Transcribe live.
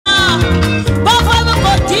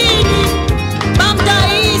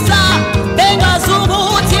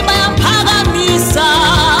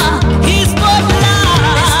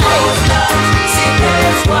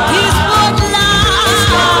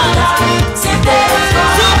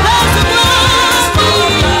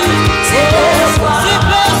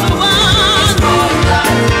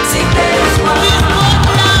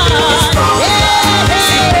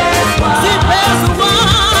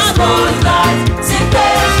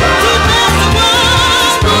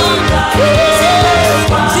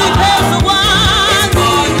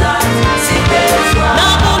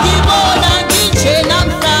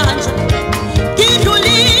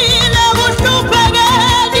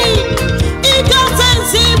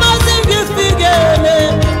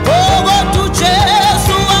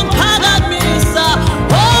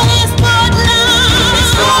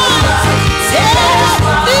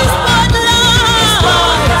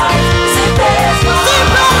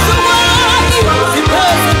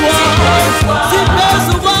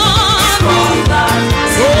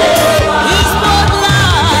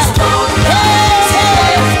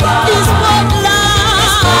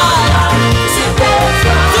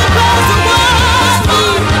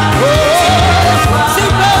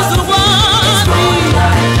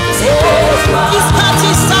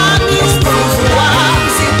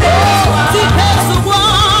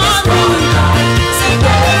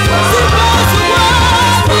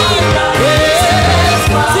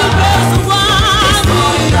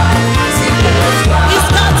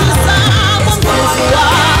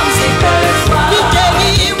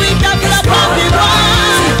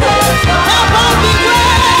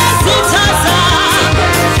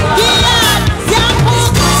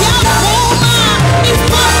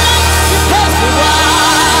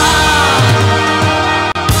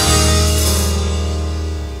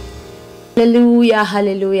Hallelujah,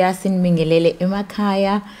 hallelujah. Sinibingelele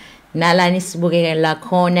emakhaya. Nala nisibukela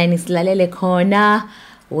khona, nisilalele khona.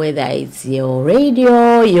 Whether it's your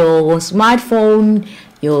radio, your smartphone,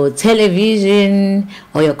 your television,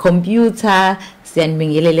 or your computer.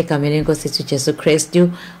 Siyanibingelele egameni lenkosi yethu Jesu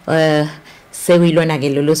Kristu. Sewilona ke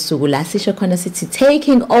lolu suku la sisho khona sithi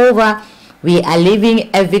taking over. We are living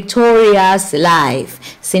a victorious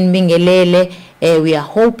life. Sinibingelele. We are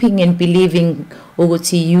hoping and believing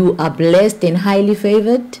ukuthi you are blessed and highly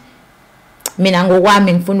favored. Mina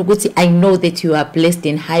ngokwami ngifuna ukuthi I know that you are blessed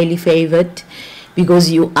and highly favored because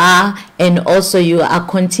you are, and also you are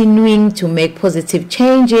continuing to make positive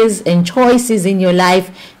changes and choices in your life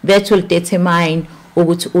that will determine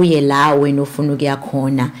ukuthi uye la wena ufuna ukuya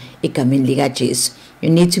khona egameni lika Jesu. You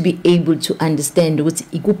need to be able to understand ukuthi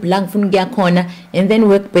ikuphi la ngifuna ukuya khona and then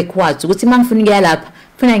work backwards ukuthi mangifuna ukuya lapha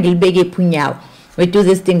funa ngilibeke ephunyawo. We do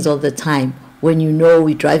these things all the time. When you know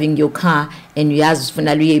we're driving your car and you ask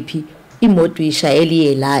ufuna luyephi imoto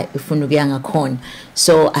ishayeli la ufuna ukuya ngakhona.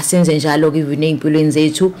 So asenze njalo ke empilweni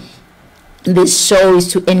zethu. This show is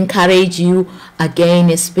to encourage you again,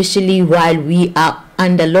 especially while we are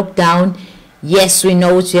under lockdown. Yes, we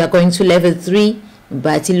know we are going to level 3,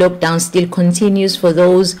 but the lockdown still continues for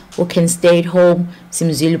those who can stay at home.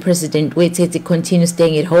 Simzulu President waited to continue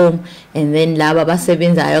staying at home, and then laba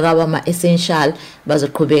basebenza ayogaba ma essential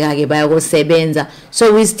bazoqhubeka ke bayosebenza.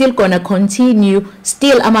 So we're still gonna continue.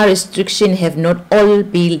 Still our restrictions have not all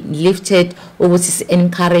been lifted. Ukuthi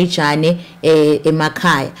encourage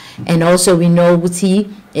emakhaya, and also we know ukuthi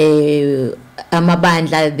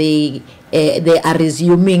amabandla they are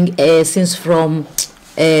resuming since from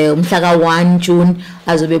umhlaka 1 June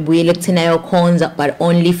azobebuyele kuthina yokhonza, but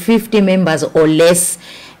only 50 members or less.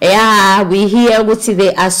 Yeah, we hear ukuthi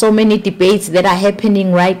there are so many debates that are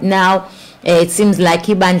happening right now. It seems like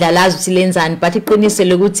ibandla lazi ukuthi lenzani, but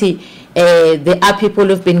iqinisele ukuthi there are people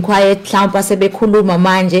who've been quiet mhlawumbe sebekhuluma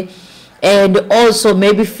manje, and also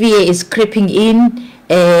maybe fear is creeping in.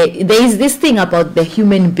 There is this thing about the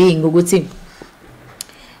human being ukuthi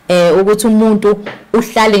umuntu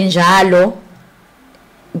uhlale njalo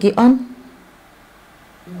on.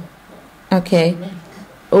 Okay.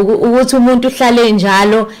 Ukuthi umuntu uhlale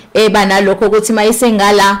njalo banalokho ukuthi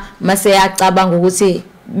mayisengala mase yacabanga ukuthi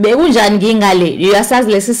bekunjani ngingale.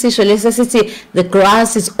 Uyasazi lesisisho lesisithi the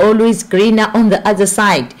grass is always greener on the other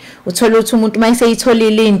side. Uthola ukuthi umuntu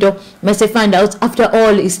mayiseyitholile into mase find out after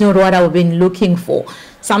all it's not what I've been looking for.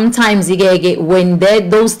 Sometimes when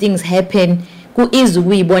those things happen ku-easy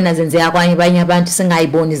ukuyibona zenzeka kwanye abanye abantu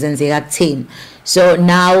singayiboni zenzeka kuthina. So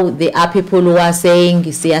now there are people who are saying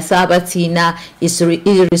siyasaba thina is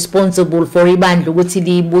irresponsible for ibandla ukuthi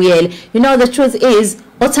libuyele. You know, the truth is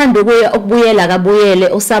othanda ukubuyela kabuyele,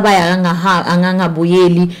 osabaya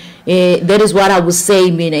angangabuyeli. That is what I would say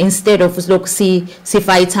mina, instead of lokhu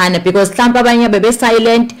sifayithana, because mhlawumbe abanye bebe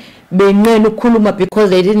silent benqena ukukhuluma because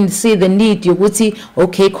they didn't see the need yokuthi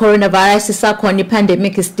okay coronavirus isakhona,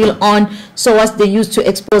 pandemic is still on, so what's the use to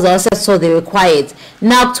expose ourselves, so they were quiet.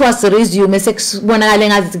 Now kuthiwa siresume sekubonakala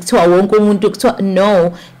ngathi kuthiwa wonke umuntu kuthiwa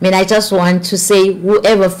no. I just want to say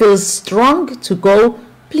whoever feels strong to go,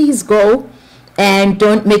 please go, and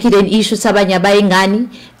don't make it an issue sabanye bayingani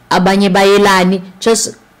abanye bayelani.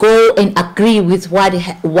 Just go and agree with what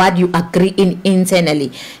you agree in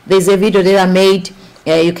internally. There's a video that I made,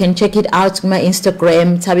 you can check it out on my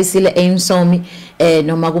Instagram, Thabisile Msomi,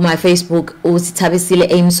 noma kuma Facebook uthi Thabisile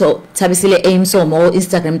Msomi, or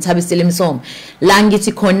Instagram Thabisile Msomi. La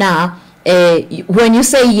ngithi khona when you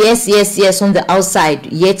say yes on the outside,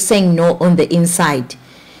 yet saying no on the inside,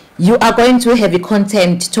 you are going to have a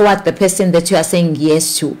contempt toward the person that you are saying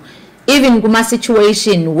yes to. Even in my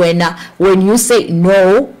situation when you say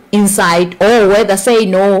no inside, or whether say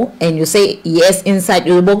no and you say yes inside,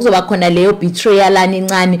 betrayal.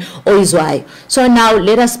 So now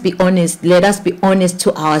let us be honest. Let us be honest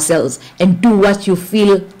to ourselves and do what you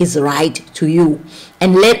feel is right to you,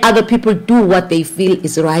 and let other people do what they feel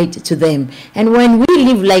is right to them. And when we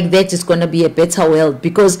live like that, it's going to be a better world,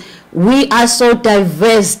 because we are so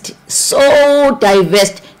diverse.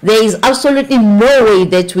 There is absolutely no way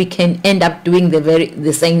that we can end up doing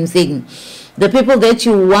the same thing. The people that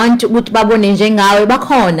you want ukuthi babone njengawe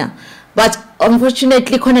bakhona, but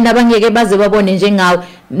unfortunately khona nabangeke baze babone njengawe.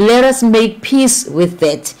 Let us make peace with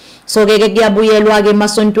that. So ke kuyabuyelwa ke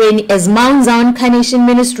emasontweni as Mount Zion Carnation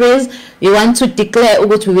Ministries, we want to declare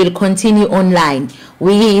ukuthi we will continue online.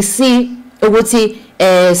 We see ukuthi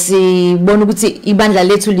sibona ukuthi ibandla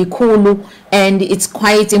lethu likhulu, and it's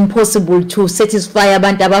quite impossible to satisfy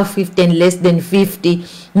abantu aba 50 and less than 50,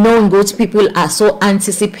 knowing that people are so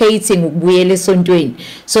anticipating ukubuyela esontweni.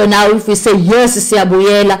 So now if we say yes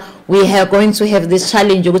siyabuyela, we are going to have this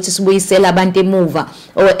challenge ukuthi sibuyisela abantu emuva,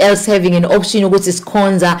 or else having an option ukuthi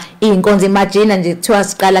sikhonza inkonzo. Imagine nje kuthiwa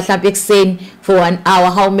siqala mhlawumbe ekuseni for 1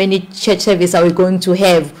 hour, how many church service are we going to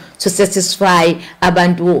have to satisfy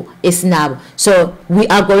abantu esinabo? So we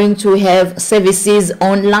are going to have services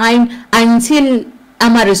online until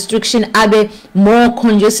ama restriction abe more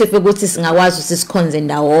conducive ukuthi singakwazi sisikhonze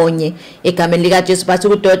ndawonye egameni lika Jesu. But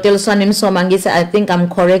uDokotela Swane Msomi ngithi, I think I'm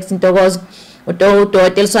correct, Ntokozo,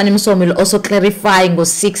 uDokotela Swane Msomi will also clarify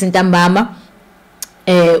ngo-6 ntambama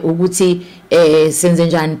ukuthi senze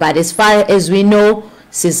njani. But as far as we know,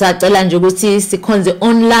 sisacela nje ukuthi sikhonze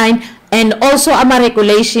online. And also our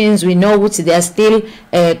regulations, we know which they are still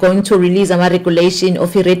going to release our regulation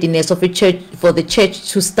of the readiness of a church, for the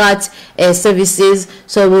church to start services.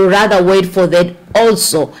 So we'll rather wait for that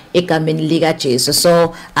also.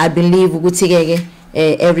 So I believe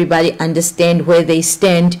everybody understand where they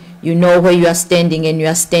stand. You know where you are standing, and you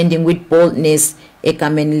are standing with boldness.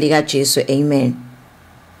 Amen.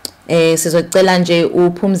 Sizocela nje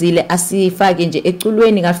uphumzile asifake nje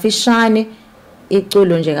eculweni kafishane,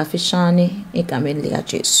 iculo nje kafishane egameni lika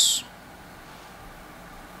Jesu.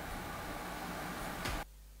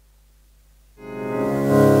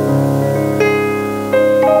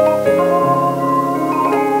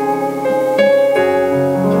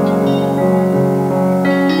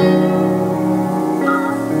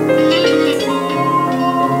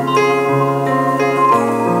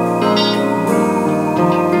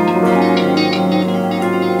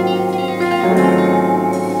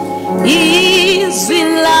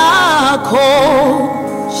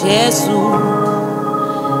 Jesu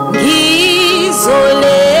ngizolenza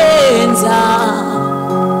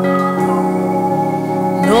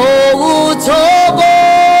nokuthokoza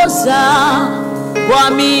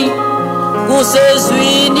kwami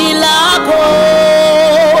kusezwini lakho,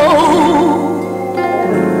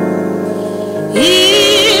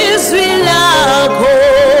 izwi lakho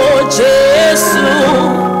Jesu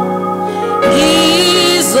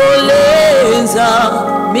ngizolenza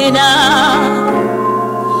mina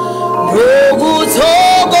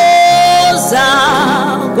ukuthokoza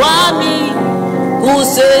kwami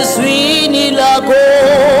kusezwini lakho,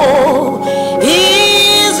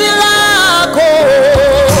 izwi lakho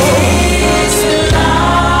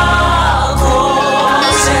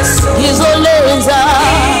ngizolenza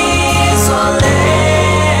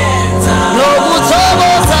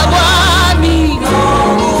nokuthokoza kwami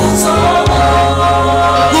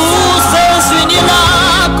kusezwini lakho.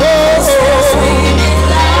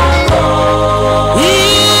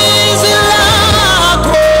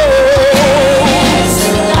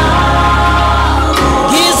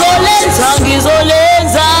 Give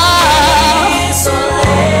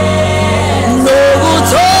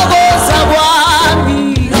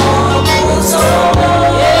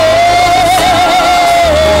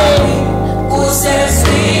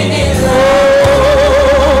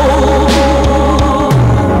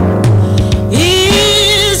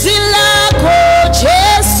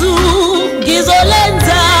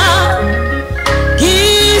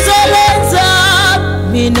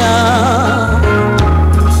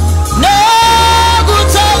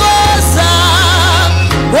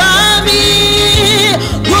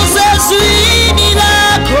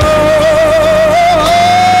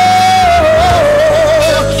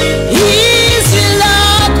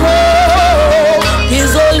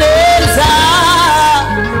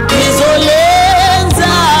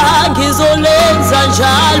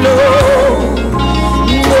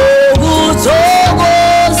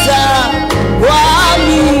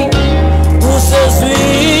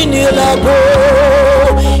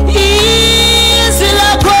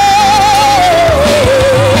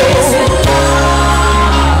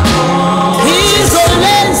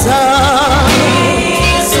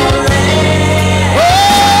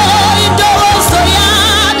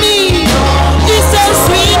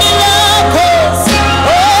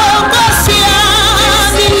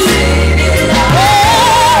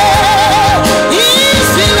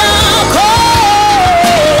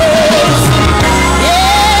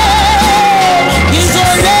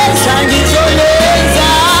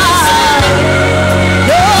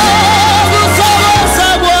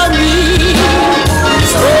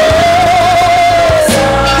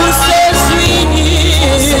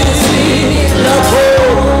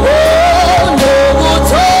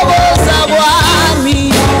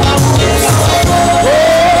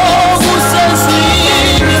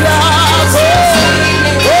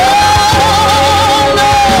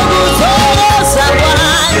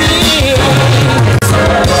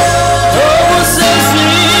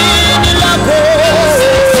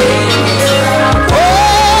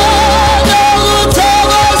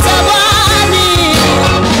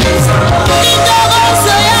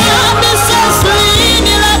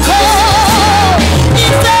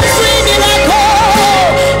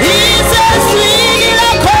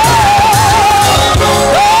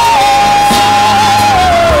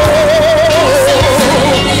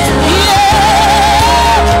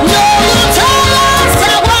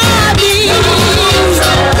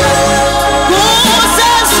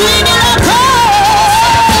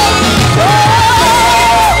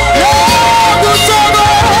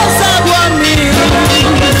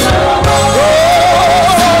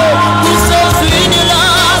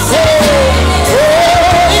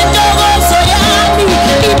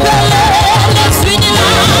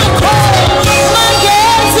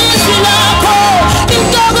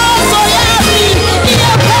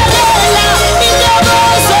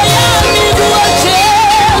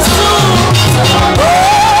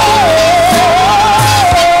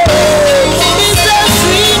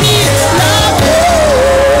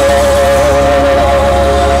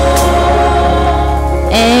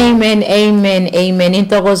Amen.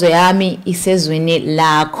 Ntokozo yami isezweni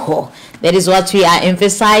lakho. That is what we are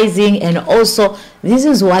emphasizing, and also this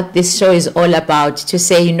is what this show is all about, to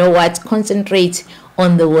say, you know what, concentrate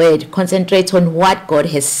on the word, concentrate on what God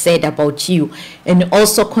has said about you, and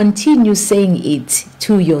also continue saying it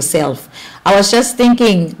to yourself. I was just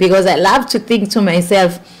thinking, because I love to think to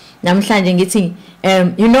myself, you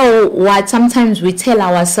know what, sometimes we tell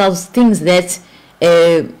ourselves things that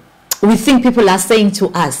we think people are saying to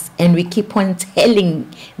us, and we keep on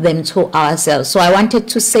telling them to ourselves. So I wanted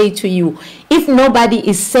to say to you, if nobody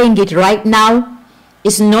is saying it right now,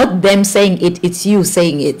 it's not them saying it, it's you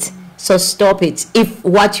saying it. So stop it if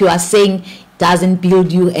what you are saying doesn't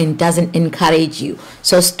build you and doesn't encourage you.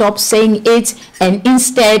 So stop saying it, and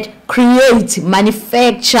instead create,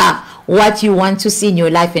 manufacture what you want to see in your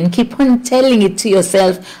life, and keep on telling it to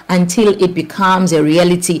yourself until it becomes a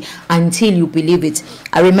reality, until you believe it.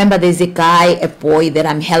 I remember there's a boy that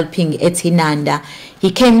I'm helping at Inanda.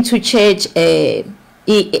 He came to church,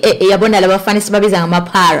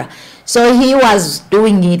 so he was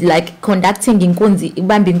doing it like conducting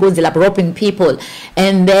inkonzi, like roping people,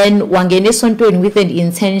 and then wangene esontweni with an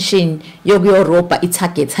intention yokuyoropa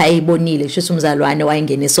itarget ayibonile shuthi umzalwane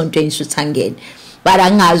wayengene esontweni shuthi angene, but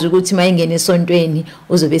angazi ukuthi mayengene esontweni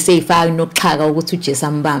uzobe seyifaka nokuxhaka ukuthi uJesu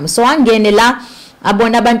ambamba. So angene la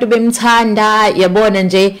abona abantu bemthanda, yabona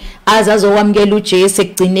nje azazokwamukela uJesu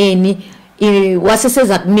ekugcineni.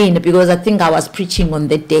 Waseseza kumina, because I think I was preaching on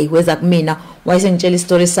that day, weza kumina wayesengitshela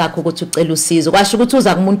istory sakho ukuthi ucela usizo, kwasho ukuthi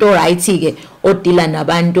uza kumuntu oright ke odila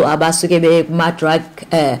nabantu abasuke be kuma drug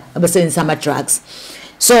abasebenzisa ama drugs.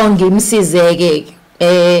 So ngimsizeke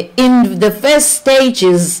in the first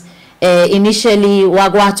stages. Initially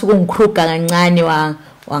wakwathi kungikruga kancane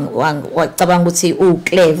wacabanga ukuthi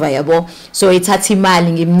clever yabo, so ethatha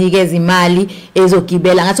imali ngimnikeza imali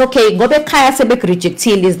ezogibela, ngathi okay ngoba ekhaya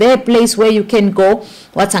sebekurejectile, is there a place where you can go?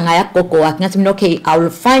 Wathi angaya gogo wakhe, ngathi mina okay I will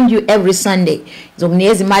find you every Sunday,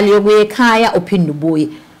 ngizokunikeza imali yokuya ekhaya uphinde ubuye.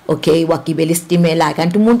 okay wagibela isitimela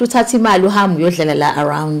kanti umuntu uthatha imali uhamba uyodlala la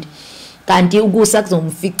around kanti ukusa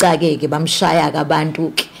kuzomfica ke bamshaya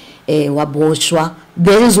abantu waboshwa.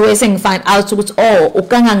 There is where saying find out ukuthi oh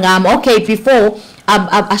ukangangama okay before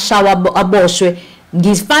ashawa aboshwe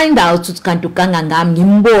ngifind out ukuthi kanti ukangangama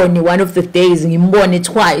ngimbone one of the days ngimbone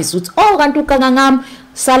twice ukuthi oh kanti ukangangama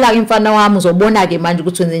sala imfana wami uzobona ke manje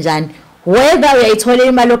ukuthi wenze njani. Whether uyayithola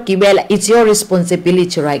imali okugibela it's your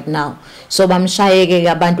responsibility right now. So bamshayeke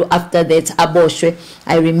abantu after that aboshwe.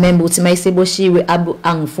 I remember ukuthi mayiseboshiwe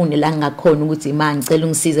angifune la ngakhona ukuthi ma ngicela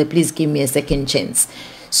ungisize please give me a second chance.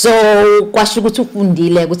 So kwasho ukuthi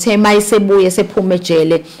ufundile kuthe mayisebuye sephume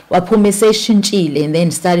ejele waphuma eseshintshile and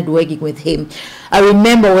then started working with him. I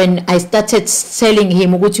remember when I started telling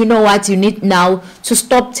him ukuthi you know what you need now to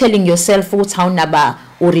stop telling yourself ukuthi awunaba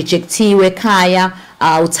urejectiwe ekhaya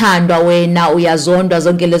uthandwa wena uyazondwa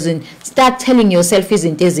zonke lezi. Start telling yourself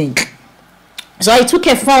izinto ezinhle. So I took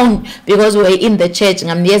a phone because we were in the church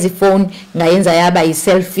ngamnikeza iphone ngayenza yaba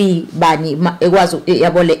iselfie bani ekwazi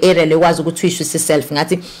yabo le area lekwazi ukuthi uyisho iselfie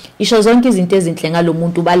ngathi isho zonke izinto ezinhle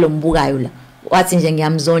ngalomuntu balombukayo la wathi nje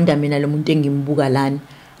ngiyamzonda mina lo muntu engimbuka lana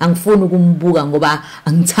angifuni ukumbuka ngoba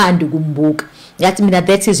angithandi ukumbuka. Ngathi mina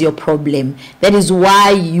that is your problem. That is why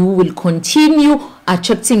you will continue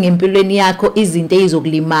attracting empilweni yakho izinto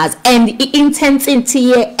ezizokulimaza and intensity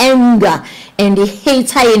ye anger and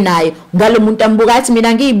hate ayenayo ngalo muntu ambuka athi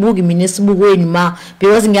mina ngiyibuki mina esibukweni ma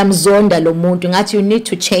because ngiyamzonda lo muntu. Ngathi you need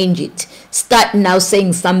to change it. Start now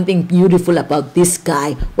saying something beautiful about this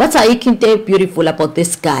guy. What are you beautiful about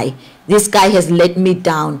this guy? This guy has let me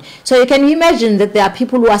down. So you can imagine that there are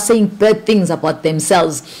people who are saying bad things about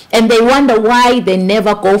themselves and they wonder why they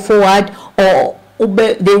never go forward or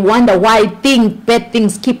they wonder why bad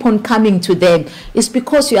things keep on coming to them. It's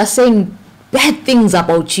because you are saying bad things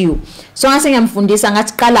about you. So ngiyamfundisa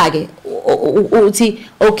ngathi qala ke uthi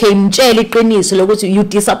okay mtshela iqiniso lokuthi you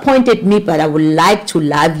disappointed me but I would like to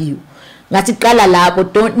love you. Ngathi qala lapho,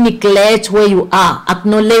 don't neglect where you are,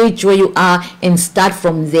 acknowledge where you are and start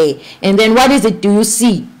from there. And then what is it do you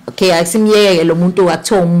see? Okay, asimyeke lo muntu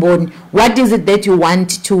wakuthiwa umboni. What is it that you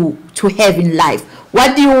want to have in life?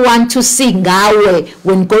 What do you want to see ngawe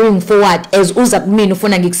when going forward as uza kumina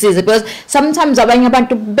ufuna ngikusize? Because sometimes abanye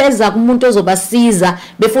abantu beza kumuntu ozobasiza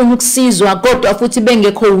befuna ukusizwa kodwa futhi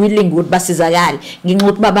bengekho willing ukuthi basizakale nginxa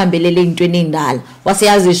ukuthi babambelele intweni endala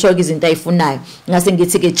wasiyazisho izinto ayifunayo ngase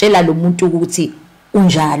ngithi ke tshela lo muntu ukuthi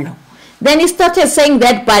unjalo. Then he started saying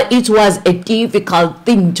that but it was a difficult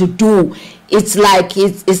thing to do. It's like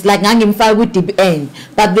ngangimfaka ku deep end,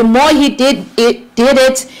 but the more he did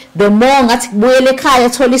it the more ngathi kubuyele ekhaya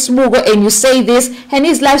thola isibuko and you say this and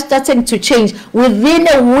his life started to change within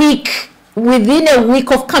a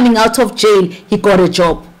week of coming out of jail he got a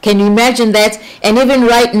job. Can you imagine that? And even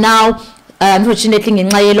right now unfortunately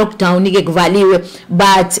ngenxa ye lockdown ike kuvaliwe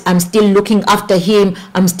but I'm still looking after him,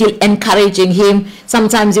 I'm still encouraging him.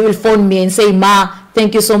 Sometimes he will phone me and say ma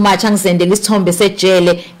thank you so much angisendele isithombe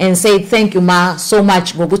sejele and say thank you ma so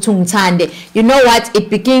much ngokuthi ungithande. You know what, it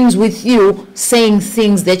begins with you saying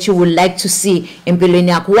things that you would like to see empilweni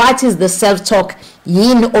yakho. What is the self talk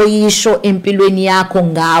yini oyisho empilweni yakho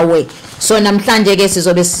ngawe? So namhlanje ke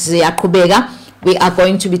sizobe siyaqhubeka. We are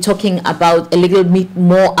going to be talking about a little bit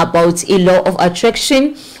more about a law of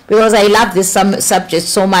attraction because I love this subject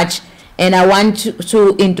so much and I want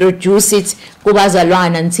to introduce it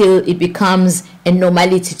kubazalwana until it becomes a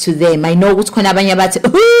normality to them. I know ukuthi khona abanye bathi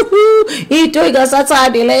into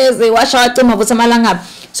igasathandi lezi washacima futhi amalanga.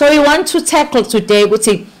 So we want to tackle today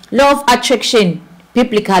ukuthi law of attraction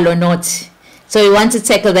biblical or not. So we want to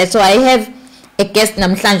tackle that. So I have a guest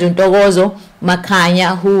namhlanje Ntokozo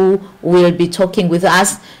Makhanya who will be talking with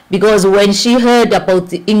us because when she heard about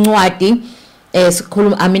the incwadi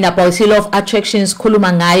about the law of attraction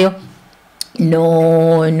sikhuluma ngayo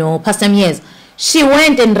no Pastor Mies, she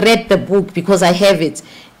went and read the book because I have it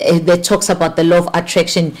that talks about the law of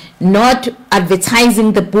attraction. Not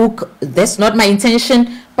advertising the book, that's not my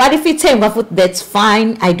intention, but if it's that's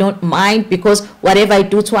fine, I don't mind because whatever I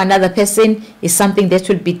do to another person is something that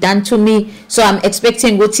will be done to me. So I'm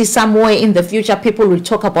expecting to see somewhere in the future people will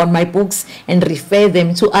talk about my books and refer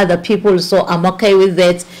them to other people, so I'm okay with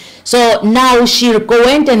that. So now she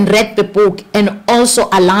went and read the book and also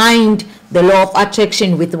aligned the law of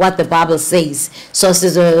attraction with what the Bible says. So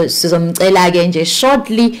shortly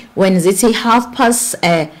when it's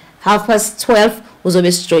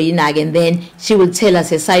 12:30 and then she will tell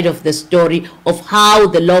us a side of the story of how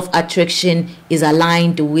the law of attraction is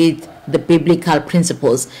aligned with the biblical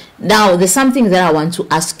principles. Now, there's something that I want to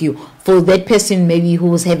ask you for that person maybe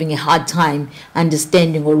who's having a hard time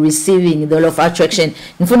understanding or receiving the law of attraction.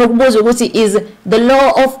 Is the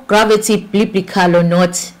law of gravity biblical or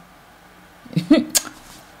not?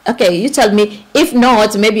 Okay, you tell me. If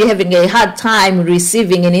not, maybe you're having a hard time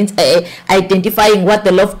receiving and identifying what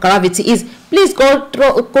the law of gravity is. Please go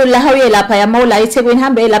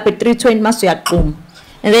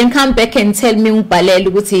and then come back and tell me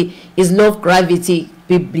is law of gravity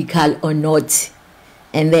biblical or not.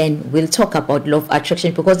 And then we'll talk about law of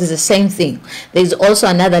attraction, because it's the same thing. There's also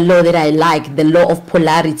another law that I like, the law of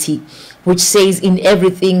polarity, which says in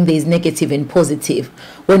everything there is negative and positive.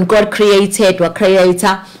 When God created, wa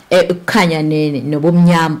creator ukukhanya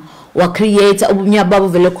nobumnyama, wa creator ubumnyama babo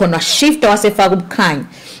vele khona shift wasefaka ubukhanya.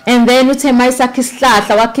 And then uthe mayisakha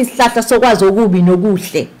isihlahla wakha isihlahla sokwazi okubi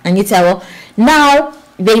nokuhle. Angithi yabo. Now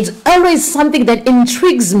there's always something that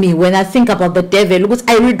intrigues me when I think about the devil, because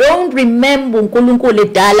I don't remember uNkulunkulu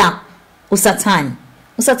edala uSathane.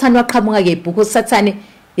 uSathane waqhamuka kephi? Because Sathane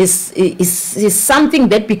is something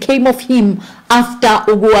that became of him after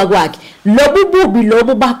ukuwa kwakhe. Lobu bubi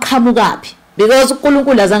lobu baqhamukaphi? Because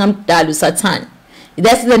uNkulunkulu azange amdala uSathane.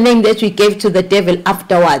 That's the name that we gave to the devil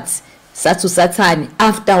afterwards. Sathu Sathane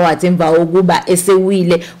afterwards, emva ukuba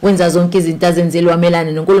esewile wenza zonke izinto azenzelwa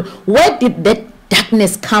melana noNkulunkulu. Where did that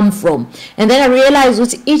darkness come from? And then I realized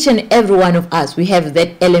with each and every one of us, we have that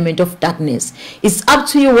element of darkness. It's up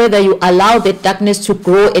to you whether you allow that darkness to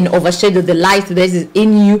grow and overshadow the light that is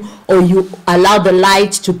in you, or you allow the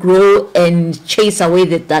light to grow and chase away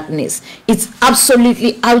the darkness. It's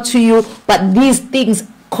absolutely up to you, but these things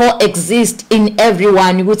coexist in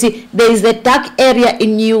everyone. You would see there is the dark area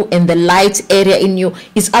in you and the light area in you.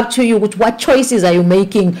 It's up to you with what choices are you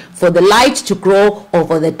making for the light to grow or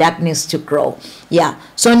for the darkness to grow. Yeah.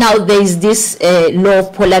 So now there is this law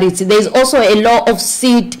of polarity. There is also a law of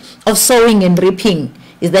seed, of sowing and reaping.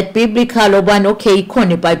 Is that biblical or one? Okay,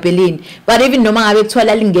 ikhona eBhayibhelini. But even noma ngabe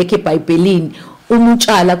kuthiwa lingekho eBhayibhelini,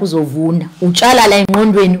 umutshala kuzovuna, utshala la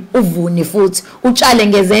engqondweni uvune futhi, utshale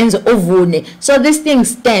ngezenzo uvune. So this thing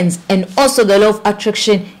stands, and also the law of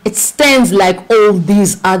attraction, it stands like all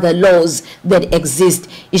these other laws that exist.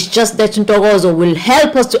 It's just that Ntokozo will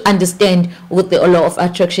help us to understand what the law of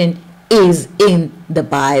attraction is in the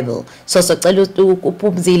Bible. So socela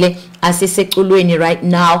uPhumzile asiseculweni right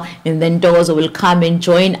now, and then Ntokozo will come and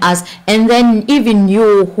join us. And then even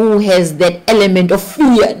you who has that element of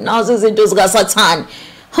fear, now izinto zika Satan,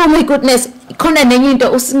 oh my goodness, khona nenye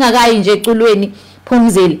into usingakayi nje eculweni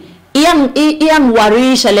Phumzile,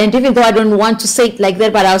 iyangiwarisha lento, even though I don't want to say it like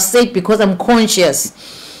that, but I'll say it because I'm conscious.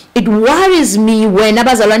 It worries me when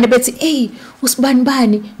abazalwane bethi, hey,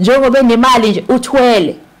 usibanibani njengoba enemali nje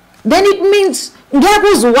uthwele. Then it means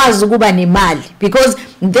because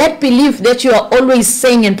that belief that you are always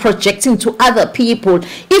saying and projecting to other people,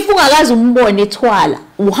 if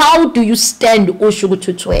how do you stand?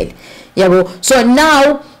 So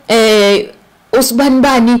now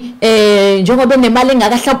usibanibani njengoba enemali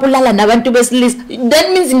engakahlapulala nabantu besilisa,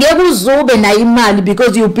 that means ngeke uzobe na imali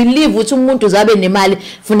because you believe ukuthi umuntu uzabe nemali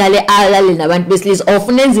funale alale nabantu besilisa, or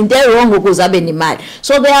funenza into wrong ukuze abe nemali.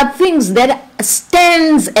 So there are things that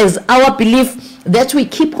stands as our belief that we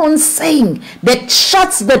keep on saying that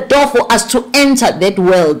shuts the door for us to enter that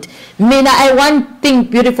world. I want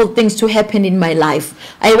beautiful things to happen in my life.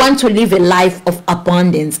 I want to live a life of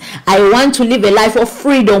abundance. I want to live a life of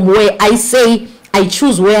freedom where I say I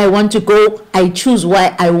choose where I want to go. I choose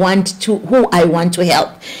where I want to, who I want to help.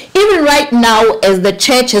 Even right now, as the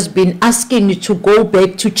church has been asking you to go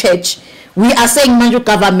back to church, we are saying manju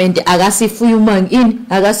government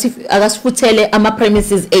agasifutele ama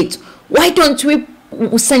premises 8. Why don't we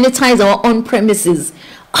sanitize our own premises?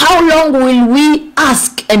 How long will we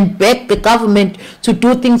ask and beg the government to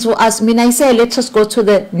do things for us? I say let's just go to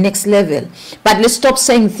the next level, but let's stop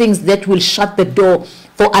saying things that will shut the door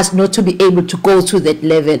for us not to be able to go to that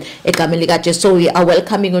level. So we are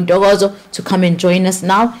welcoming Ntokozo to come and join us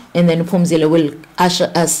now, and then Phumzile will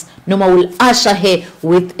usher us. Noma will usher her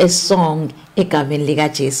with a song.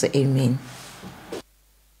 Amen.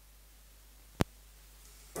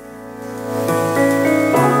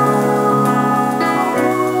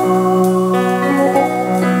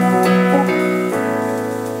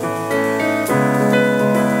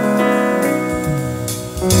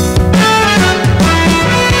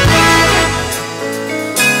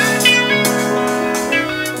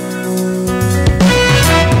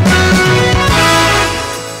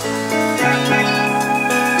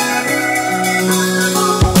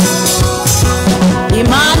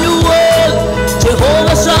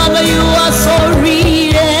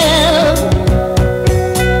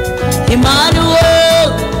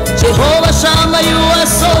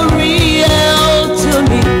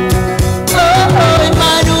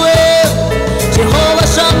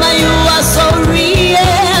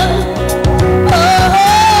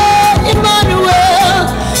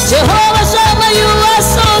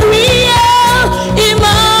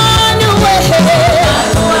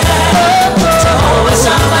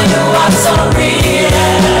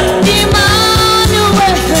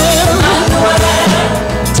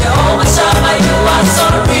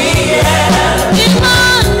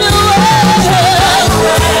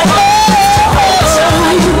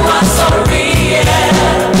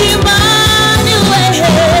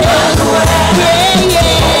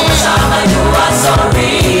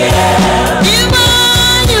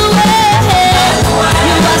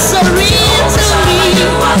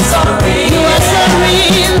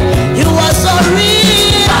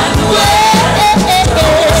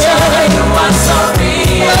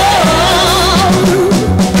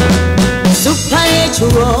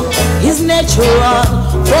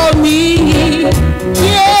 supernatural for me.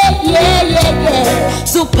 Yeah.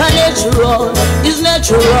 Supernatural is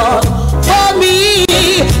natural for me.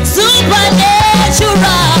 Supernatural,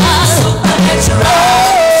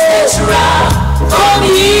 supernatural for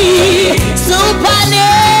me.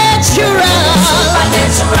 Supernatural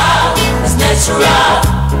is natural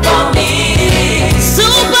for me.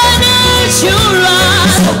 Supernatural,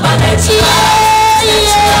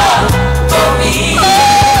 yeah. For me.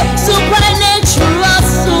 Oh, supernatural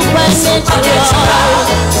is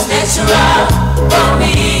natural for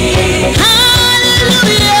me.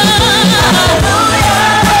 Hallelujah.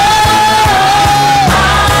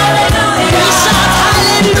 We shout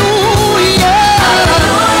hallelujah.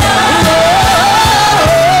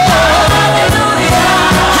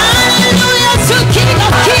 Hallelujah to King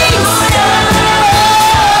of Kings.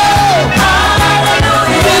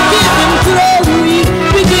 We give him glory.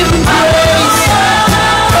 We give him praise.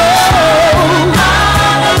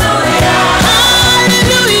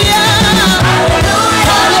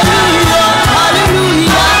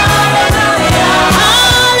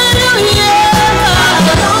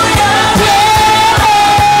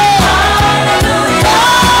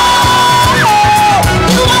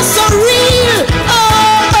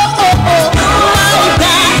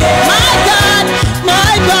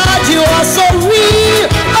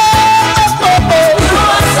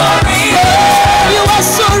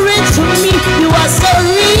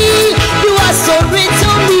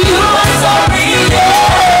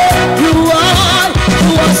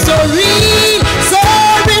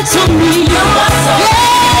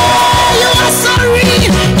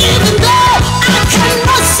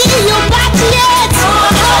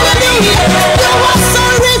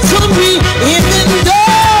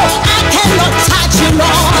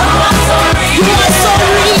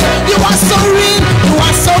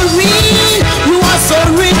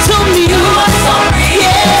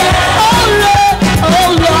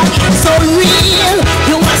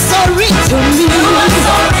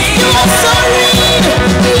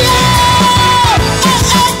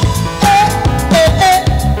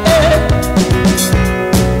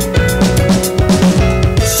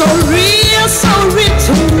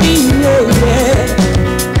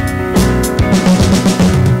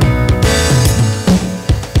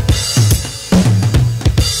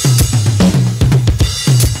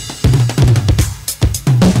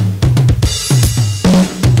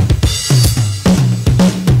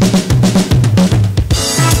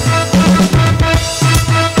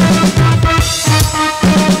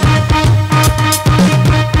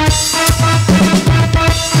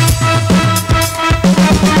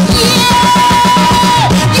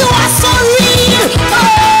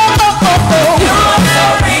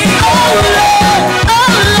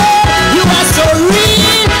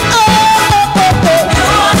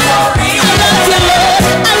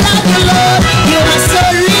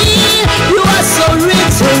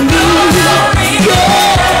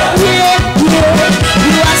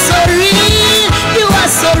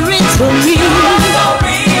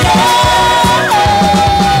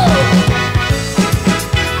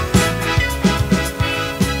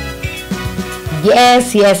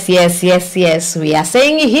 Yes. We are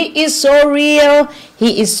saying he is so real.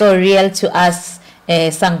 He is so real to us.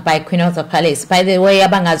 Sung by Queen of the Palace. By the way,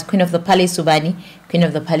 abangazi Queen of the Palace ubani? Queen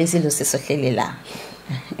of the Palace ilusisohlelela.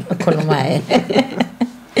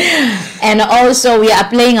 And also we are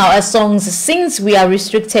playing our songs since we are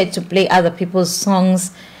restricted to play other people's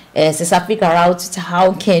songs. So figure out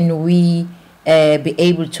how can we be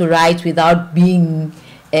able to write without being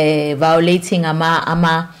violating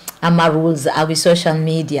ama rules of social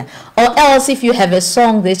media. Or else if you have a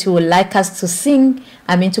song that you would like us to sing,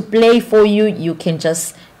 to play for you, you can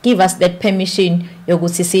just give us that permission, and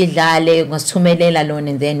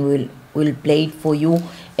then we'll play it for you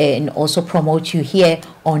and also promote you here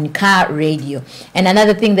on Car Radio. And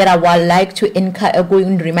another thing that I would like to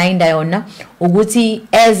remind you,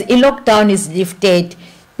 as a lockdown is lifted,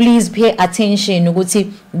 please pay attention.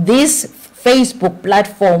 This Facebook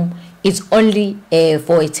platform is only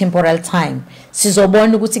for a temporal time. Because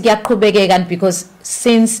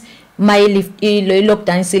since my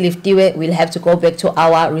lockdown is lifted, we'll have to go back to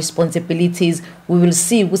our responsibilities. We will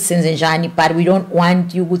see what's in Zenjani, but we don't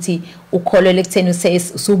want you to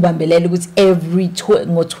says every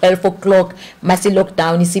 12 o'clock masi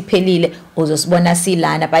lockdown is pelile ozosibona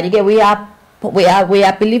silana. But again, we are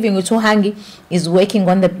believing Utohangi is working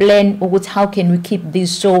on the plan of how can we keep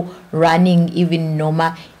this show running even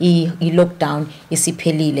noma lockdown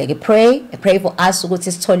isiphelile. Pray for us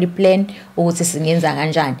ukuthi sithole plan ukuthi singenza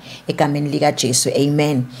kanjani egameni lika Jesu.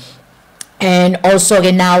 Amen. And also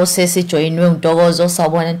now sesijoyinwe Ntokozo.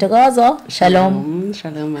 Sawubona Ntokozo. Shalom.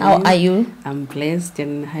 Shalom. How are you? I'm blessed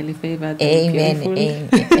and highly favored. Amen. Amen.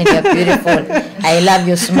 And you're beautiful. I love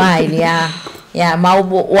your smile. Yeah,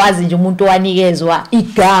 wazi nje umuntu wanikezwa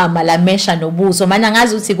igama la mesha nobuso manje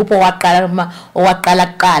ngazi ukuthi kupho waqala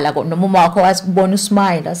kuqala noma wakho wasibona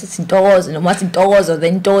usmile asithi Ntokozo noma wathi Ntokozo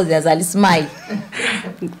then Ntokozo yazala ismile.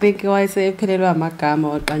 Think wayesephelelwa amagama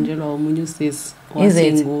waqanjelwa umunye usisi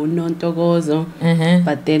wasengu Ntokozo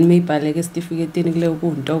but then mayibhaleke esitifiketini kule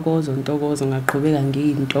uNtokozo ngaqhubeka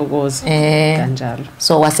ngiyintokozo kanjalo.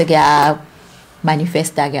 So wase kuya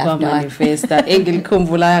manifesta ke after manifesta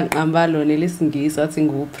engilikhumbula ngiqamba lona lesingisi wathi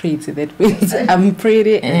pretty, that means I'm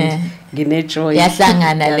pretty and ngine joy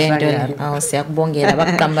yahlangana lento. Siyakubongela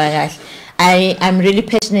bakuqamba kahle. I'm really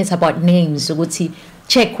passionate about names ukuthi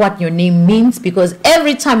check what your name means, because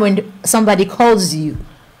every time when somebody calls you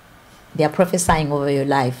they are prophesying over your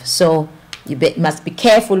life, so you must be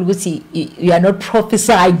careful ukuthi you are not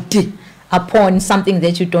prophesied upon something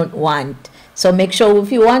that you don't want. So make sure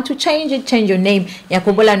if you want to change it, change your name.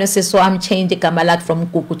 Yakubula no se so I'm changing igama lakhe from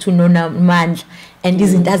Gugu to Nona manje, and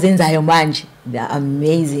izinto azenzayo manje they're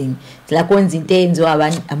amazing. La kwenza into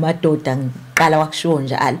enziwa amadoda ngiqala wakusho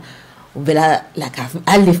njalo uvela like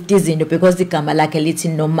I lift izinto because igama lakhe lithi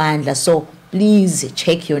Nomandla. So please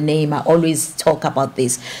check your name. I always talk about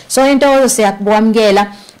this. So into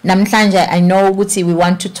siyakubamkela namhlanje. I know ukuthi we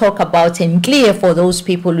want to talk about and clear for those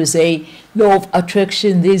people who say law of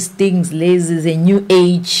attraction, these things, lazy is a new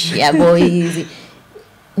age. Yeah, boy,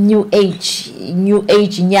 new age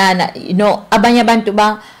nyana. You know, abanye abantu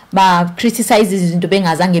ba criticize izinto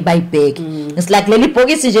bengazange bayibheke. It's like leli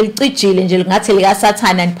bhokisi nje licijile nje lingathi lika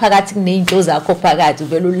Sathana phakathi kunezinto zakho phakathi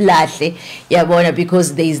uvela ulahle yabona,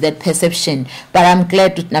 because there is that perception. But I'm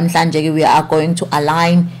glad that namhlanje we are going to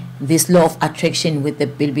align this law of attraction with the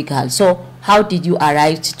biblical. So how did you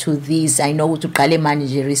arrive to this? I know to Kale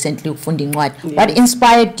manager recently ufunda incwadi. What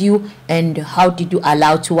inspired you, and how did you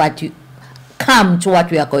allow to what you come to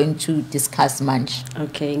what we are going to discuss manje?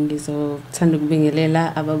 Okay, ngizothanda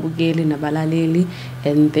ukubingelela ababukeli nabalaleli,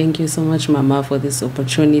 and thank you so much Mama for this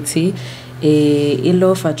opportunity.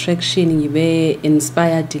 Law of attraction ngibe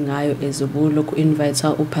inspired ngayo ezobulo ku invite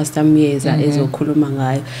uPastor Myeza ezokhuluma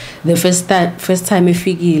ngayo. The first time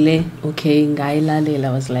efikile, okay, ngayilalela,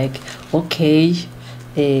 I was like okay.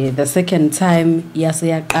 The second time yase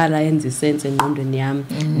yaqala yenza sense engqondweni yami,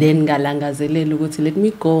 then ngalangazelela ukuthi let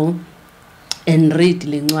me go and read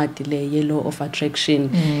le ncwadi le law of attraction.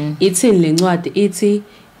 Ithi le ncwadi ithi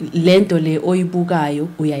lento le oyibukayo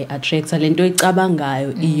uyayi-attracta, lento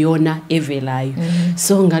oyicabangayo iyona evelayo.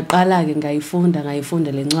 So ngaqala ke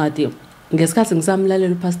ngayifunda le ncwadi. Ngesikhathi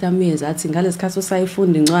ngisamlalela uPastor Myeza athi ngalesikhathi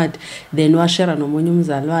usayifunda incwadi then washare nomunye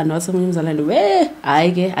umzalwane, wathi umunye umzalwane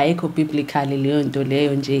hayi ke ayikho biblical leyo nto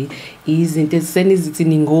leyo, nje izinto esenizithi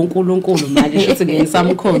ningonkulunkulu manje shothi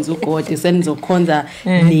ngisamkhonza uGod senizokhonza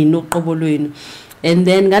nini uqobo lwenu. And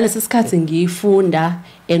then ngalesi sikhathi ngiyifunda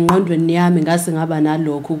engqondweni yami ngase ngaba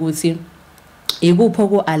nalokho ukuthi ikupho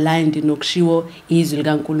ku aligned nokushiwo izwi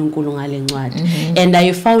likaNkulunkulu ngale ncwadi. And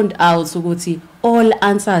I found out ukuthi all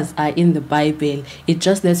answers are in the Bible. It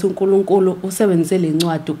just that uNkulunkulu usebenzise le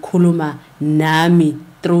ncwadi ukukhuluma nami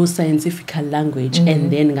through scientific language.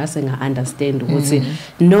 And then ngase nga understand ukuthi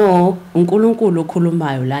no, uNkulunkulu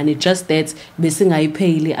okhulumayo lana, just that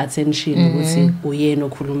besingayipayile attention ukuthi uyena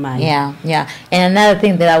okhulumayo. Yeah. And another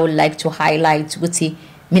thing that I would like to highlight ukuthi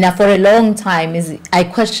mina for a long time is I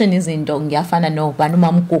question izinto ngiyafana no bani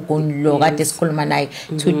umamgugu lo kade sikhuluma naye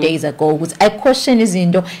 2 days ago ukuthi I question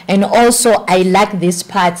izinto. And also I like this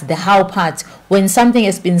part, the how part, when something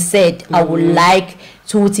has been said I would like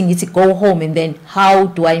to go home and then how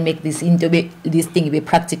do I make this thing be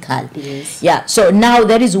practical. Yes. Yeah, so now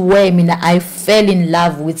that is where I fell in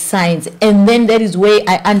love with science, and then that is where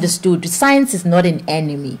I understood science is not an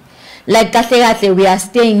enemy. Like we are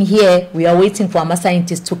staying here, we are waiting for our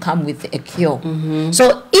scientists to come with a cure.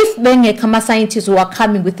 So if bengekama scientists who are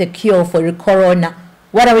coming with a cure for the corona,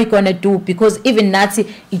 what are we going to do? Because even Nazi,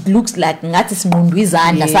 it looks like Nazi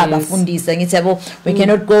Smundwizanda Sabafundisa. We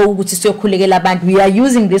cannot go to we are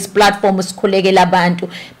using this platform as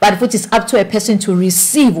but it is up to a person to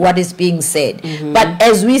receive what is being said. But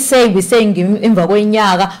as we say, we're saying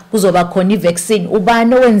vaccine,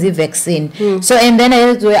 vaccine. So and then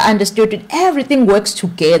I understood that everything works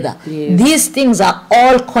together. These things are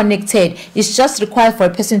all connected. It's just required for a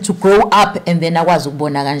person to grow up, and then I was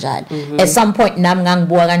at some point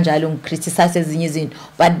mangibuka kanjalo ngicriticize ezinye izinto,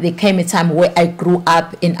 but there came a time where I grew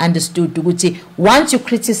up and understood ukuthi once you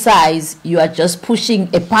criticize, you are just pushing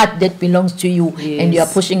a part that belongs to you, and you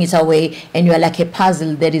are pushing it away, and you are like a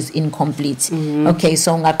puzzle that is incomplete. Okay,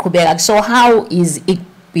 so ngaqhubeka. So how is it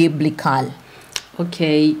biblical?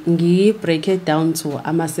 Okay, break it down to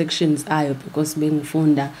ama sections ayo because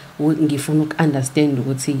bengifunda ngifuna understand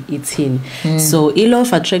ukuthi ithini. So law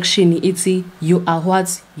of attraction ithi you are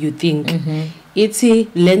what you think. Ithi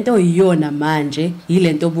lento iyona manje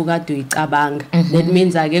yilento obukade uyicabanga. That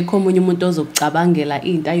means akekho omunye umuntu ozokucabangela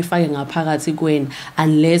into ayifake ngaphakathi kwena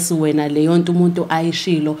unless wena leyo nto umuntu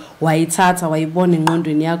ayishilo wayithatha wayibona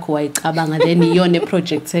engqondweni yakho wayicabanga then iyona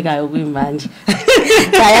project ekayo kwimanje.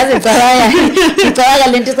 Yazi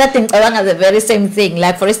ngicabanga lento kade ngicabanga the very same thing.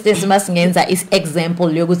 Like for instance masingenza is example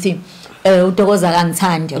yokuthi Ntokozo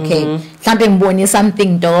akangithandi, okay, mhlambe ngibone something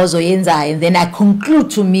Ntokozo yenzayo, and then I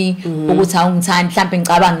conclude to me ukuthi awungithandi, mhlambe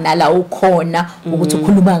ngicabanga nala ukhona ukuthi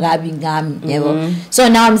ukhuluma kabi ngami, yebo. So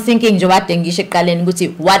now I'm thinking nje bade ngisho eqaleni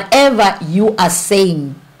ukuthi whatever you are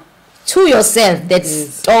saying to yourself that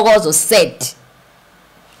Ntokozo said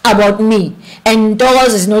about me, and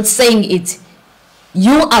Ntokozo is not saying it,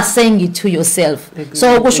 you are saying it to yourself.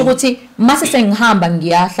 So kusho ukuthi mase sengihamba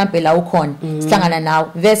ngiya mhlambe la ukhona sihlangana nawe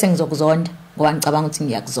bese ngizokuzonda ngoba ngicabanga ukuthi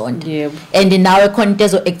ngiyakuzonda, and nawe khona into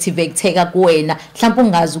ezo activate kuwena mhlambe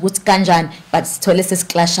ungazi ukuthi kanjani, but sithole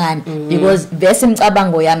sesiklashana because bese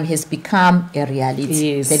imicabango yami has become a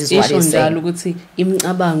reality. That is what I say ukuthi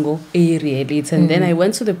imicabango e reality. And then I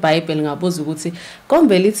went to the Bible ngabuza ukuthi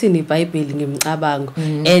kombela ithini iBible ngemicabango,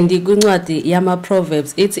 and kuncwadi yama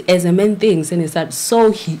Proverbs ithi as a man thinks and that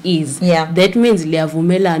so he is. That means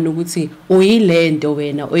liyavumelana ukuthi uyilento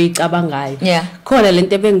wena oyicabangayo. Khona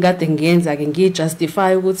lento ebengikade ngiyenza ke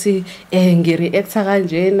ngijustify ukuthi ngireacta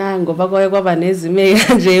kanjena ngoba kwaba nezime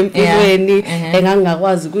kanje empilweni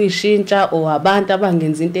engangakwazi kuyishintsha o abantu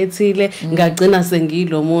abangenza into ethile ngagcina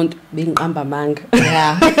sengilo muntu bengiqamba amanga.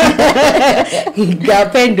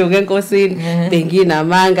 Ngaphenduka enkosini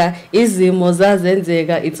benginamanga, izimo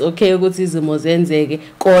zazenzeka, it's okay ukuthi izimo zenzeke,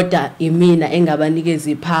 kodwa imina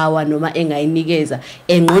engabanikeza ipower noma engayinikeza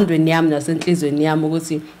engqondweni yami nasenhlizweni yami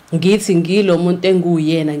ukuthi ngithi ngilo umuntu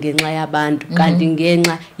enguyena ngenxa yabantu kanti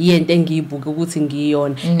ngenxa yento engiyibuka ukuthi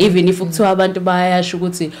ngiyona. Even if kuthiwa abantu bayasho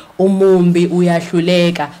ukuthi umumbi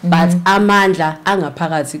uyahluleka, but amandla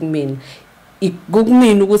angaphakathi kumina.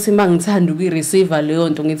 Kumina ukuthi mangithanda ukuyireceive leyo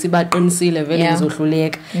nto ngithi baqinisile vele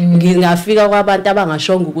ngizohluleka. Ngingafika kwabantu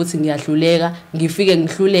abangashonga ukuthi ngiyahluleka, ngifike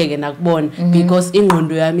ngihluleke nakubona because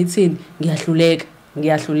ingqondo yami ithini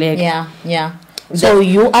ngiyahluleka. So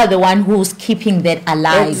you are the one who's keeping that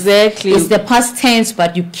alive. Exactly. It's the past tense,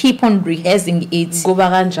 but you keep on rehearsing it. Kuba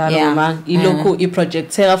kanjalo mama, ilokhu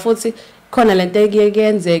iprojectera futhi khona lento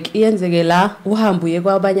iyenzeke la uhamba uye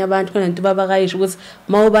kwabanye abantu khona into babakayisho ukuthi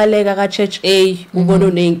mawubaleka ka church A ubona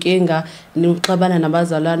unenkinga niuxabana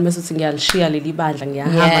nabazalwane bese uthi ngiyalishiya leli bandla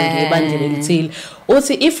ngiyahamba ngebandla elithile.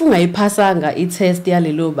 Uthi if ungayiphasanga itest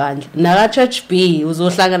yalelo bandla naka church B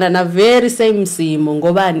uzohlangana na very same simo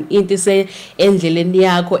ngoba into ise endleleni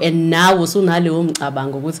yakho, and nawe usunaleyo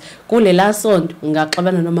umcabango ukuthi kulela sonto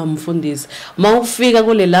ngaxabana noma umfundisi. Mawufika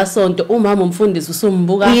kulela sonto umama umfundisi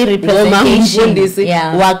usumbuka noma umfundisi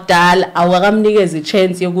wakudala awakamnikeza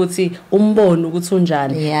ichance yokuthi umbone ukuthi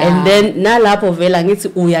unjani, and then nalapho vela ngithi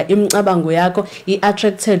uya imicabango yakho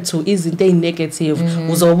iattracted to izinto ezinegative.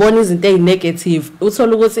 Uzobona izinto ezinegative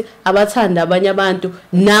uthola ukuthi abathanda abanye abantu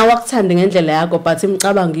nawe akuthande ngendlela yakho, but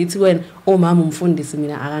imicabango ithi wena umama umfundisi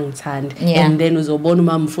mina akangithandi, and then uzobona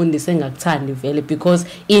umama umfundisi engakuthandi vele because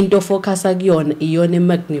into focus akuyona iyona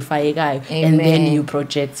emagnifyekayo, and then you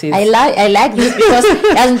project it. I like this because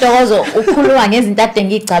as Ntokozo ukhuluma ngezinto ade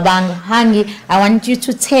ngicabanga hangi. I want you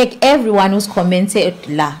to take everyone who's commented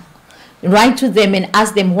la, write to them and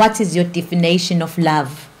ask them what is your definition of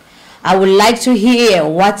love. I would like to hear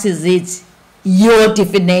what is it, your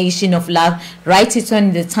definition of love. Write it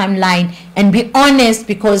on the timeline and be honest,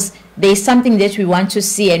 because there's something that we want to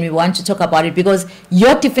see and we want to talk about it, because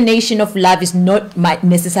your definition of love is not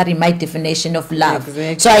necessarily my definition of love.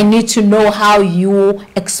 Exactly. So I need to know how you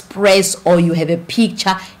express, or you have a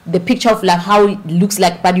picture, the picture of love, how it looks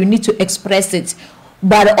like, but you need to express it.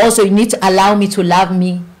 But also you need to allow me to love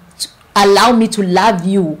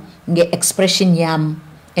you nge expression yam,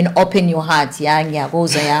 and open your heart.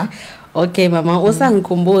 Okay mama,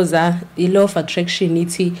 usangikhumbuza ilaw of attraction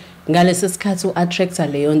ithi ngalesi sikhathi uattracta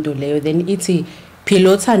leyo nto leyo, then ithi phela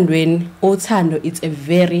othandweni, uthando it's a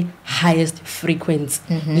very highest frequency.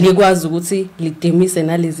 Likwazi ukuthi lidemise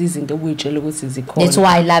nalezi izinto obuyitshela ukuthi zikhona. That's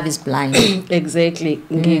why love is blind. Exactly.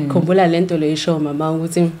 Ngikhumbula lento leyo show mama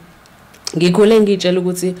ukuthi ngikhule ngitshela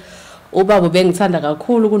ukuthi ubaba bengithanda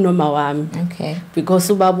kakhulu kunoma wami. Okay.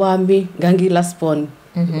 Because ubaba wami ngangilast born.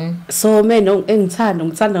 So mina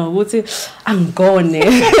ngithanda ngokuthi angigone.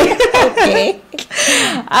 Okay.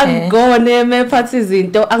 Angigone mephathi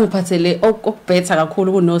izinto angiphathele okubhetha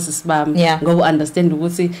kakhulu kunosisi bami ngoba understand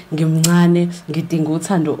ukuthi ngimncane ngidinga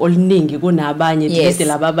uthando oluningi kunabanye bese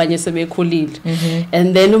laba abanye sebekhulile.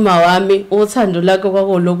 And then uma wami uthando lakhe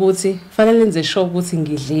kwakulokuthi fanele lenze sure ukuthi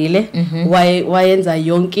ngidlile wayenza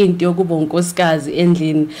yonke into yokuba unkosikazi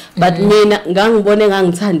endlini but mina ngangibone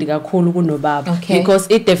ngangithandi kakhulu kunobaba because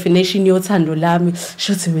I definition yothando lami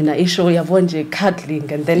shothi mina isho yabona nje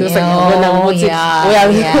cuddling and then usengiyabona ukuthi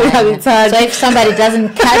so if somebody doesn't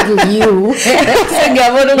cuddle you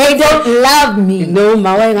they don't love me. No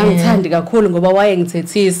mawaye ngangithandi kakhulu ngoba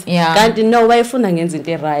wayengithethisa kanti no wayefuna ngenza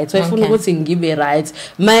into right wayefuna ukuthi ngibe right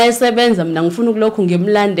mayesebenza mina ngifuna ukulokhu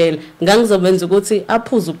ngimlandela ngangizobenza ukuthi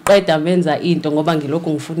aphuze ukuqeda menza into ngoba ngilokhu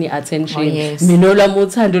ngifuna iattention mina olwami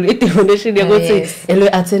uthando idefinition yokuthi elwe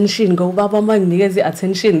attention ngoba baba nginikeza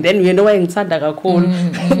iattention then yena wayengithanda kakhulu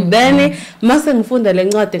then mase ngifunda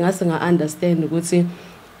lencwadi ngase nga-understand ukuthi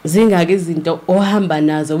zingaki izinto ohamba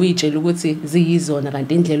nazo uyitshela ukuthi ziyizona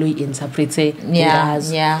kanti indlela uyi-interprete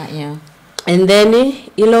ngazo. And then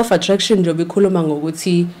i-law of attraction njengoba ikhuluma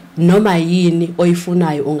ngokuthi noma yini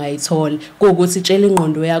oyifunayo ungayithola ukuthi tshela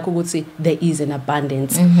ingqondo yakho ukuthi there is an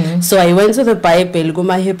abundance. So I went to the Bible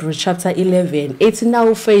kuma Hebrews chapter 11. It's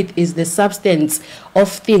now faith is the substance of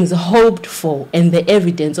things hoped for and the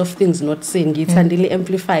evidence of things not seen. Ngithandile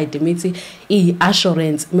amplified mithi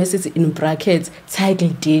assurance message in brackets title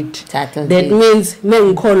deed. That means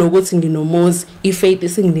mengikholwa ukuthi nginomuzi ifaith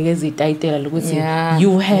isinginikeza itayitela lokuthi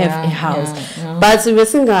you have a house. But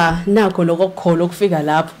besinga nakho lokukholwa ukufika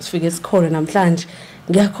lapho sifike esikhole namhlanje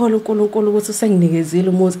ngiyakholwa uNkulunkulu ukuthi usenginikezile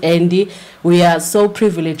umuzi and we are so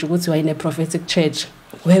privileged ukuthi we are in a prophetic church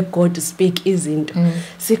where God speak izinto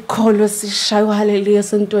sikholwa sishaya hallelujah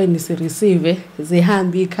sontweni si receive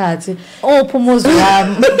zihamba ikhathi umuzi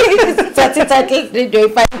wami thathi radio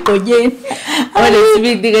ifaka igonyeni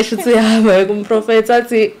olesibili ke shothi uyahamba kumprofeti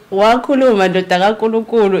athi wakhuluma ndoda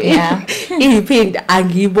kaNkulunkulu iphinda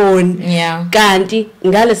angiboni kanti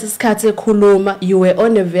ngalesi sikhathi ekhuluma you were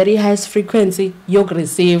on a very high frequency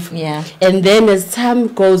yokureceive and then as time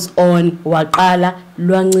goes on waqala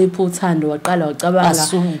lwancipha uthando waqala wacabanga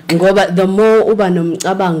ngoba the more uba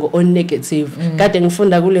nomcabango on negative kade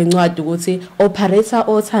ngifunda kule ncwadi ukuthi operator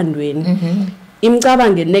othandweni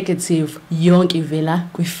imcabango negative yonke ivela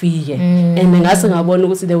kwifiye and ngase ngabona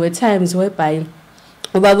ukuthi there were times whereby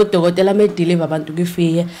ubaba udokotela medeliver abantu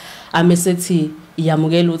kwifiye amesethi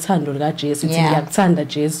iyamukela uthando lika Jesu ithi ngiyakuthanda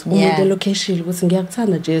Jesu umuntu location ukuthi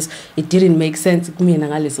ngiyakuthanda Jesu it didn't make sense kumina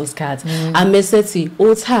ngaleso sikhathi amesethi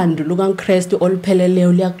uthando lukaNkristu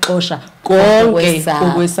olupheleleyo liyaxosha konke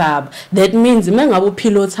ukwesaba. That means mengabe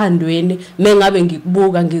uphila othandweni mengabe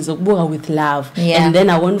ngikubuka ngizokubuka with love and then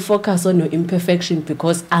I won't focus on your imperfection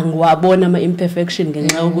because angiwabona ama imperfection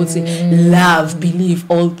ngenxa ukuthi love believe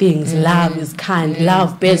all things love is kind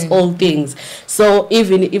love bears all things. So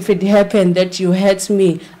even if it happened that you hurt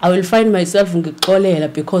me I will find myself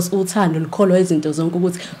ngixolela because uthando likholwa izinto zonke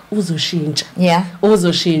ukuthi uzoshintsha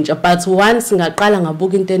uzoshintsha but once ngaqala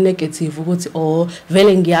ngabuka into negative ukuthi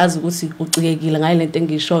vele ngiyazi ukuthi ucikekile ngayo lento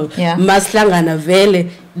engishoyo masihlangana vele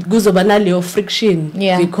kuzoba naleyo friction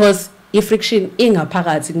because i-friction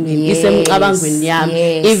ingaphakathi kumina isemcabangweni yami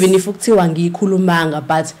even if ukuthiwa ngiyikhulumanga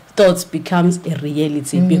but thoughts becomes a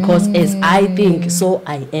reality because as I think so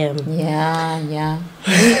I am.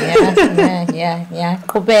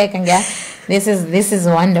 Qhubeka this is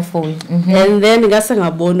wonderful. And then ngase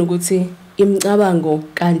ngabona ukuthi imcabango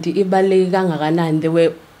kanti ibaleke kangakanani the way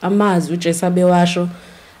amazwi uJesu abewasho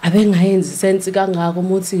abengayenzi sense kangaka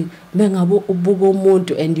umuthi bengabe ubuka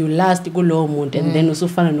umuntu and you last kulowo muntu and then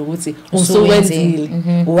usufana nokuthi usuwenzile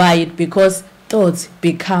why because thoughts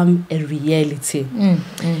become a reality.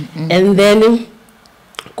 And then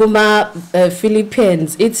kuma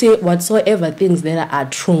Philippians ithi whatsoever things that are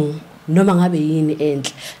true noma ngabe yini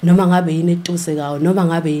enhle noma ngabe yini etusekayo noma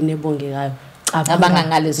ngabe yini ebongekayo cabanga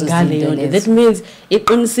ngalezo zinto. That means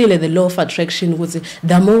iqinisile the law of attraction ukuthi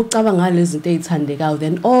the more ucabanga ngalezi zinto ezithandekayo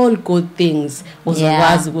then all good things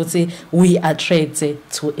uzokwazi ukuthi we attract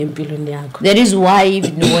to empilweni yakho. That is why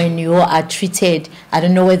even when you are treated, I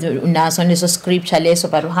don't know whether unaso neso scripture leso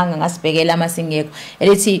but uhanga ngasibhekela masingeko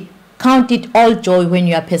elithi count it all joy when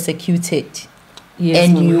you are persecuted.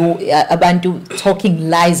 And you abantu talking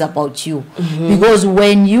lies about you because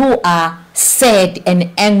when you are sad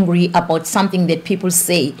and angry about something that people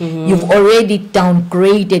say you've already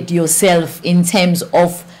downgraded yourself in terms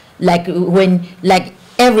of like when like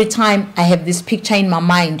every time I have this picture in my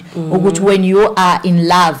mind, which when you are in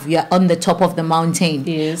love, you are on the top of the mountain.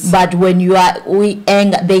 Yes. But when you are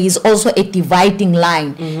anger, there is also a dividing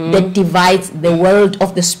line that divides the world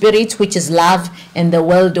of the spirit, which is love, and the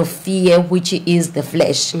world of fear, which is the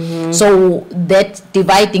flesh. So that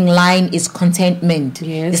dividing line is contentment.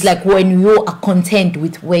 Yes. It's like when you are content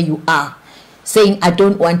with where you are, saying, I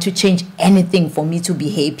don't want to change anything for me to be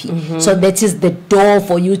happy. So that is the door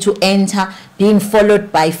for you to enter, being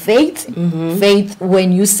followed by faith. Faith,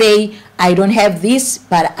 when you say, I don't have this,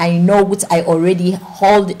 but I know what I already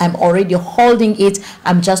hold, I'm already holding it,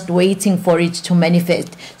 I'm just waiting for it to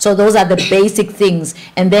manifest. So those are the basic things.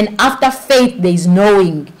 And then after faith, there is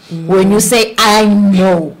knowing. When you say, I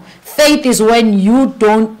know. Faith is when you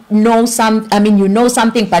don't know you know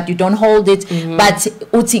something but you don't hold it, but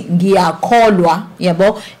uthi ngiyakholwa,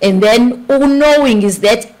 yabo. And then knowing is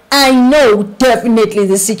that I know definitely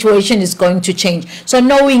the situation is going to change. So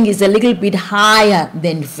knowing is a little bit higher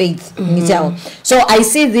than faith. So I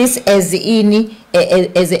see this as a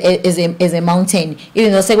mountain,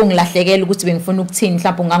 even though sekungilahlekela ukuthi bengifuna ukuthini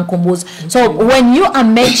mhlawumbe ungangikhumbuza. So when you are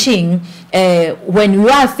matching, when you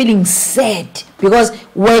are feeling sad, because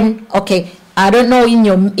when, okay, I don't know, in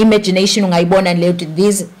your imagination ungayibona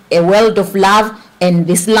this a world of love and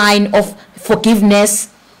this line of forgiveness,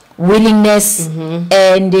 willingness,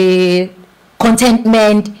 and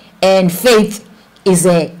contentment and faith is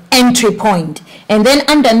a entry point. And then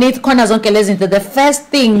underneath corners the first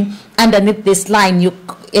thing underneath this line you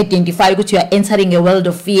identify that you are entering a world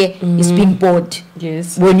of fear is being bored.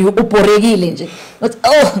 Yes. When you uporegile nje. But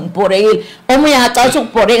uporegile. Omunye acathi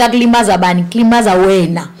ukuporeka kulimaza bani, kulimaza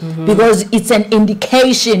wena. Because it's an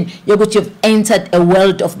indication that you've entered a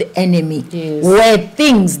world of the enemy. Yes. Where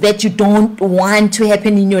things that you don't want to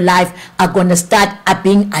happen in your life are going to start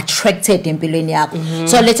being attracted empilweni yakho.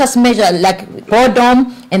 So let us measure like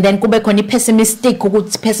boredom, and then kube khona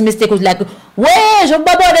pessimistic is like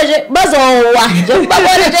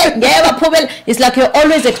it's like you're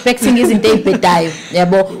always expecting izinto ezibhedayo,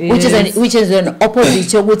 yabo, which is an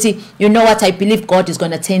opposite yokuthi, you know what, I believe God is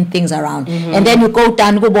going to turn things around. And then you go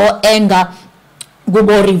down, kubo anger,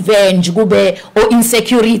 kubo revenge, kubo or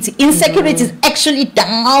insecurity. Insecurity is actually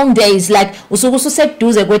down there. It's like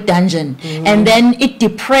usukususeduze kwe dungeon, and then it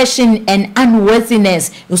depression and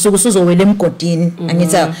unworthiness usukusuzowela emgodini,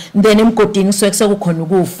 angithi then emgodini kukhona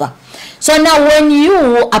ukufa. So now when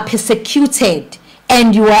you are persecuted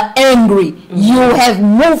and you are angry, you have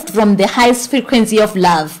moved from the highest frequency of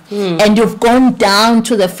love and you've gone down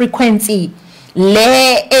to the frequency.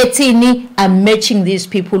 I'm matching these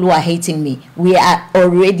people who are hating me. We are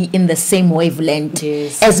already in the same wavelength.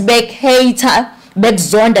 Yes. As back hater, back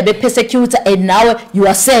zonda, back persecutor, and now you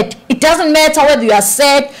are sad. It doesn't matter whether you are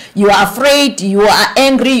sad, you are afraid, you are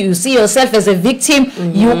angry, you see yourself as a victim,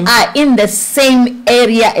 you are in the same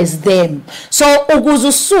area as them. So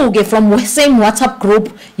ukuzusuge from the same WhatsApp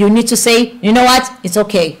group, you need to say, you know what, it's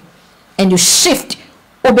okay. And you shift.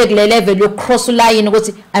 Level, you cross the line,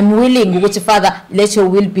 I'm willing, Father, let your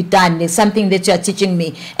will be done. There's something that you are teaching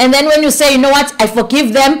me. And then when you say, you know what, I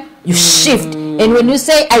forgive them, you shift. And when you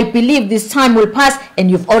say, I believe this time will pass,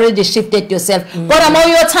 and you've already shifted yourself. But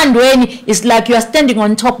it's like you are standing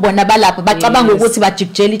on top of the balapa. But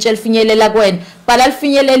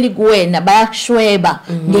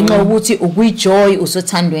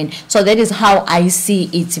so that is how I see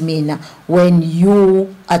it, Mina, when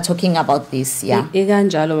you are talking about this. Yeah.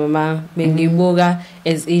 Mama,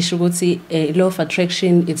 as issue law of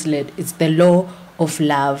attraction, it's the law of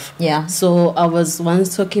love. Yeah. So I was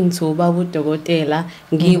once talking to Babu Dogotela,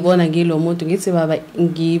 ngibona ngilo muntu ngithi baba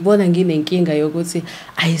ngibona nginenkinga yokuthi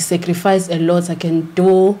I sacrifice a lot, I can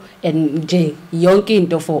do and nje yonke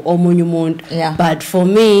into for omunye umuntu. Yeah. But for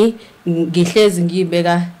me ngihlezi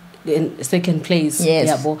ngibeka in second place. Yes.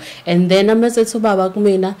 Yabo. And then amase to baba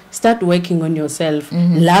kumina, start working on yourself.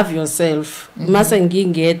 Love yourself. Mase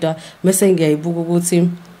ngingedwa mase ngiyayibuka ukuthi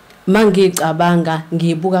mangicabanga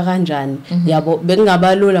ngibuka kanjani, yabo,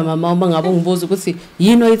 bengabalula mama uma ngabe ngibuza ukuthi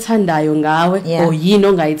yini oyithandayo ngawe or yini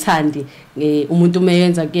ongayithandi umuntu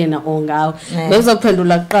umeyenza kuyena o ngawe,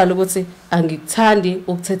 bezokuphendula kuqala ukuthi angikuthandi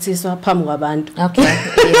ukuthethiswa phambi kwabantu. Okay.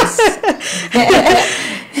 Yes.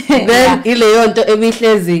 then ileyo nto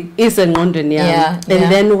ebihlezi isengqondweni yami and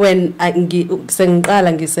then when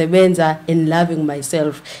sengiqala ngisebenza in loving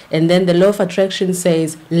myself and then the law of attraction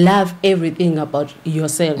says love everything about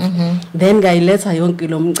yourself then ngayiletha yonke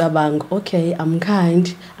lo mcabango okay I'm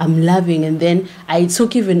kind I'm loving and then I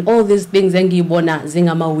took even all these things engiyibona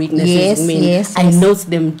zingama weaknesses kimi I note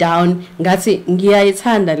them down ngathi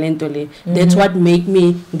ngiyayithanda lento le that's what make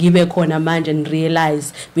me ngibe khona manje and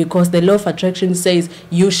realize because the law of attraction says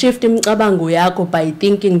you shift imcabango yakho by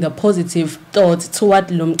thinking the positive thoughts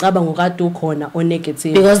toward lo mcabango kade ukhona or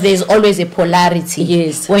negative because there's always a polarity.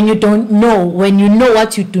 Yes, when you know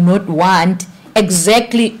what you do not want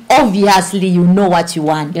exactly, obviously you know what you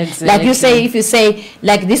want. Exactly. Like you say, if you say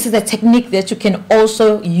like this is a technique that you can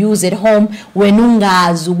also use at home when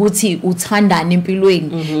ungazi ukuthi uthandani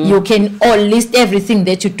empilweni, you can all list everything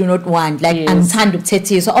that you do not want, like angithanda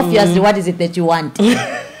ukuthethe. So obviously what is it that you want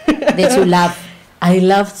that you love? I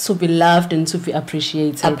love to be loved and to be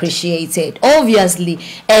appreciated. Obviously,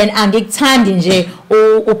 and angikuthandi nje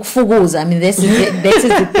ukufukuza. I mean this is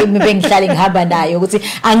the thing bengihlale ngihamba nayo ukuthi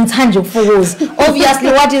angithandi ukufukuza.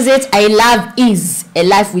 Obviously, what is it? I love ease, a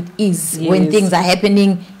life with ease, when things are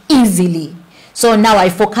happening easily. So now I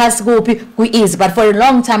focus ku ease, but for a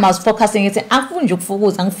long time I was focusing it angifuni nje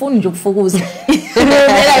ukufukuza.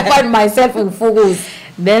 Then I find myself ukufukuza.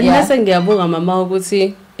 Then mase ngiyabonga mama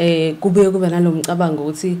ukuthi kube nalo mcabango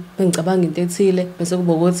ukuthi bengicabanga into ethile bese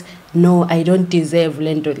kuba ukuthi no I don't deserve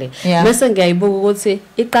lento le bese ngiyayibuka ukuthi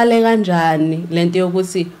iqale kanjani lento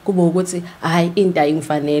yokuthi kube ukuthi hayi into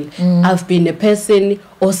ayingifanele I've been a person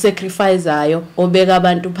o sacrificeayo obeka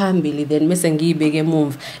abantu phambili then bese ngiyibeke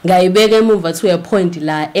emuva ngayibeka emuva to a point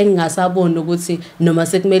la engingasabona ukuthi noma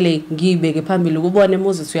sekumele ngiyibeke phambili ukubona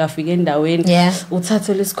emuzi uthi uyafika endaweni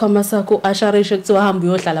uthathe lesikhwama sakho asharishe kuthi uhamba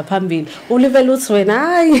uyohlala phambili ulivela uthi wena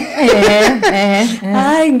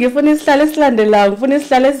hayi ngifuna isihlalo esilandelayo ngifuna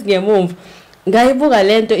isihlalo esingemumva ngayibuka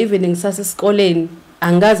lento even ngisase esikoleni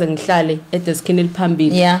angaze ngihlale edeskini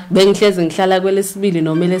eliphambili bengihleze ngihlala kwelesibili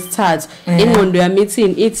noma lesithathu ingqondo yami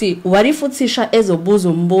ithi what if uthisha ezobuza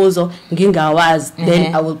umbuzo ngingawazi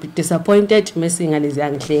then I will be disappointed mase ingane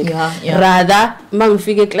ziyangihleka rather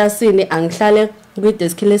mangifika eklasini angihlale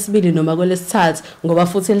kwidesk lesibili noma kwelesithathu ngoba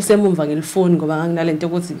futhi elisemumva ngilifuni ngoba nganginalento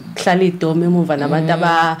ukuthi kuhlala idome emumva nabantu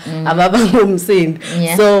ababangumsindo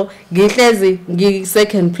so ngihlezi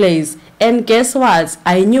second place and guess what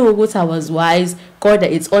I knew ukuthi I was wise kodwa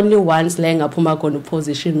it's only once la ngaphuma khona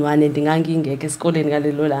position 1 and ngangingeke esikoleni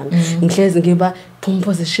ngalelo langa ngihlezi ngiba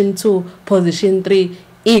position 2 position 3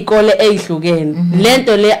 ikole ezihlukene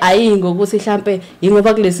lento le ayingokuthi mhlambe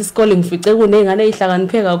ingoba kulesi isikole ngifice kunengane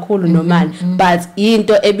ezihlakaniphe kakhulu nomani but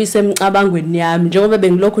into ebisemcabangweni yami njengoba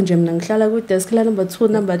bengilokho nje mina ngihlala ku desk la number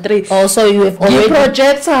 2 number 3 also you have already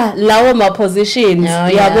projector lawo ma positions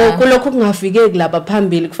yabo kulokho kungafikeki lapha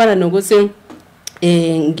phambili kufana nokuthi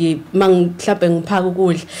mhlawumbe ngiphaka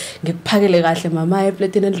ukudla ngikuphakele kahle mama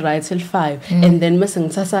eplatini eliright el5 and then mase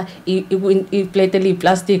ngithatha iplate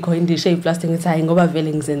eliplastic or indishe eyiplastic ngithi hayi ngoba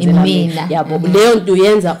vele ngizenzela mina yabo leyo nto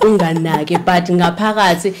uyenza unganake but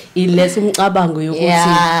ngaphakathi ilesi umcabango yokuthi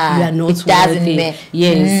you are not worthy.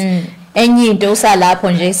 Yes. Enye into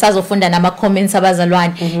usalapho nje isazofunda nama comments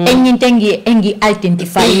abazalwane enye into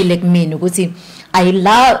engi-identifyile kumina ukuthi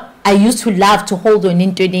I used to love to hold on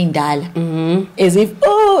into endala as if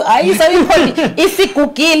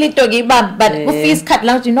isigugile into ngibamba but ufika isikhathi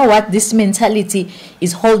la you know what this mentality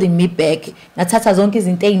is holding me back nathatha zonke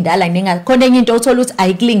izinto ezindala ngingakhona enye into uthola ukuthi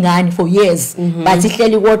ayikulingani for years but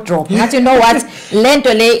ihleli wardrobe ngathi you know what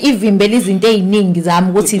lento le ivimbela izinto eziningi zami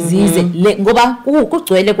ukuthi zize ngoba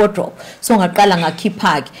kugcwele wardrobe so ngaqala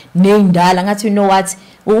ngakhipha ke nezindala ngathi you know what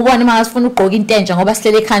ukubona mangasifuna ugqoka into entsha ngoba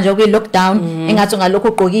sihlele ekhanja kwi lockdown engathi ngalokho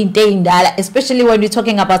ugqoka into ezindala especially when we're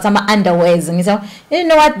talking about some underwears ngithi you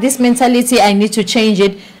know what this mentality I need to change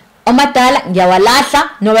it amadala ngiyawalahla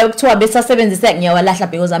noba kuthiwa besasebenzisa ngiyawalahla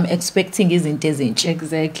because I'm expecting izinto ezintsha.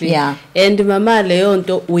 Exactly. And mama leyo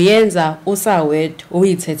nto uyenza usawedwa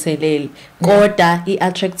uyithethelele kodwa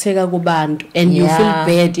iattracteka kubantu and you feel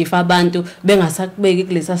bad if abantu bengasakubeki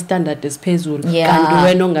kulesa standard esiphezulu kanti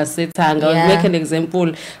wena ongasethanga. I'll make an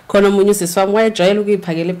example khona umunye usiswami wayejwayela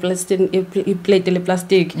ukuyiphakela iplate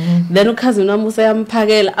leplastic then ukhazini wami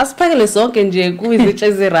useyamphakela asiphakele sonke nje kuyizitshe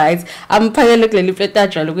eziright amphakele kuleli plate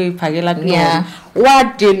ajwayele ukuyiphakela kulona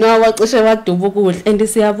wadinwa wacishe waduba ukudla and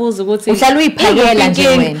siyabuza ukuthi uhlala uyiphakela nje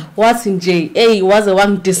wena wathi nje waze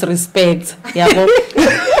wang disrespect yabo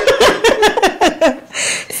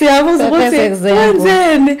ngiyabuza ukuthi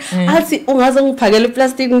wenzeni athi ungaze ngiphakele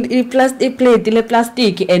i-plastic plate le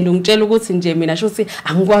plastic and ungitshela ukuthi nje mina shothi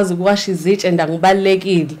angikwazi ukuwasha izitshe and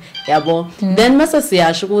angibalekile yabo then mase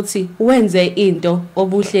siyasho ukuthi wenze into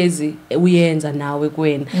obuhlezi uyenza nawe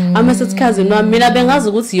kwena amasesikhazi nami mina bengazi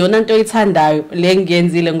ukuthi yona into oyithandayo le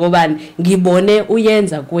ngiyenzile ngobani ngibone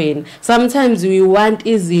uyenza kwena sometimes we want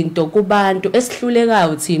izinto kubantu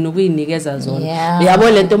esihlulekayo thina ukuyinikeza zona yabo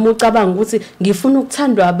lento umucabanga ukuthi ngifuna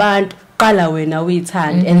ukuthandwa abantu qala wena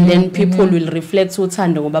uyithanda and then people will reflect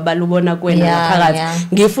uthando ngoba balubona kwena ngaphakathi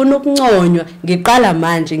ngifuna ukunconywa ngiqala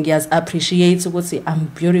manje ngiyaz appreciate ukuthi I'm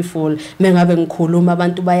beautiful mengabe ngikhuluma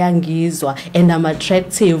abantu bayangizwa and I'm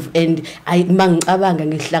attractive and mangicabanga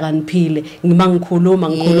ngihlakaniphile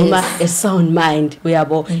ngikhuluma a sound mind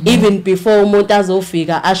uyabo even before umuntu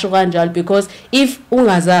azofika asho kanjalo because if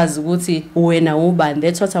ungazazi ukuthi wena ubani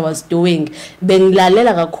that's what I was doing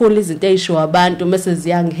bengilalela kakhulu izinto ezisho abantu mase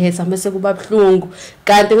ziyangihesa mase kuba bhlungu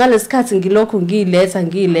kanti ngalesikhathi ngilokho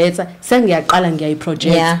ngiyiletha sengiyaqala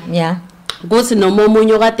ngiyayiproject kuthi noma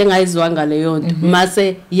umunye okade engayizwanga leyo nto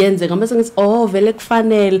mase yenzeka mase ngithi oh vele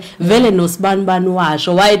kufanele vele nosibani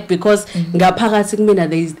washo why because ngaphakathi kumina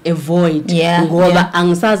there is a void ngoba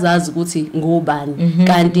angisazazi ukuthi ngubani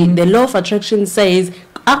kanti the law of attraction says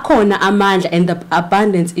akhona amandla and the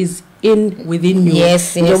abundance is within you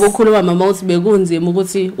njengoba ukhuluma mama uthi bekunzima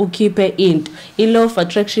ukuthi ukhiphe into i-law of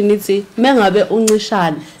attraction ithi mengabe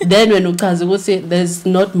uncishana then when uchaza ukuthi there's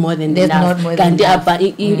not more than enough kanti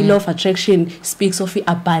i-law of attraction speaks of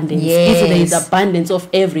abundance if there is abundance of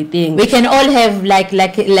everything we can all have like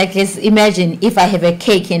let's imagine if I have a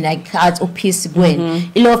cake and I cut a piece when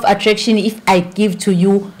i-law of attraction if I give to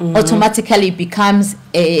you automatically it becomes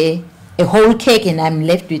a whole cake and I'm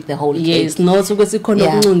left with the whole cake. Yes, not ukuthi khona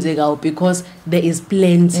okuncunzeka because there is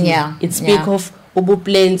plenty. It speak of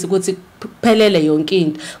plenty ukuthi kuphelele yonke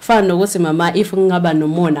into. Fana nokuthi mama if ngingaba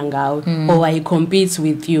nomona ngawe or I compete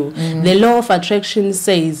with you. The law of attraction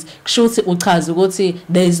says kushuthi uchaza ukuthi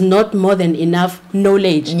there is not more than enough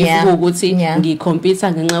knowledge if ukuthi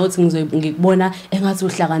ngicompete ngenxa ukuthi ngikubona engathi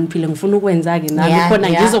uhlakaniphile ngifuna ukwenza ke nami khona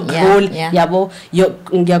ngizokudlula yabo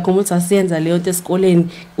ngiyakhombisa asiyenza leyo nto esikoleni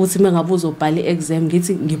uthi mengabe uzobhala exam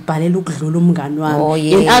ngithi ngibhalela ukudlula umngani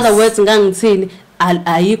wami in other words ngangithini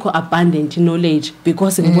ayikho abundant knowledge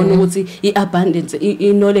because ngibona ukuthi iabundance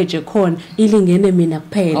knowledge ekhona ilingene mina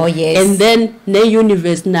kuphela and then ne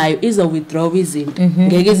universe nayo izo withdraw izinto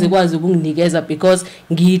ngeke izikwazi ukunginikeza because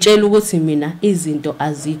ngiyitshela ukuthi mina izinto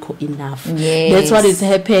azikho enough that's what is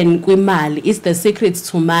happening kwimali is the secret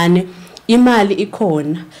to money imali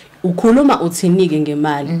ikhona ukhuluma uthinike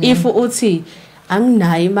ngemali if uthi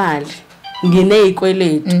anginayo imali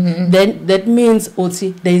ngineyikweletu then that means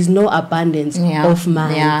uthi there is no abundance of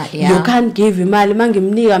money you can't give imali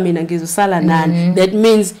mangimnika mina ngizosala nani that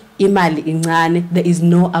means imali incane there is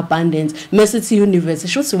no abundance mesithi universe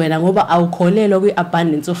shuthi wena ngoba awukholelwa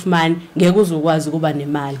kwi-abundance of money ngeke uzokwazi ukuba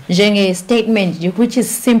nemali njenge statement which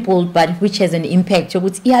is simple but which has an impact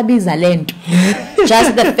ukuthi iyabiza lento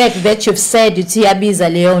just the fact that you've said ukuthi iyabiza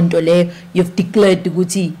leyo nto leyo you've declared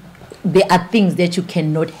ukuthi there are things that you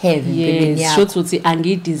cannot have shothi uthi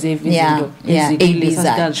angideserve izinto ezikile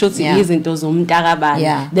shothi izinto zomntakabani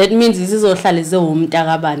that means isizohlala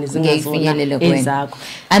zewumntakabani zingazona ezakho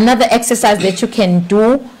another exercise that you can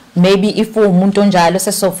do maybe if umuntu onjalo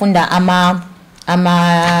sesofunda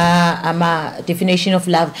ama definition of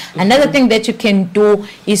love another thing that you can do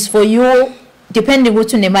is for you depending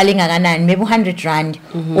ukuthi unemali ngakanani maybe 100 rand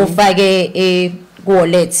ufake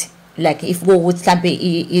wallet like if go ukuthi mhlambe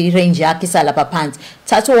i-range yakhe isalapha phansi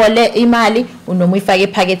thatha wole imali unoma uyifake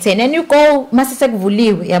ephaketheni and you go mase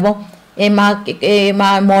sekuvuliwe yabo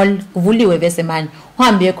ema mall kuvuliwe bese manje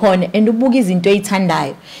uhambe khona and ubuka izinto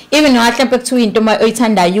oyithandayo even mhlambe kuthiwa into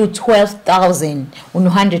oyithandayo 12,000 un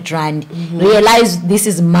 100 rand realize this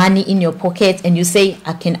is money in your pocket and you say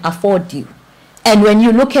I can afford you. And when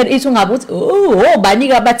you look at it ungabuthi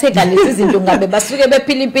banika batheka lezi zinto ngabe basuke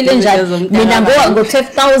bephiliphile njalo mina ngo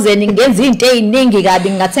 12,000 ngenza izinto eziningi kabi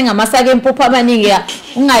ngathenga amasaka empuphu amaningi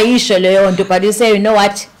ungayisho leyo nto but you say you know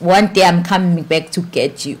what one day I'm coming back to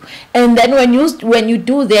get you and then when you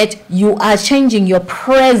do that you are changing your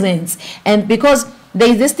presence and because there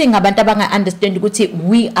is this thing abantu abanga understand ukuthi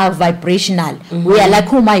we are vibrational we are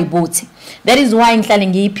like umayibothi that is why ngihlale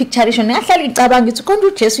ngiyipicturation ngahlala ngicabanga ukuthi konke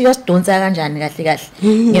uJesu uyasidonsa kanjani kahle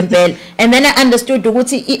ngempela and then I understood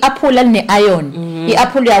ukuthi iapple line iron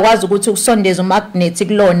iapple yakwazi ukuthi ukusondeza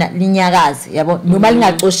umagnetic lona linyakazi yabo noma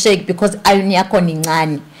lingacosheki because iron yakho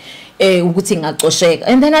incane ukuthi ingacosheka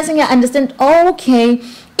and then I think I understand okay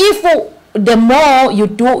if the more you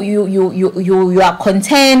do, you are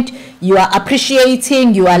content, you are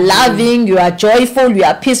appreciating, you are loving, you are joyful, you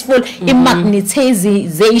are peaceful.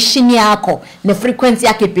 Magnetization yakho, the frequency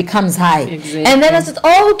yakho, it becomes high. Exactly. And then I said,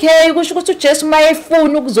 okay, kusho ukuthi just my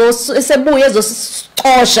phone ukuzosebuye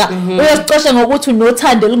ezosixosha uyosixosha ngokuthi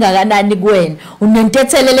unothando lungakanani kuwena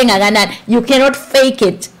unentethelele engakanani. You cannot fake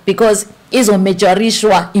it because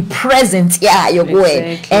izomajorishwa ipresence yayo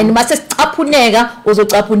kuwena, and mase sicaphuneka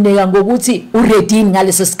uzocaphuneka ngokuthi uready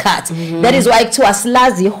ngaleso sikhathi. That is why kuthiwa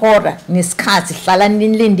silazi ihora nesikhathi hlala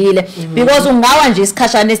nilindile, because ungawa nje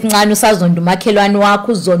isikhashana esincane usazonda umakhelwane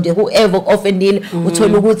wakho uzonde whoever offendile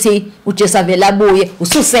uthola ukuthi uJesu avela abuye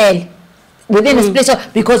ususele within a split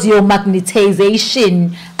because your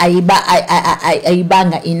magnetization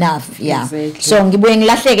ayibanga enough. Yeah. Exactly. So ngibuye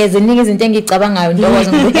ngilahleke eziningi izinto engicabangayo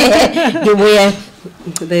Ntokozo ngibuye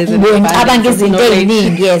ngicabanga izinto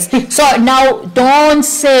eziningi. Yes. So now don't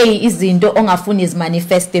say izinto ongafuni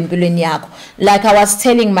izmanifest empilweni yakho. Like I was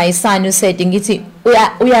telling my son who said ngithi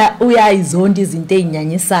uyayizonda izinto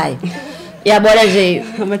ezinyanyisayo. Yabona nje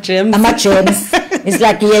ama gems. It's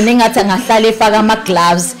like yena engathi ngahlala efaka ama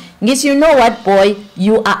gloves. Yes, you know what, boy,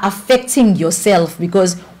 you are affecting yourself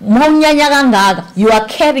because you are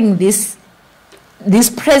carrying this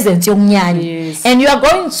presence yomnyanya. Yes. And you are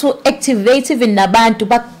going to activate even nabantu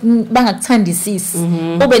bangakuthandisisi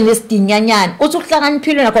ube nesidinyanyana uthi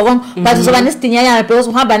ukuhlakaniphile nakho konke but uzoba nesidinyanyana because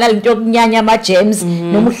uhamba nalinto yokunyanya ama gems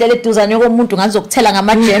noma uhlele eduzane komuntu ngazokuthela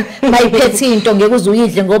ngama gem mayiphethe into ngeke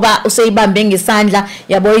uzuyidle ngoba useyibambe ngesandla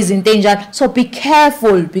yabo izinto enjalo. So be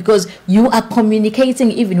careful because you are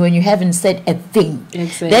communicating even when you haven't said a thing.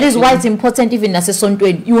 Exactly. That is why it's important even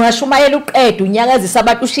nasesontweni ungashumayela uqeda unyakazisa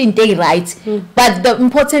abantu usho into right, but the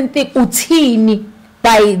important thing uthini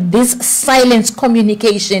by this silent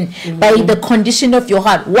communication, by the condition of your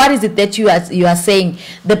heart. What is it that you are saying?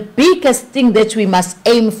 The biggest thing that we must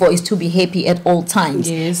aim for is to be happy at all times.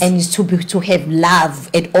 Yes. And is to have love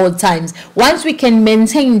at all times. Once we can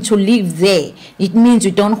maintain to live there, it means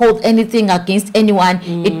we don't hold anything against anyone.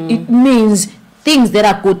 It means things that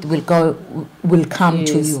are good will come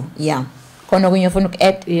to you. Yeah.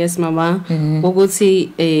 Yes, Mama.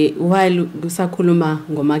 Ukuthi while usakhuluma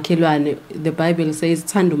ngomakhelwane, the Bible says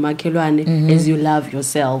thanda umakhelwane as you love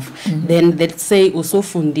yourself. Then let's say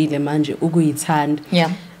usofundile manje ukuyithanda.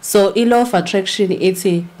 Yeah. So law of attraction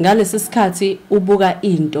ithi ngalesi sikhathi ubuka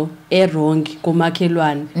into wrong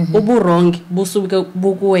kumakhelwane ubu wrong busuke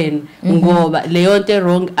bukuwena ngoba leyo nto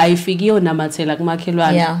wrong ayifikiyo namathela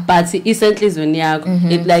kumakhelwane but isenhlizweni yakho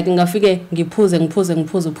it like ngafike ngiphuze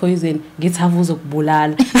poison ngithi avuzo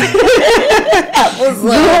kubulala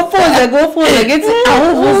Ngophuze ngithi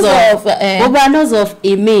awuvuzofa ubani ozofa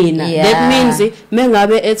imina. That means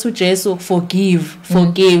mengabe ethu Jesu forgive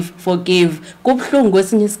kubhlungu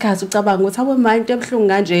kwesinye isikhathi ucabanga ukuthi abo manje into ebhlungu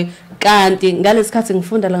kanje kanti ngalesikhathi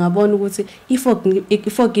ngifunda la ngabona ukuthi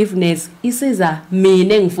forgiveness isiza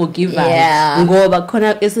mina engiforgivayo ngoba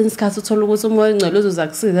khona esinye isikhathi uthola ukuthi umoya ongcwele uzoza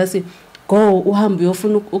kusiza si go uhamba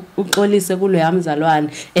uyofuna uxolise kulo yamzalwane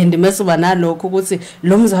and mase uba nalokho ukuthi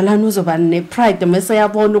lo mzalwane uzoba ne pride mase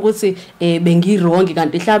yabona ukuthi bengirong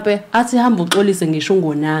kanti mhlambe athi hamba uxolise ngisho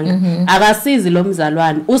ngonanga akasizi lo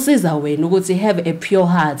mzalwane usiza wena ukuthi have a pure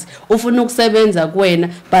heart ufuna ukusebenza kuwena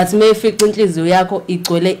but mayifika inhliziyo yakho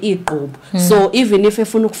igcwele iqhubu so even if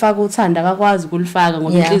efuna ukufaka uthanda akakwazi ukulifaka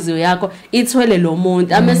ngoba inhliziyo yakho ithwele lo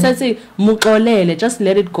muntu amesethi muxolele just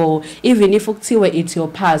let it go even if ukuthiwe it's your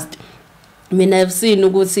past. Mina I've seen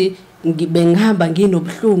ukuthi ngibengihamba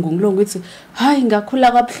nginobhlungu ngilonga ukuthi hayi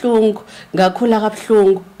ngakhula kabuhlungu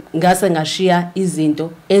ngase ngashiya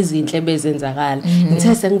izinto ezinhle bezenzakala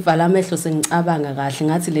ngithe sengivala amehlo sengicabanga kahle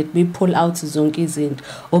ngathi let me pull out zonke izinto.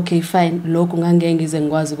 Okay fine lokho ngangeke ngize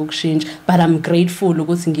ngikwazi ukushintsha but I'm grateful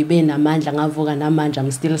ukuthi ngibe namandla ngavuka namanje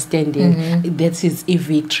I'm still standing. That is a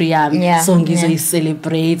victory yami so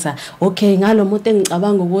ngizoyicelebrate. Okay ngalo muntu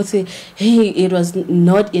engicabanga ukuthi hey it was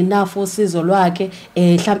not enough usizo lwakhe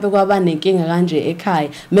mhlambe kwaba nenkinga kanje ekhaya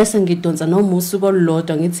mase ngidonsa noma usuku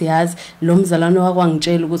olulodwa ngithi yazi lo mzalwane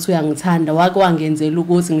wakwangitshela ukuthi uyangithanda wakwangenzela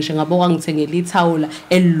ukuthi ngisho ngabo kwangithengela ithawula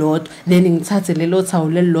elilodwa then ngithathe lelo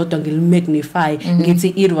thawula elilodwa ngilimagnify ngithi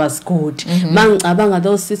it was good. Mangicabanga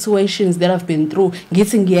those situations that I've been through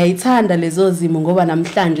ngithi ngiyayithanda lezo zimo ngoba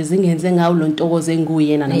namhlanje zingenze ngawo lo Ntokozo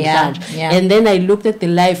enguyena namhlanje. And then I looked at the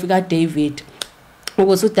life ka David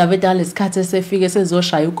ukuthi uDavid lesikhathi esefike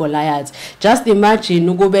sezoshaya uGoliath. Just imagine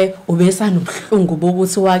ukube ubesanobuhlungu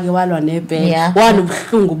bokuthi wake walwa nebhele,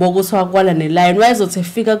 wanobuhlungu bokuthi wakwala nelion. Wayezothi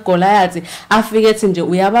efika kuGoliath afike ethi nje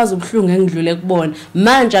uyabaza ubuhlungu engidlule kubona.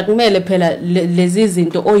 Manje akumele phela lezi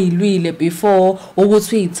zinto oyilwile before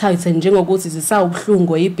ukuthi uyithathe njengokuthi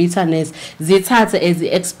zisawubuhlungu ibitterness, zithathe as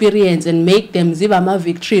experience and make them ziba ama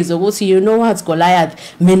victories ukuthi you know what Goliath,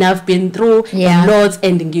 mina I've been through a lot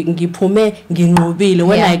and ngiphume nginqobile.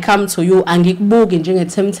 When I come to you angikubuki njenge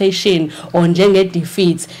temptation or njenge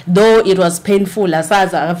defeat, though it was painful.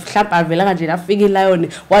 Asaza mhlawumbe avela kanje afika iLion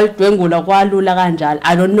walidwengula kwalula kanjalo.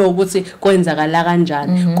 I don't know ukuthi kwenzakala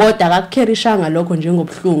kanjani, kodwa akakherishanga lokho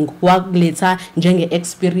njengobuhlungu, wakuletha njenge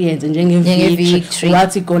experience njenge victory.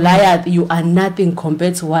 Wathi Goliath, you are nothing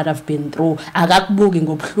compared to what I've been through. Akakubuki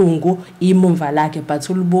ngobuhlungu imumva lakhe, but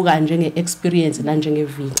ulibuka njenge experience na njenge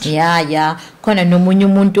victory. Yeah khona nomunye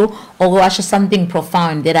umuntu okwasho something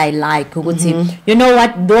profound that I like ukuthi you know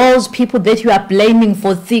what, those people that you are blaming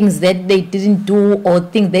for things that they didn't do or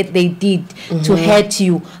things that they did to hurt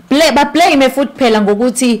you, blame futhi phela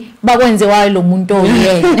ngokuthi bakwenze wayo lo muntu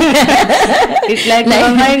oyena. It's like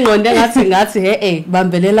mama ingqonde ngathi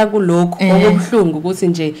bambelela kulokho okubuhlungu ukuthi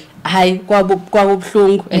nje hayi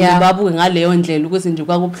kwakubuhlungu babuke ngaleyo ndlela ukuthi nje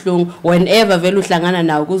kwakubuhlungu. Whenever vele uhlangana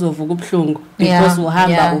nawo kuzovuka ubuhlungu because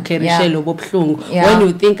uhamba ukherishe lobo buhlungu. When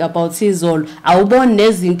you think about izolo awuboni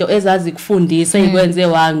nezinto ezazikufundisa ikwenze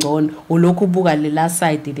wangcono, ulokhu ubuka lela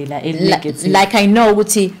side lela negative. Like I know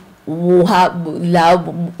ukuthi la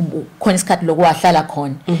khona isikhathi lokwahlala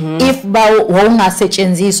khona, if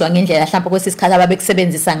ungasetshenziswa ngendlela mhlawumbe kwesisikhathi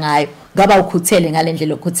ababekusebenzisa ngayo ngaba ukhuthele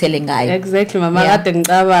ngalendlela okhuthele ngayo. Exactly mama, kade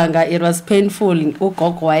ngicabanga it was painful.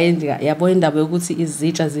 Ugogo wayenza yabo indaba yokuthi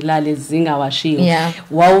izitsha zilale zingawashiwe.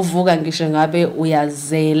 Wawuvuka ngisho ngabe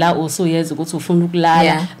uyazela usuyeza ukuthi ufuna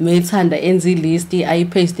ukulala, mayithanda enza ilist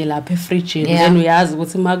ayipaste lapha efridge, then uyazi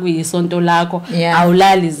ukuthi makuyisonto lakho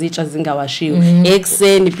awulali izitsha zingawashiwe.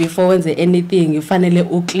 Ekseni before wenze anything ufanele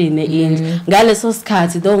uclean indlu. Ngaleso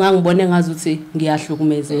sikhathi do ngangibone ngazuthi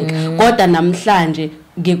ngiyahlukumezeka, kodwa namhlanje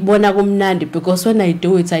ngikubona kumnandi because when I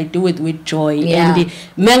do it with joy. And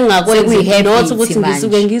mengingakwenzi not ukuthi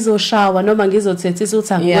ngisuke ngizoshawa noma ngizothethisa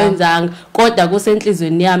ukuthi angikwenzanga, kodwa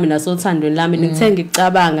kusenhlizweni yami nasothandweni lami ngithe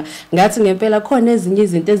ngicabanga ngathi ngempela khona ezinye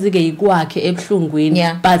izinto ezike yikwakhe ebuhlungwini,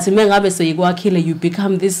 but mengabe seyikwakhile you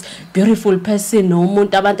become this beautiful person,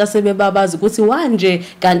 nomuntu abantu asebebabaza ukuthi wanje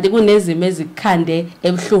kanti kunezimo ezikukhande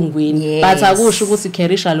ebuhlungwini, but akusho ukuthi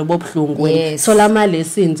kerisha lobo buhlungu wena thola ama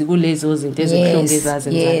lessons kulezo zinto ezibuhlungu.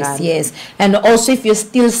 Yes. And also if you're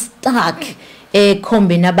still stuck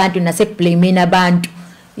khombeni abantu naseblaming abantu,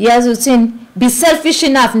 yazi uthini, be selfish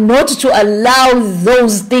enough not to allow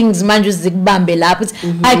those things manje zikubambe lapho.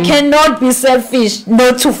 I cannot be selfish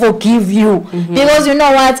not to forgive you, because you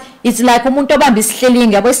know what, it's like umuntu obamba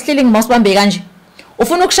isihlelingi, yabo isihlelingi masibambe kanje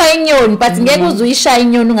ufuna ukushaya inyoni but ngeke uzuyishaya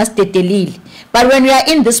inyoni ungasidedelile. But when you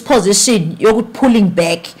are in this position you're pulling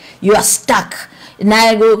back, you are stuck.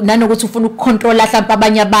 Nanokuthi ufuna ukucontrola mhlawumbe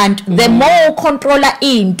abanye abantu, the more ucontrola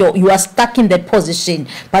into you are stuck in that position,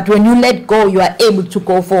 but when you let go you are able to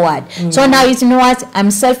go forward. So now you know what,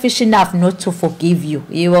 I'm selfish enough not to forgive you.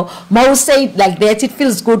 You know, Mo say it like that, it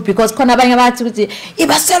feels good because khona abanye abantu ukuthi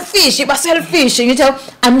iba selfish, you know,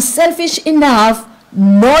 I'm selfish enough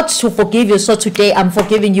not to forgive you, so today I'm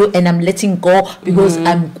forgiving you and I'm letting go because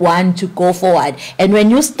I'm going to go forward. And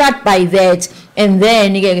when you start by that, and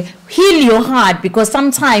then you heal your heart, because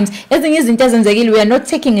sometimes we are not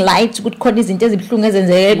taking light to but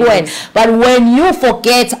when you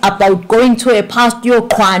forget about going to a past your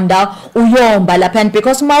kwanda uyomba lapha,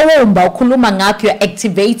 because mawomba ukhuluma ngakho you're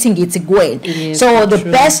activating it again. So the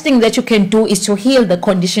best thing that you can do is to heal the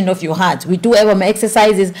condition of your heart. We do have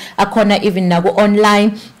exercises akona even now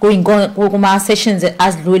online going kuma sessions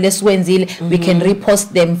as we can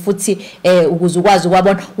repost them futhi ukuzukwazi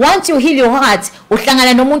ukwabona. Once you heal your heart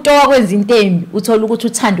uhlangana nomuntu owakwenza intembi uthola ukuthi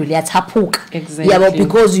uthando liyathaphuka, yabo,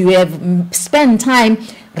 because you have spent time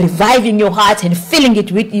reviving your heart and filling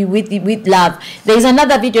it with love. There is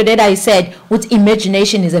another video that I said with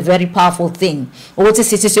imagination is a very powerful thing. What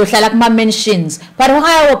is it? You like my mentions, but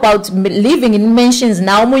how about living in mentions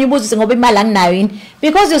now?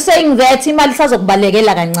 Because you're saying that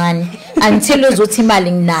until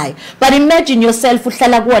but imagine yourself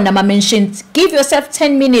mentions. Give yourself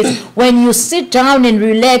 10 minutes when you sit down and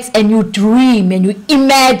relax and you dream and you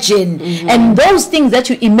imagine, and those things that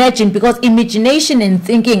you imagine, because imagination and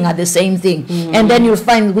things thinking are the same thing. And then you'll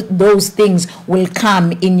find those things will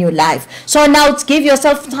come in your life. So now give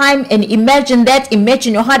yourself time and imagine that.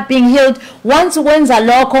 Imagine your heart being healed. Once wenza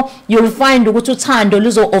lokho, you'll find ukuthi uthando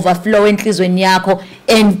luzo overflow enhlizweni yakho,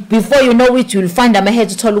 and before you know it, you'll find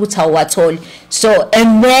amahead uthola ukuthi awuwatholi. So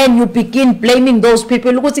and then you begin blaming those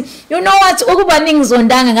people ukuthi you know what, ukuba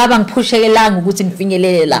ningizondanga ngaba ngipushekelanga ukuthi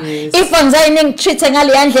ngifinyelele la. If angizange ngitreat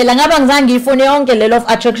ngale yandlela ngaba ngizange ngifune yonke le law of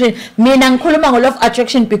attraction. Mina ngikhuluma ngo law of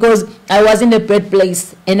attraction because I was in a bad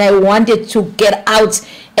place and I wanted to get out,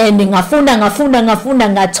 and ngafunda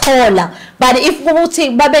ngathola. But if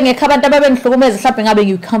ukuthi babe ngekho abantu ababengihlukumeza mhlawumbe ngabe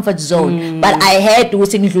ngiyi comfort zone, but I had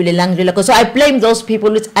ukuthi ngidlule la ngidlule. So I blame those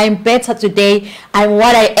people. I'm better today, I'm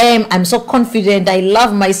what I am, I'm so confident, I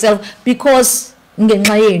love myself because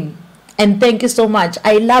ngenxa yenu. And thank you so much,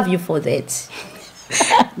 I love you for that.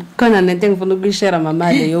 Khona nento engifuna ukuyishare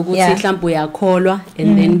mama le yokuthi mhlawumbe uyakholwa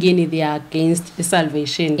and then kini they are against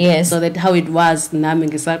salvation. So that how it was nami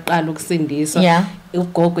ngisaqala ukusindiswa.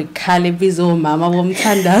 Ugogo ikhala ebizo mama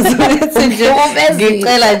bomthandazo nje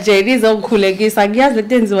ngicela nje lizokhulekisa ngiyazi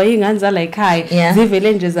ukuthi enziwa ingane zala ekhaya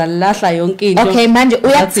zivele nje zalahla yonke into. Okay manje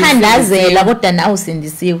uyakuthandazela kodwa nawe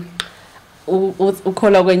usindisiwe.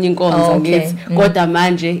 Ukholwa kwenye inkonzo ngithi kodwa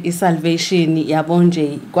manje isalvation yabo nje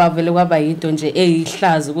kwavele kwaba yinto nje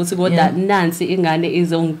eyihlazo ukuthi kodwa nansi ingane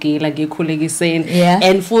izongila ngikhulekiseni,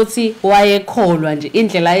 and futhi wayekholwa nje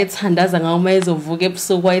indlela ayethandaza ngayo uma ezovuka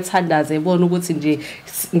ebusuku wayethandaza ebona ukuthi nje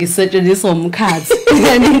ngisetshenziswa umkhathi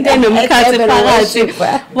into enomkhathi phakathi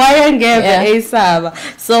wayengeve eyisaba.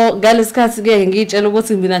 So ngalesikhathi ke ngitshela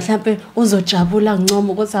ukuthi mina mhlambe uzojabula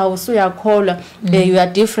ngcomo ukuthi awusuyakholwa, you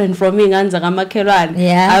are different from me ngani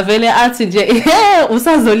ngamakhelwane. Avele athi nje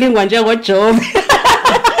usazolingwa njengoJob.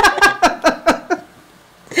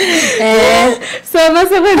 So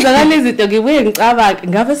mase kwenzakala izinto ngibuye ngicabanga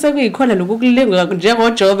ngabe sekuyikhona lokukulingwa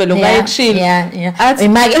njengoJob lokubayekushila. At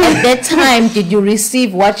that time did you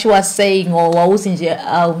receive what she was saying, or wawuthi nje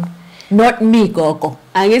not me gogo?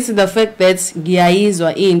 Angithi the fact that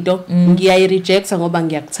ngiyayizwa into ngiyayirejecta ngoba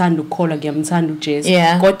ngiyakuthanda ukukholwa, ngiyamthanda uJesu,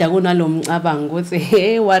 kodwa kunalomcabango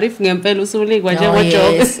ukuthi what if ngempela usulingwa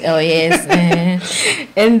njengoJob.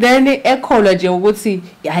 And then ekholwa nje ukuthi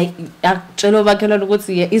akutshela bakhelana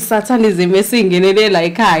ukuthi isatanism esingenele la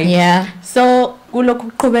ekhaya. So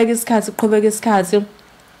kulokhu kuqhubeka isikhathi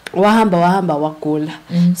wahamba wagula.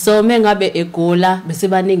 So mengabe egula bese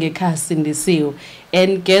baningi ekhaya sindisiwe,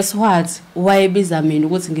 and guess what, wayebiza mina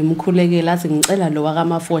ukuthi ngimkhulekela athi ngicela lo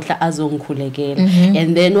wakamafohla azongikhulekela.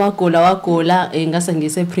 And then wagula ngase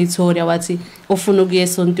ngise Pretoria wathi ufuna ukuya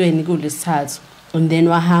esontweni kulesithathu, and then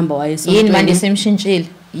wahamba wayesontweni. Yini manje simshintshile?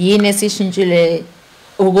 Yini esishintshile?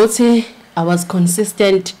 Ukuthi I was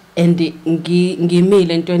consistent and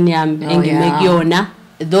ngimile entweni yami engime kuyona,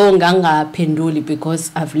 though ngangaphenduli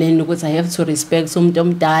because I've learned ukuthi I have to respect umuntu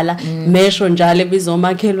omdala. Mesho njalo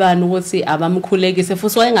ebizomakhelwane ukuthi abamkhulekise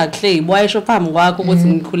futhi wayengaclaim, wayesho phambi kwakho ukuthi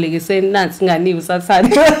ngikhulekiseni nansi nganiwe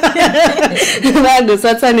usathane. Manje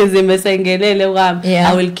usathane izime sengelele kwami.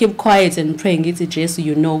 I will keep quiet and pray ngithi Jesu,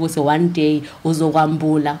 you know ukuthi one day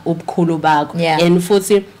uzokwambula ubukhulu bakho. And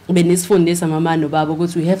futhi benisifundisa mama nobaba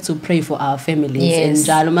ukuthi we have to pray for our families. And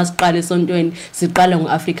njalo masiqala esontweni siqala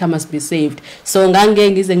ngoAfrica must be saved. So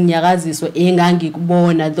ngangeke ngize nginyakaziswe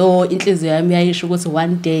engangikubona, though inhliziyo yami yayisho ukuthi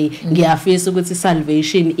one day ngiyafisa ukuthi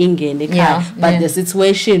salvation ingene ekhaya, but the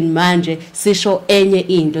situation manje sisho enye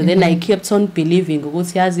into. Then I kept on believing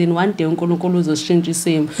ukuthi yazi one day uNkulunkulu uzoshintsha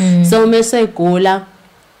isimo. So mase gula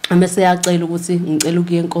amase yacela ukuthi ngicela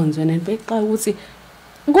ukuya enkonzweni, and beqala ukuthi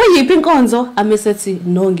kuyiphi inkonzo, amesethi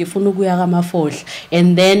no ngifuna ukuya kamafohla.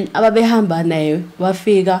 And then ababehamba naye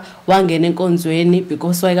wafika wangena enkonzweni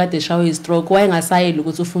because wayekade eshawe istroke, wayengasayeli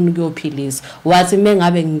ukuthi ufuna ukuyophilisa. Wathi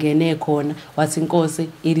mengabe ngingene khona wathi inkosi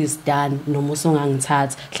it is done, noma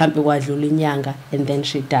usungangithatha mhlambe kwadlula inyanga, and then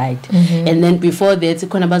she died. And then before that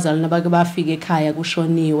khona abazalwane abake bafika ekhaya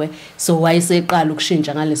kushoniwe, so wayeseqala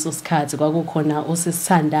ukushintsha ngaleso sikhathi. Kwakukhona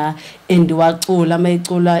osisithanda and wacula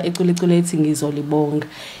mayicula ecula ethi ngizolibonga.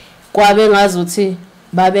 Kwabe ngazuthi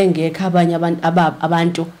babe ngekho abanye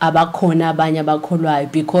abantu abakhona abanye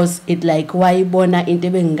abakholwayo, because it like wayibona into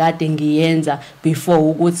ebengikade ngiyenza before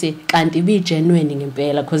ukuthi kanti bi genuine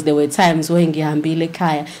ngempela, because there were times when ngihambile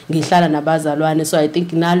ekhaya ngihlala nabazalwane. So I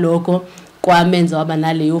think nalokho kwamenza waba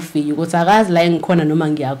naleyo fee ukuthi akazi la engikhona noma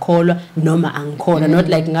ngiyakholwa noma angikholwa. Not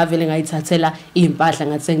like ngavele ngayithathela impahla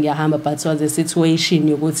ngathi ngiyahamba, but was a situation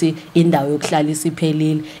yokuthi indawo yokuhlala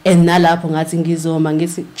isiphelile. And nalapho ngathi ngizoma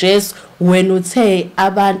ngithi Jesu, when uthe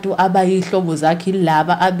abantu abayihlobo zakhe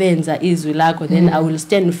laba abenza izwi lakho, then I will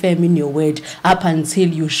stand firm in your word up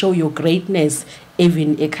until you show your greatness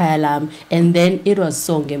even ekhaya lami. And then it was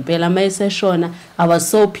so ngempela mayiseshona I was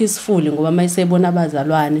so peaceful ngoba mayisebona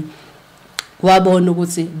abazalwane wabona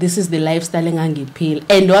ukuthi this is the lifestyle engangiphila.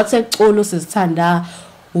 And wathi ecula sisithanda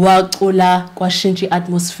wacula kwashintsha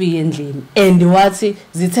atmosphere endlini, and wathi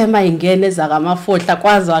zithema ingene zakamafohla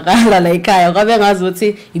kwazwakala la ekhaya kwabe ngazi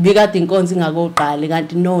ukuthi ibikade inkonzo ingakoqala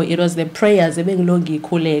kanti no, it was the prayers ebengilongi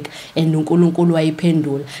ikhuleka and uNkulunkulu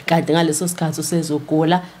wayiphendula. Kanti ngaleso sikhathi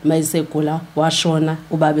usezogula mayisegula washona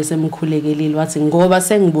ubaba esemkhulekelile wathi ngoba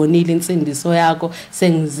sengibonile insindiso yakho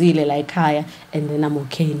sengizile la ekhaya and then I'm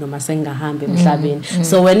okay noma sengahambe emhlabeni.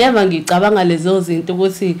 So whenever ngicabanga lezo zinto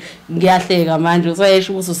ukuthi ngiyahleka manje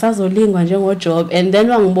usayesho ukuthi usazolingwa njengoJob, and then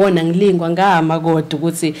wangibona ngilingwa ngama kodwa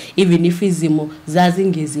ukuthi even if izimo zazi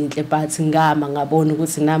ngezinhle but ngama ngabona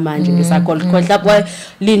ukuthi namanje ngisakhohlwa lapho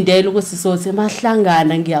lindele ukuthi sothi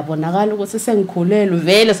emahlangana ngiyabonakala ukuthi sengikhulelwe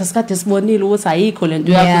vele sasikade sibonile ukuthi ayikho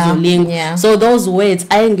lento yakuzolingwa. So those words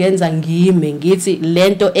ayengenza ngime ngithi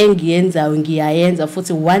lento engiyenzayo ngiyayenza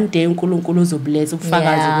futhi one day uNkulunkulu uzobless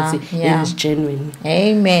ukufakaza ukuthi it is genuine.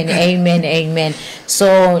 Amen, amen, amen.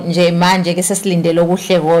 So nje manje ke sesilindele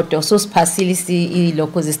okuhle kodwa sosiphasile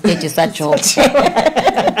ilokho ze stage sa Job.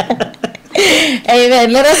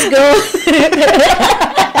 Amen. Let us go.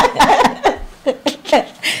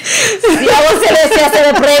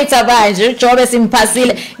 Celebrate abanje Job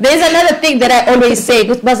esimphasile. There is another thing that I always say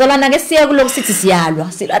ukuthi bazalwana ke siya kuloko sithi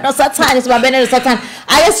siyalwa no Sathane sibambene no Sathane.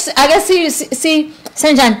 Ake si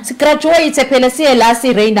senjani si graduate phela siye la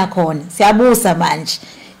si reign khona siyabusa manje.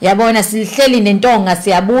 Yabona sihleli nentonga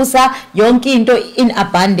siyabusa yonke into in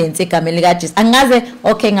abundance egameni lika Jesu. Angaze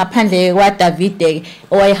okay ngaphandle kwa David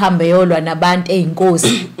owayihambe yolwa nabantu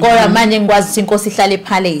einkosi kodwa manje ngikwazi ukuthi inkosi ihlale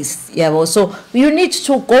palace yabo. So you need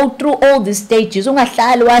to go through all the stages,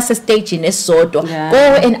 ungahlali wase stage nesodwa.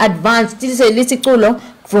 Go in advance. This is lisiculo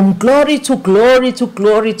from glory to glory to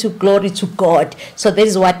glory to glory to God. So this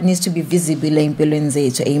is what needs to be visible empilweni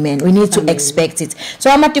zethu. Amen. We need to expect it. So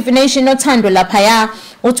ama definition othando laphaya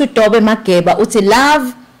uthi Dube Mageba uthi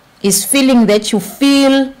love is feeling that you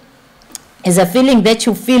feel, is a feeling that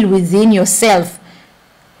you feel within yourself.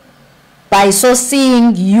 By so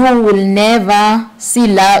seeing you will never see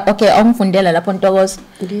love. Okay, angifundela lapho Ntokozo.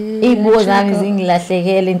 Izibuko zami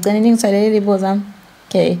zingilahlekele ngicela ningitholele izibuko zami.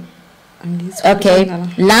 Okay. Okay,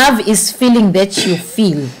 love is feeling that you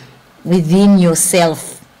feel within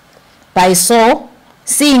yourself. By so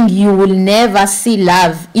seeing you will never see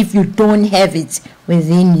love if you don't have it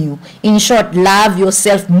within you. In short, love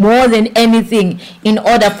yourself more than anything in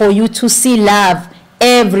order for you to see love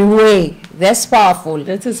everywhere. That's powerful.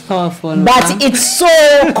 That is powerful. But it's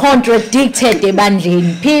so contradicted,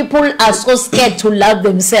 ebandleni. People are so scared to love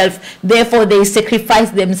themselves. Therefore, they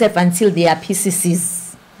sacrifice themselves until they are PCCs.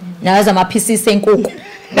 Now as ama PCC enkuku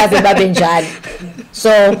baze babe njalo. So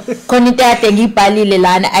konita yade ngibhalile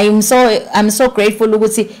lana. I'm so grateful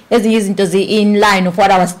ukuthi ezinye izinto zi in line of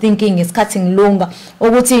what I was thinking is cutting longer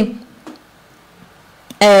ukuthi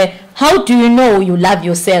how do you know you love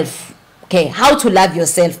yourself? Okay, how to love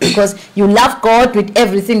yourself, because you love God with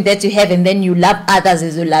everything that you have and then you love others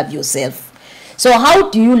as you love yourself. So how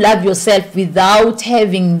do you love yourself without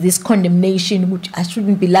having this condemnation, which I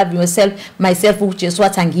shouldn't be loving myself, which is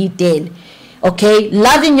what angidele. Okay,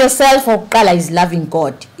 loving yourself or kala is loving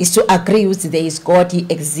God, is to agree with there is God, He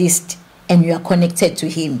exists, and you are connected to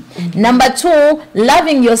Him. Number two,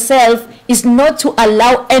 loving yourself is not to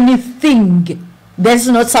allow anything that's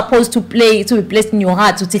not supposed to be placed in your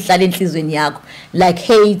heart, like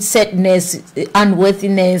hate, sadness,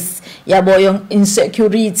 unworthiness,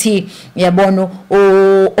 insecurity,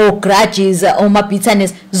 or grudges, or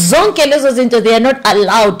bitterness. Zonke lezo zinto, they are not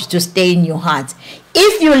allowed to stay in your heart.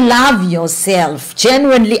 If you love yourself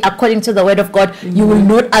genuinely according to the word of God, you will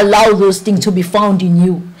not allow those things to be found in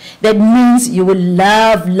you. That means you will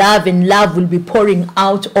love, and love will be pouring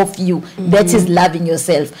out of you. That is loving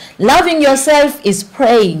yourself. Loving yourself is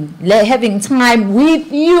praying, having time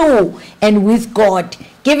with you and with God,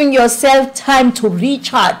 giving yourself time to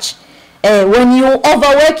recharge. When you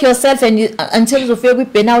overwork yourself and until you feel we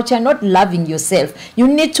burnout, you're not loving yourself. You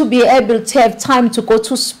need to be able to have time to go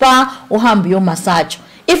to spa or hambe massage.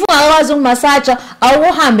 If ungawazi massage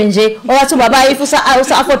awuhambe nje owathi baba if usa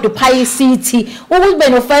afford to pay city ukube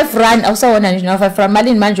no 5 rand awusawona nje no 5 rand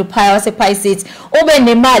malini manje uphaya wase pay city ube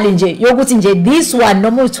nemali nje yokuthi nje this one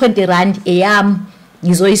noma u20 rand eyami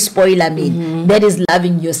ngizoyispoila mina. That is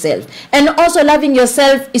loving yourself. And also loving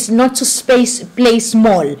yourself is not to play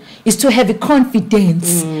small, is to have a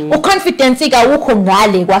confidence. Confidence ikawukho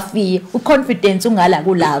ngale kwafi, confidence ungala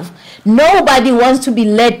ku love. Nobody wants to be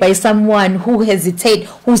led by someone who hesitate,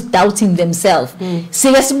 who's doubting themselves.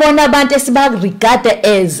 Sike sibona abantu esibak regard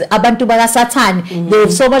as abantu baka Satan. They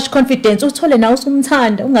have so much confidence. Uthole na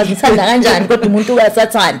usumthanda, ungazithanda kanjani kodwa umuntu ka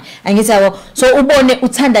Satan. Angithi yabo, so ubone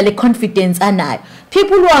uthanda le confidence anayo.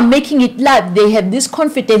 People who are making it love, they have this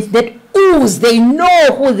confidence that ooze, they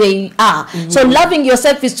know who they are. So loving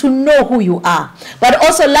yourself is to know who you are. But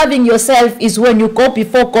also loving yourself is when you go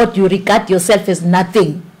before God, you regard yourself as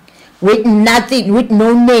nothing. With nothing, with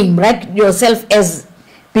no name, right? Yourself as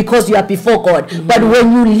because you are before God. But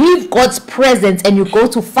when you leave God's presence and you go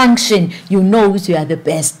to function, you know you are the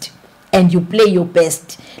best and you play your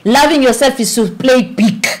best. Loving yourself is to play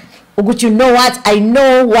big. But you know what? I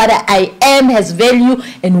know what I am has value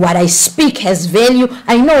and what I speak has value.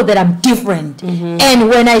 I know that I'm different. And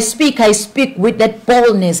when I speak with that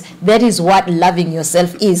boldness. That is what loving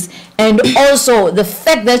yourself is. And also the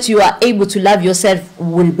fact that you are able to love yourself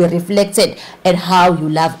will be reflected at how you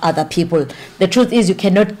love other people. The truth is you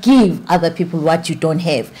cannot give other people what you don't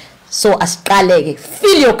have. So asqaleke,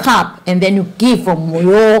 fill your cup and then you give from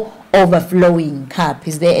your overflowing cup.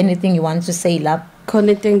 Is there anything you want to say, love?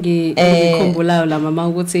 Khona into ngikhumbulayo la mama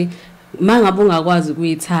ukuthi mangabe ungakwazi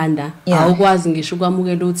ukuyithanda awukwazi ngisho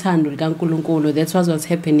ukwamukela uthando likaNkulunkulu. That's what's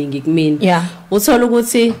happening kumina. Uthola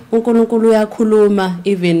ukuthi uNkulunkulu uyakhuluma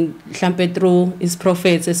even mhlambe through his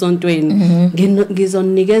prophets esontweni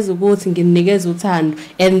ngizonikeza ukuthi nginikeza uthando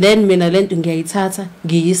and then mina lento ngiyayithatha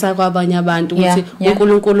ngiyisa kwabanye abantu ukuthi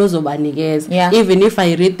uNkulunkulu uzobanikeza. Even if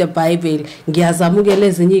I read the Bible ngiyazamukela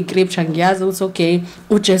ezinye iscripture ngiyazi ukuthi okay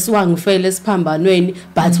uJesu wangifela esiphambanweni,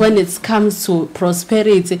 but when it comes to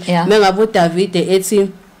prosperity ngabe uDavid ethi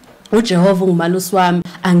uJehova ngumalusi wami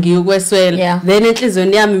angiyokweswela, then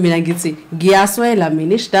enhlizweni yami mina ngithi ngiyaswela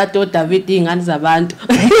mina ishtado uDavid ingane zabantu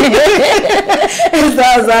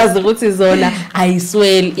ezazazi ukuthi zona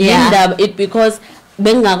ayisweli indaba it because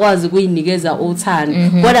bengakwazi kuyinikeza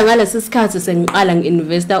uthando. Kodwa ngalesi sikhathi sengiqala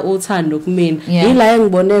ngiinvesta uthando kumina yila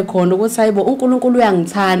engibone khona ukuthi hayibo uNkulunkulu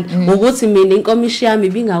uyangithanda ukuthi mina inkomishi yami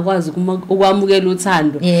bingakwazi ukwamukela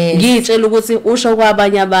uthando ngitshela ukuthi usho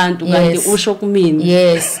kwabanye abantu kanti usho kumina.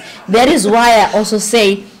 Yes, that is why I also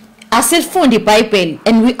say asifunda iBhayibheli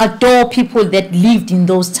and we adore people that lived in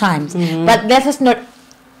those times, but let us not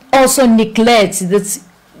also neglect that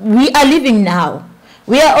we are living now.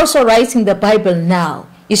 We are also writing the Bible now.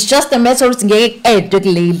 It's just a matter of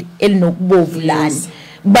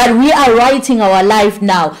but we are writing our life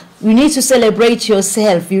now. You need to celebrate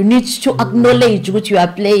yourself. You need to acknowledge what you are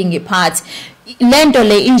playing a part. When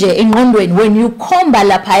you come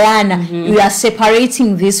lapayana, you are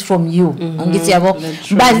separating this from you.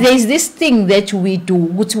 But there is this thing that we do,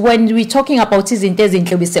 which when we're talking about this,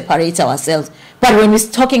 we separate ourselves. But when we're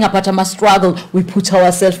talking about a struggle, we put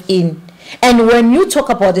ourselves in. And when you talk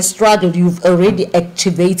about the struggle, you've already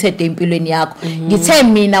activated the empilweni yakho. Githe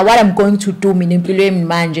mina what I'm going to do mina empilweni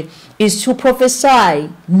manje is to prophesy,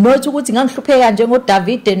 not ukuthi ngangihlupheka njengo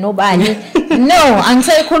David nobani. No,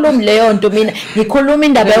 angisayikhulumi leyo nto mina. Ngikhuluma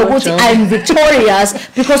indaba yokuthi I'm victorious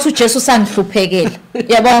because uJesu sangihluphekela.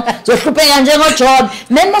 Yabo, zohlupheka njengo Job.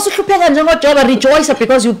 Then masuhlupheka njengo Job, rejoice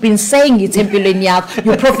because you've been saying it empilweni yakho.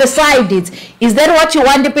 You prophesied it. Is that what you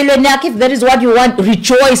want empilweni yakho? If that is what you want,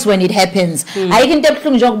 rejoice when it happens. Ayikho into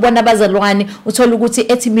ebuhlungu njengokubona abazalwane uthola ukuthi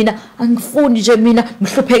ethi mina angifuni nje mina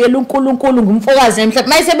ngihluphekela uNkulunkulu ngumfokazi emhlabeni.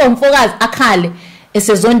 Mayisebe umfokazi akhale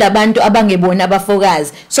esezonda abantu abangebona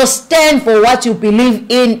abafokazi. So stand for what you believe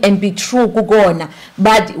in and be true kukona.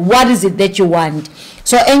 But what is it that you want?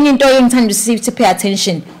 So enye into engithanda to pay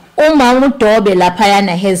attention. Umama uDube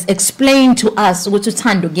laphayana has explained to us ukuthi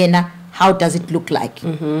uthando kuyena how does it look like.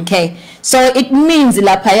 Okay, so it means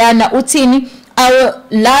laphayana uthini our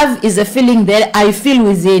love is a feeling that I feel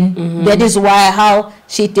within. That is why how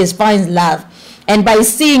she defines love. And by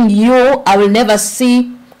seeing you, I will never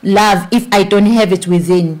see love if I don't have it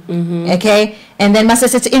within. Okay, and then Master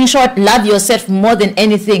says, in short, love yourself more than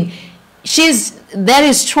anything. That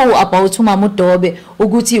is true about Umama uDube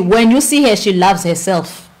ukuthi when you see her, she loves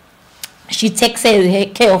herself. She takes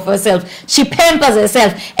care of herself. She pampers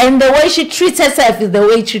herself. And the way she treats herself is the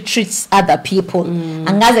way she treats other people.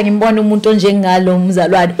 Angaze ngimbona umuntu onjengalo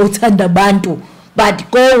umzalwane othanda abantu. But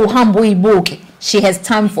go uhambe uyibuke. She has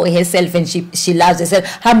time for herself and she loves herself.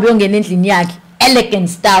 Hambe uyongena endlini yakhe. Elegant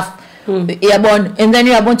stuff. Yabona, and then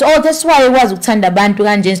uyabona, oh, that's why ikwazi ukuthanda abantu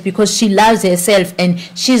kanje, because she loves herself and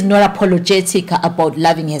she's not apologetic about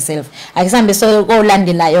loving herself. Akusambe so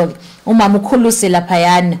olandelayo umama ukhuluse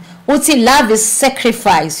laphayana uthi love is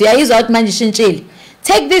sacrifice. Uyayizwa ukuthi manje shintshile.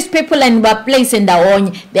 Take these people and place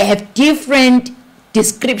ndawonye, they have different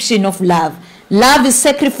description of love. Love is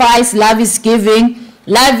sacrifice, love is giving,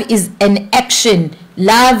 love is an action,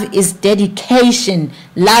 love is dedication,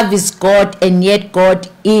 love is God, and yet God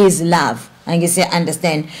is love. And you say,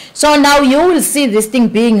 understand. So now you will see this thing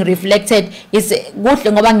being reflected. It's good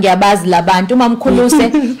ngoba ngiyabazi labantu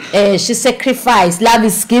mamkhuluse she sacrificed, love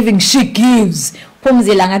is giving, she gives.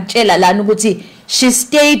 Phumzile ngakutshela lana ukuthi she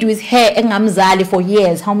stayed with her engamzali for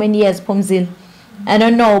years. How many years, Phumzile? I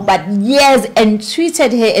don't know, but years, and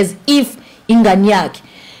treated her as if ingane yakhe.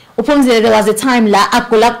 Uphumzile, there was a time la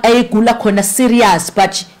agula khona serious,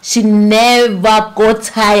 but she never got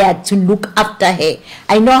tired to look after her.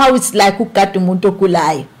 I know how it's like ukugada umuntu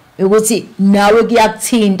ogulayo ukuthi nawe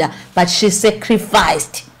kuyakuthinda, but she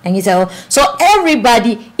sacrificed. And you say, so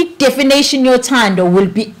everybody, its definition yothando will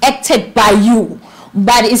be acted by you,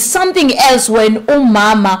 but it's something else when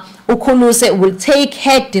umama ukhuluse will take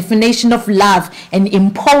her definition of love and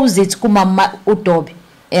impose it kumama uDube.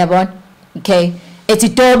 Yabona? Okay, it's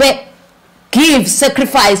Dube, give,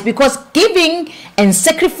 sacrifice, because giving and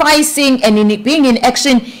sacrificing and being in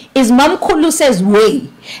action is Mam Khuluse's way,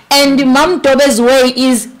 and Mam Dube's way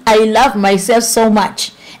is I love myself so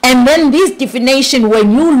much. And then this definition,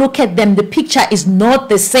 when you look at them, the picture is not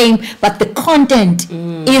the same, but the content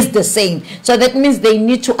is the same. So that means they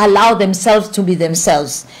need to allow themselves to be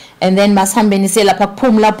themselves. And then Masambeni say lapha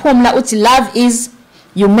phumla uthi love is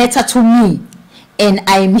you matter to me and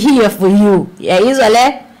I am here for you. Yeah,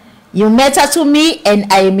 izole, you matter to me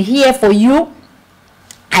and I am here for you.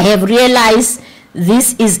 I have realized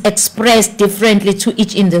this is expressed differently to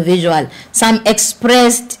each individual. Some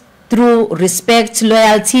expressed through respect,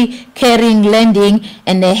 loyalty, caring, lending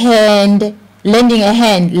a hand,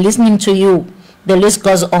 listening to you. The list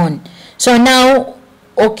goes on. So now,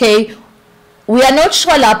 okay, we are not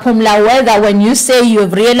sure, Lapumla, whether when you say you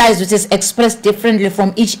have realized it is expressed differently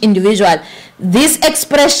from each individual, this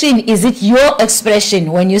expression, is it your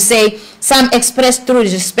expression? When you say some express through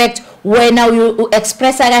respect, when now you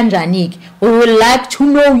express Aranjanik, we would like to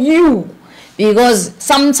know you. Because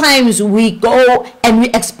sometimes we go and we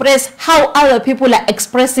express how other people are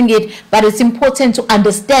expressing it, but it's important to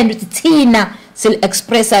understand what Tina still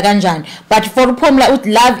express kanjani. But for Pumla,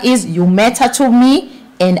 love is you matter to me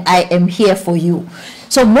and I am here for you.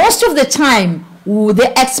 So most of the time,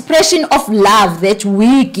 the expression of love that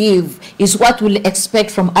we give is what we'll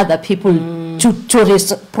expect from other people to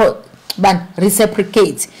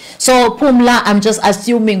reciprocate. So Pumla, I'm just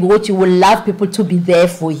assuming what you will love people to be there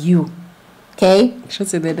for you. Okay. She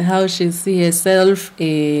said that how she see herself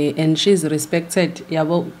and she's respected.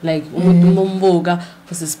 Yabo, like umboga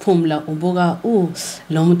versus Pumla, umboga,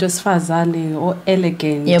 lo muntu esifazane or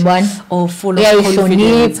elegant or full of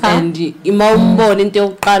confidence, and imawumbona into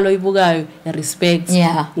yokuqala oyibukayo respect.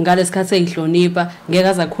 Ngalesikhathi eyihlonipha ngeke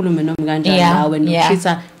azakhulume noma kanjani nawe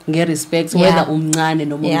nokushisa respect whether umncane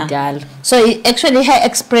noma umdala. So actually her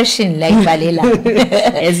expression like Balela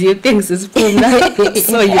as you think is Pumla,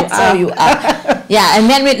 so you are. Yeah, and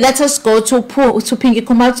then let us go to Pinky.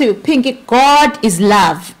 Come out to Pinky. God is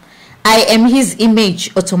love. I am his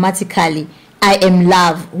image automatically. I am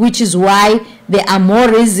love, which is why there are more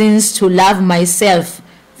reasons to love myself.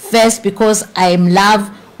 First, because I am love,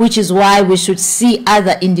 which is why we should see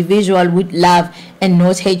other individual with love and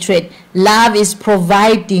not hatred. Love is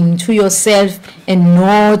providing to yourself and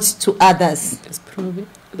not to others.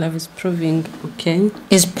 Love is proving, okay?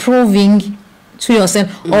 Is proving to yourself,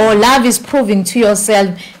 or love is proving to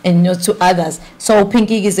yourself and not to others. So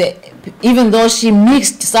Pinky is even though she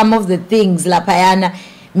mixed some of the things, Lapayana,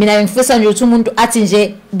 mina ngifisa nje ukuthi umuntu athi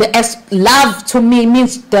nje the love to me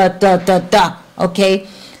means da, okay?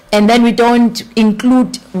 And then we don't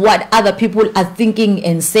include what other people are thinking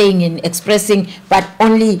and saying and expressing, but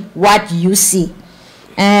only what you see.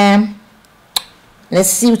 Let's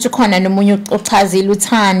see ukuthi khona nomunye uchazile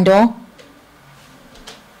uthando.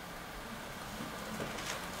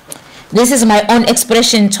 This is my own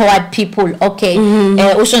expression toward people. Okay.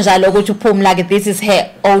 This is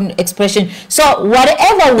her own expression. So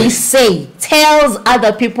whatever we say tells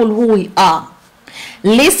other people who we are.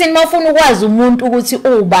 Listen, mafuna ukwazi umuntu ukuthi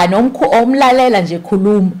ubani omlalela nje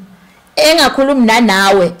khuluma. Engakhulumi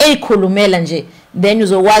nawe, eyikhulumela nje. then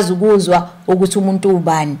uzokwazi ukuzwa ukuthi umuntu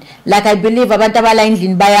ubani. Like I believe abantu abala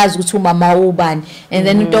endlini bayazi ukuthi umama ubani, and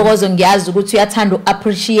then Ntokozo ngiyazi ukuthi uyathanda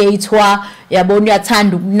uappreciatewa, yabona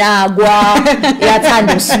uyathanda ukunakwa,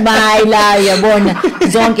 uyathanda usmile, yabona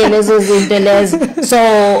zonke lezo zinto lezo. So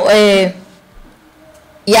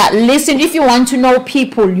yeah, listen. If you want to know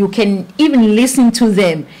people, you can even listen to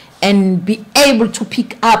them and be able to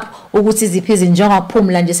pick up ukuthi ziphi izinjongo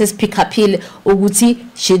Phumla nje sesipick upile ukuthi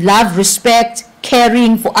she love, respect,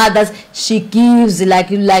 caring for others. She gives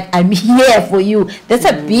like I'm here for you. That's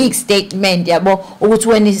a big statement, yabo. Ukuthi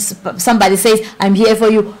when somebody says I'm here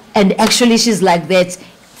for you, and actually she's like that.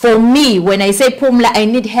 For me, when I say Phumla, I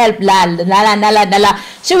need help,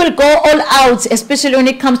 she will go all out, especially when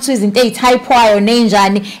it comes to izinto ezithayipwayo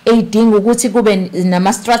nenjani edinga ukuthi kube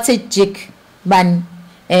nama strategic ban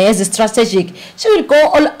as a strategic. She will go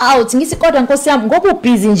all out. Ngisi kodwa Nkosi yami ngoba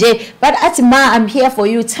busy nje, but athi ma, I'm here for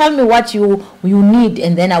you. Tell me what you need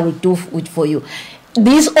and then I will do it for you.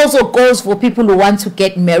 This also goes for people who want to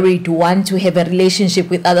get married, who want to have a relationship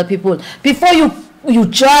with other people. Before you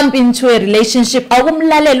jump into a relationship,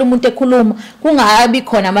 akumlalela umuntu ekhuluma kungabi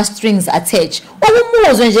khona ama strings attached.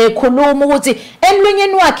 Ukumuzwe nje ekhuluma ukuthi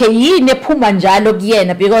emlonyeni wakhe yini ephuma njalo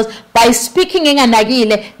kuyena, because by speaking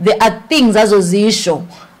enganakile there are things azozisho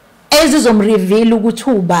ezizomreveal ukuthi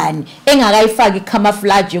ubani engakayifaki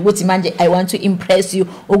camouflage ukuthi manje I want to impress you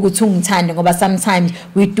ukuthi ungithande, ngoba sometimes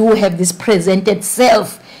we do have this presented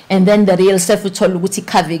self and then the real self uthola ukuthi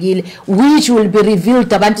ikhavekile, which will be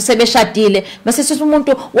revealed abantu sebeshadile bese sithi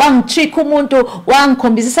umuntu wangitrick, umuntu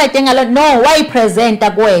wangikhombisa iside engalo. No, why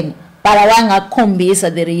presenta kuwena but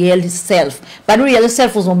awangakhombisa the real self, but the real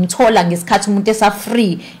self uzomthola ngesikhathi umuntu esa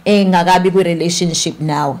free engakabi kwi relationship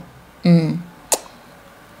now.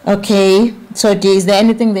 Okay, so is there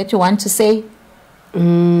anything that you want to say?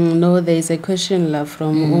 No, there is a question la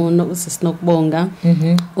from Snokbonga.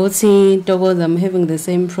 Uthi Ntokozo, I'm having the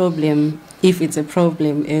same problem, if it's a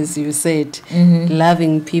problem, as you said,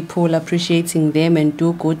 loving people, appreciating them and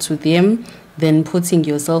do good to them, then putting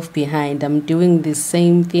yourself behind. I'm doing the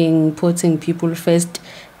same thing, putting people first,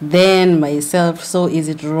 then myself. So is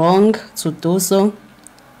it wrong to do so?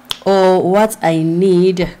 Or what I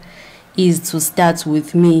need is to start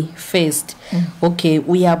with me first? Okay,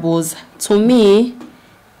 uyabuza. To me,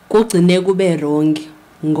 kugcine kube wrong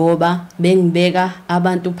ngoba bengibeka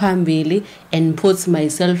abantu phambili and put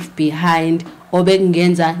myself behind,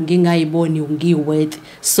 obekungenza ngingayiboni ngiworthy.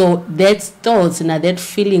 So that thought na that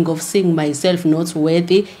feeling of seeing myself not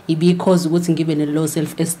worthy is because ukuthi ngibe ne low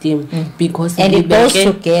self esteem, because and it goes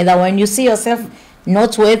together. When you see yourself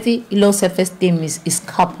not worthy, low self-esteem is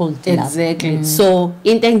coupled. Exactly. So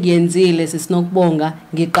into engiyenzile sisinokubonga,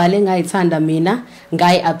 ngiqale ngayithanda mina,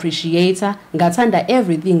 ngayi appreciate, ngathanda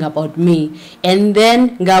everything about me, and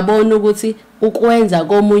then ngabona ukuthi ukwenza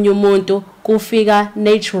komunye umuntu kufika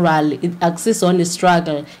natural, akusisona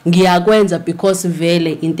struggle, ngiyakwenza because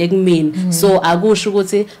vele into ekumina. So akusho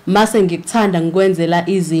ukuthi mase ngikuthanda ngikwenzela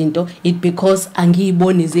izinto it because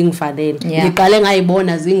angiyiboni zingifanele, ngiqale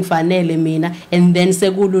ngayibona zingifanele mina, and then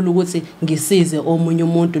sekulula ukuthi ngisize omunye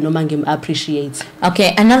umuntu noma ngim-appreciate.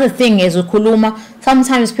 Okay, another thing is ukhuluma,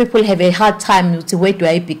 sometimes people have a hard time to where do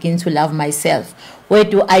I begin to love myself? Where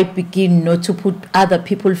do I begin not to put other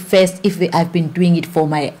people first if I've been doing it for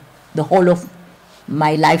the whole of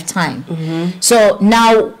my lifetime? So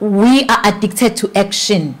now we are addicted to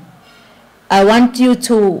action. I want you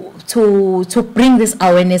to bring this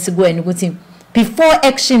awareness going. Before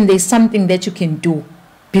action, there's something that you can do.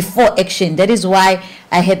 Before action, that is why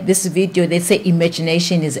I had this video. They say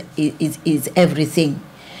imagination is everything.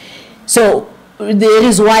 So that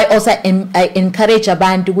is why also I encourage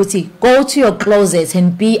abantu ukuthi go to your closet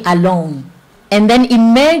and be alone, and then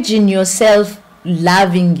imagine yourself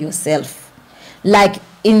loving yourself, like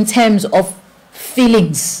in terms of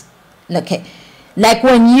feelings. Okay, like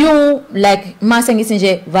when you masengithi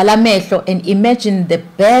nje vala amehlo and imagine the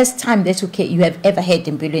best time that you have ever had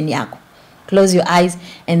empilweni yakho. Close your eyes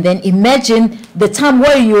and then imagine the time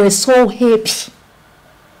where you were so happy.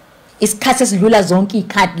 Isikhathi esidlula zonke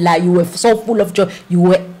ikhathi la, you were so full of joy, you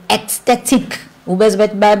were ecstatic, ubeze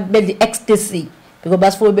bethi ecstasy, because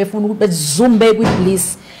basifuna befuna ukuthi bezoom back with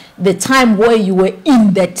bliss, the time where you were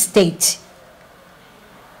in that state.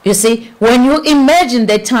 You see, when you imagine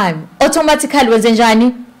that time, automatically wenze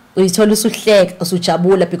njani? Uyithola usuhleka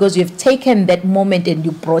usujabula because you have taken that moment and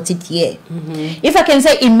you brought it here. If I can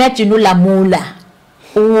say imagine ulamula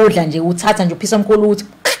udla nje uthatha nje uphisa omkhulu uthi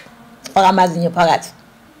akamazinyo phakathi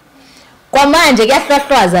kwamanje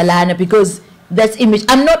kuyahlahlwaza lana, because that's image.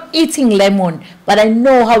 I'm not eating lemon, but I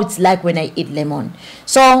know how it's like when I eat lemon.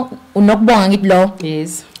 So unokubonga ngithi lo,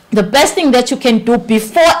 yes, the best thing that you can do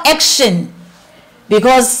before action,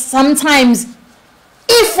 because sometimes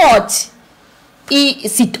effort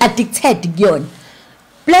is addicted kuyona.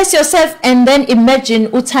 Bless yourself and then imagine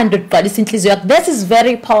uthando liqalisa inhliziyo yakho. This is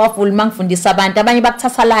very powerful mangifundisa abantu abanye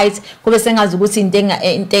bakuthatha light kube sengazi ukuthi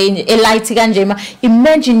into light kanje.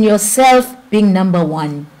 Imagine yourself being number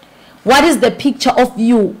one. What is the picture of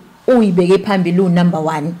you uyibeke phambili number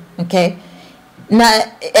one? Okay, now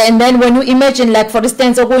and then when you imagine, like for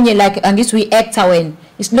instance okunye like angithi we actor when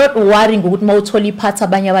it's not worrying ukuthi mawuthola ipart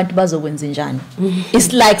abanye abantu bazokwenza njani.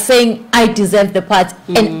 It's like saying I deserve the part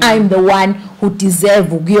and I'm the one who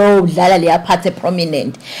deserve ukuyodlala leya part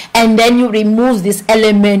prominent, and then you remove this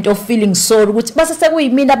element of feeling sorry ukuthi base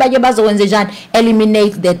sekuyimina abanye bazokwenza njani.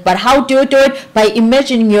 Eliminate that. But how do you do it? By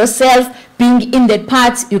imagining yourself being in that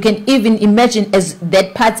part. You can even imagine as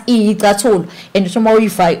that part iyicathulo, and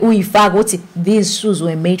uyifaka ukuthi these shoes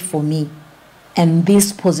were made for me and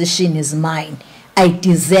this position is mine. I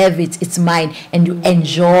deserve it, it's mine, and you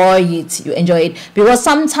enjoy it. You enjoy it because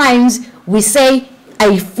sometimes we say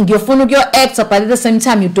you're actor, but at the same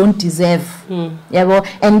time you don't deserve. Yeah,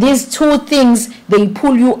 and these two things, they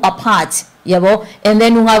pull you apart. Yabo, and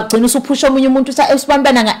then ungagcina usupusha omunye umuntu usa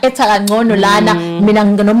esibambana nga-actor kangcono lana mina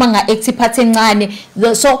noma nga-act ipart encane.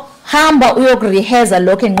 So hamba uyokurehearsa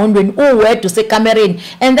lokho engqondweni uwedwa usekamereni,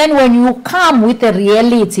 and then when you come with the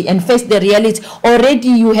reality and face the reality, already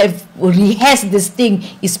you have rehearsed this thing,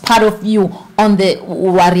 is part of you on the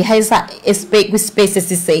rehearsa space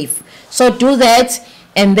is safe. So do that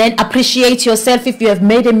and then appreciate yourself. If you have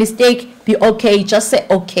made a mistake, be okay, just say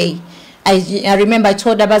okay. I remember I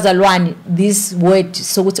told abazalwane this word,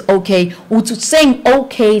 so it's okay. Saying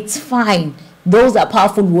okay, it's fine. Those are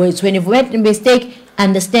powerful words. When you've made a mistake,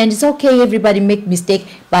 understand it's okay. Everybody make mistake,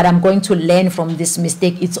 but I'm going to learn from this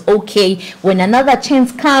mistake. It's okay. When another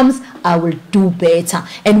chance comes, I will do better.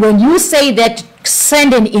 And when you say that,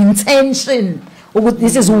 send an intention.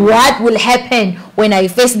 This is what will happen when I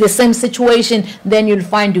face the same situation. Then you'll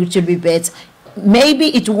find it to be better.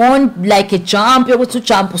 Maybe it won't like a jump, you're able to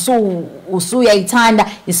jump, so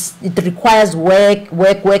it requires work,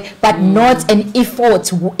 but not an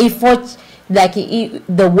effort like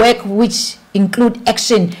the work which include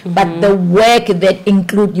action, but the work that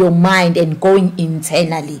include your mind and going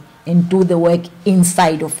internally and do the work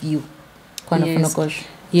inside of you.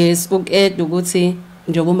 Yes, ukuthi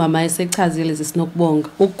njengoba mama esechazile sisinokubonga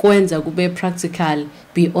ukwenza kube practical,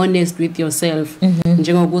 be honest with yourself.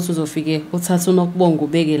 Njengokuthi uzofike uthatha unokubonga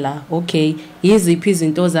ubeke la, okay, yiziphi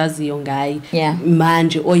izinto ozaziyo ngaye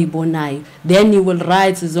manje oyibonayo, then you will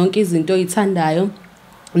write zonke izinto oyithandayo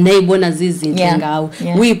neyibona zizinhle ngawo,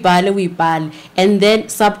 uyibhale, and then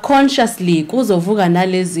subconsciously kuzovuka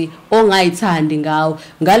nalezi ongayithandi ngawo.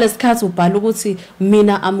 Ngalesikhathi ubhala ukuthi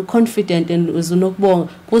mina I'm confident and uzunokubonga,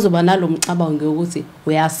 kuzoba nalomcabango ukuthi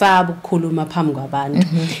uyasaba ukukhuluma phambi kwabantu.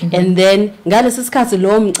 And then ngalesikhathi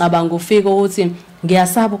lo mcabango ufika ukuthi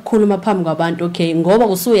ngiyasaba ukukhuluma phambi kwabantu, okay, ngoba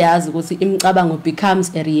usuyazi ukuthi imicabango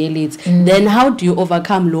becomes a reality. Then how do you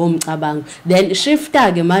overcome lo mcabango? Then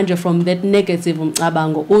shifta ke manje from that negative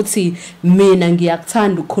umcabango uthi mina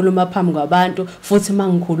ngiyakuthanda ukukhuluma phambi kwabantu, futhi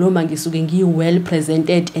mangikhuluma ngisuke ngiwell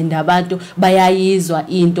presented and abantu bayayizwa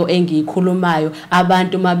into engiyikhulumayo.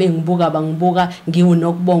 Abantu mabengibuka bangibuka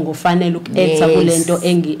ngiwunokubonga ufanele uku-acta kulento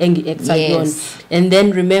engi-acta kuyona. And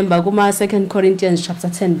then remember kuma 2 Corinthians chapter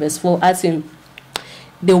 10 verse 4 athi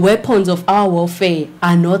the weapons of our warfare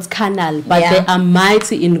are not carnal, but they are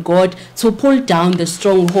mighty in God to pull down the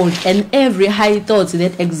stronghold and every high thought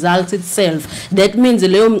that exalts itself. That means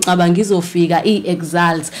leyo mcabango izofika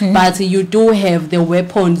exalt, but you do have the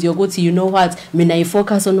weapons yokuthi you know what, mina I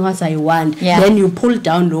focus on what I want. Then you pull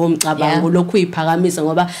down lo mcabango lokhu iphakamisa,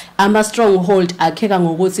 ngoba ama stronghold akheka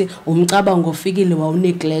ngokuthi umcabango ofikile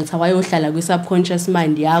wawuneglect wayohlala kwi subconscious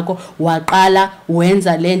mind yakho, waqala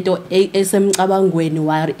wenza lento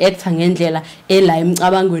esemcabangweni, reacta ngendlela ela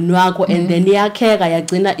emcabangweni wakho, and then iyakheka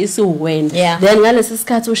yagcina isiwena. Then ngalesi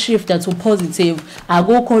sikhathi ushifta to positive,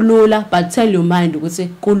 akukho lula, but tell your mind ukuthi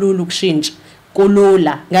kulula ukushintsha,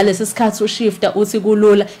 kulula. Ngalesi sikhathi ushifta uthi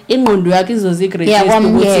kulula, ingqondo yakho izozigrade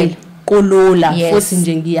ukuthi kulula, futhi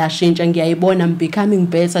nje ngiyashintsha, ngiyayibona I'm becoming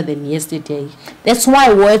better than yesterday. That's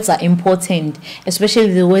why words are important,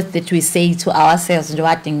 especially the words that we say to ourselves.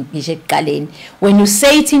 When you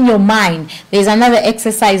say it in your mind, there's another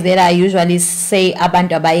exercise that I usually say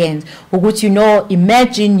abantu abayenza ukuthi, you know,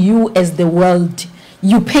 imagine you as the world.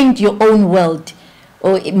 You paint your own world.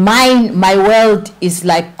 My world is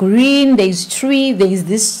like green, there's tree, there's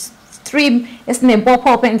this stream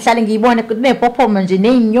esinempophopho engihlale ngiyibona kunepophopho manje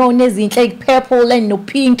nezinyoni ezinhle purple and no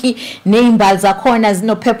pinky neimbali zakhona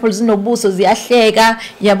zino purple zinobuso ziyahleka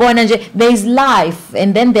yabona nje there is life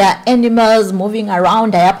and then there are animals moving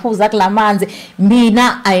around ayaphuza kulamanzi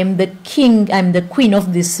mina I am the king I am the queen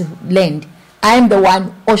of this land I am the one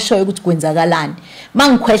oshoyo ukuthi kwenzakalani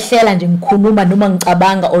mangikhwehlela nje ngikhuluma noma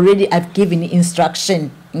ngicabanga already I've given instruction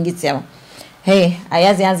ngithi yabo hey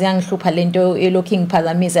ayazi yangihlupha lento elokhu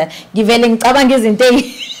ngiphazamisa ngivele ngicabanga izinto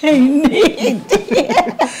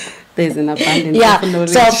there's an abundance of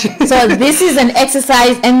knowledge. So this is an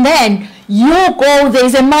exercise and then you go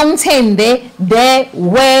there's a mountain there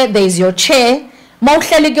where there's your chair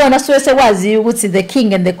mawuhleli kuyona suwe sekwazi ukuthi the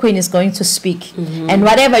king and the queen is going to speak and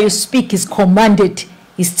whatever you speak is commanded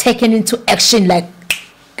is taken into action like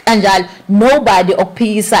kanjalo nobody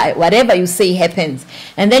okuphikisa whatever you say happens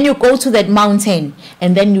and then you go to that mountain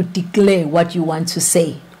and then you declare what you want to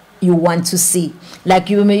say you want to see like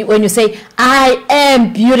when you say I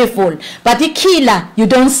am beautiful but the killer you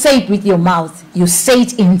don't say it with your mouth you say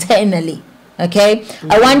it internally. Okay,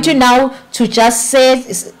 I want you now to just say,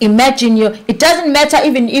 imagine it doesn't matter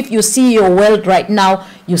even if you see your world right now,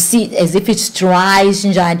 you see it as if it's dry, are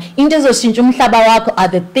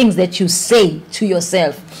the things that you say to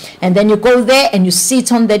yourself. And then you go there and you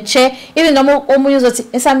sit on the chair. Even though it's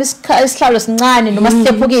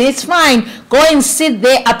fine. Go and sit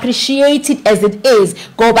there, appreciate it as it is.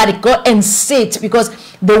 Go and sit because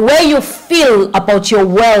the way you feel about your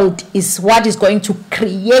world is what is going to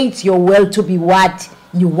create your world to be what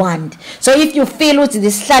you want. So if you feel with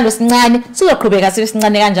this but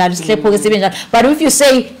if you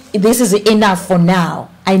say this is enough for now,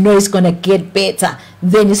 I know it's gonna get better,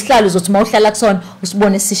 then isihlalo uzothi mawuhlala kusona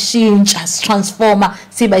usibone sishintsha transformer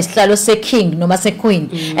siba isihlalo se king noma se queen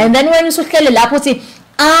and then when usuhlele lapho uthi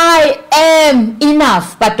I am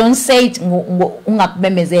enough but don't say it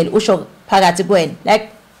ungakubemezeli usho phakathi kweni like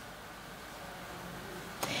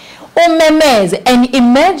umemeze and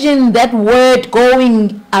imagine that word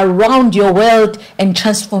going around your world and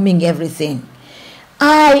transforming everything.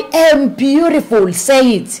 I am beautiful,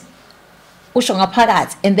 say it.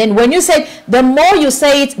 And then when you say, the more you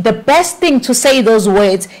say it, the best thing to say those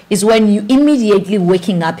words is when you immediately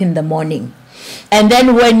waking up in the morning. And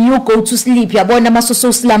then when you go to sleep, out and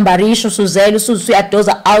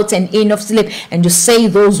in of sleep, and you say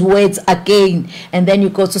those words again, and then you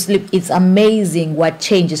go to sleep. It's amazing what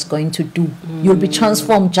change is going to do. You'll be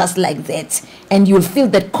transformed just like that. And you'll feel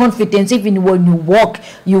that confidence even when you walk.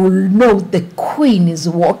 You will know the queen is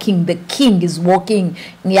walking, the king is walking.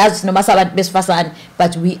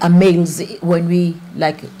 But we are males when we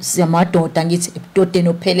like so but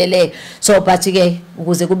so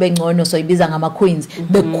queens.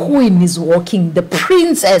 The queen is walking, the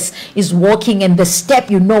princess is walking, and the step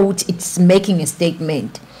you know it's making a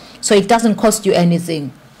statement. So it doesn't cost you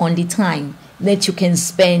anything, only time that you can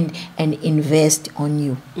spend and invest on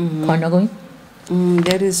you.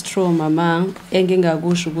 That is true, mama.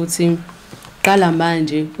 Engingakusho ukuthi qala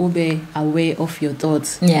manje ube aware of your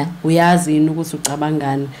thoughts. Yeah. Uyazi ukuthi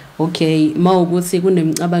ucabangani. Okay, mawukuthi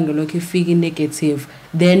kunemicabango lokho ifika negative,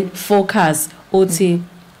 then focus uthi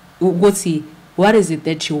ukuthi what is it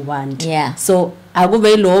that you want? Yeah. So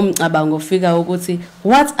akube lo mcabango ufika ukuthi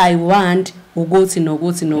what I want ukuthi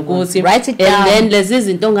nokuthi write it down. And then lezi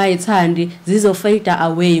zinto ongayithandi zizofade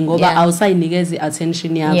away ngoba awusayinikezi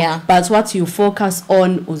attention yakho. Yeah. But what you focus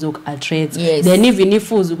on uzok attract. Yes. Then even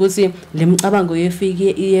if uza ukuthi le mcabango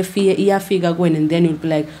iyafika kuwena and then you'll be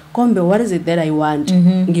like kombe what is it that I want?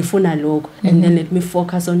 Ngifuna lokho. And then let me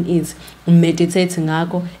focus on it. Meditate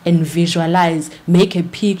ngako and visualize, make a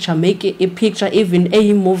picture even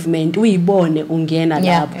a movement uyibone ungena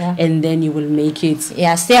lapho and then you will make it.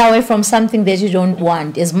 Yeah, stay away from something that you don't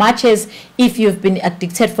want. As much as if you've been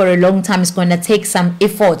addicted for a long time, it's going to take some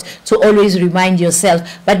effort to always remind yourself,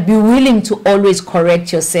 but be willing to always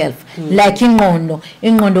correct yourself. Like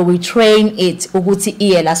ingondo we train it ukuthi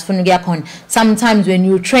iye la sifuna ukuya khona. Sometimes when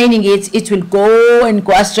you're training it, it will go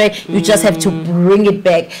astray. You just have to bring it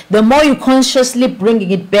back. The more you consciously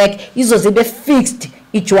bringing it back, izozibe fixed.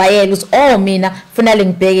 Mina funale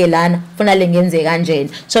ngibheke lana funale ngenze kanjena.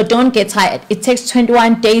 So don't get tired. It takes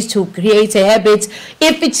 21 days to create a habit.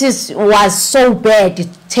 If it was so bad, it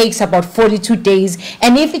takes about 42 days,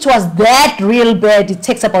 and if it was that real bad, it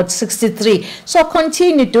takes about 63. So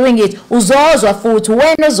continue doing it. Uzozwa futhi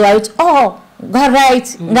wena uzwa it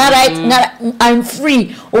right, I'm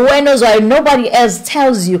free. When nobody else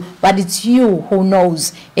tells you, but it's you who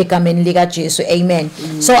knows. Amen.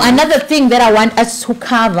 So another thing that I want us to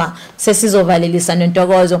cover,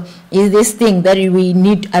 Ntokozo, is this thing that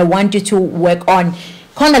I want you to work on.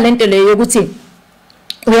 khona lento leyo yokuthi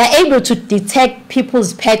we are able to detect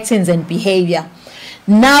people's patterns and behavior.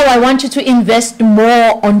 Now I want you to invest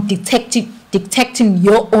more on detecting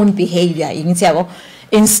your own behavior. You can say,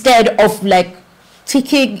 instead of like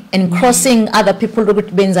ticking and crossing other people.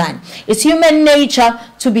 It's human nature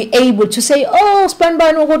to be able to say, oh,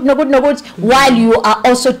 Spanban, no good, while you are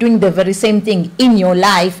also doing the very same thing in your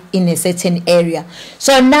life in a certain area.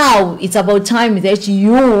 So now it's about time that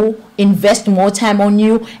you invest more time on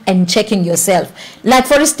you and checking yourself. Like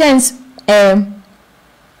for instance,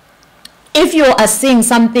 if you are seeing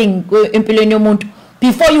something,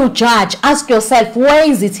 before you judge, ask yourself, where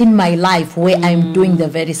is it in my life where I'm doing the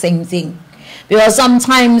very same thing? Because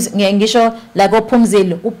sometimes like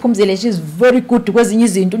uphumzile, she's very good to kwezinye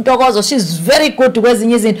izinto. Ntokozo, she's very good to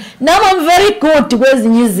kwezinye izinto. Now I'm very good to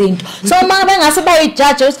kwezinye izinto. So mama ngase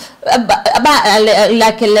bayijudge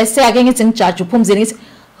like let's say ake ngithi ngijudge uphumzile ngithi,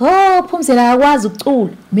 oh uphumzile akwazi ukucula,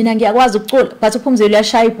 mina ngiyakwazi ukucula, but uphumzile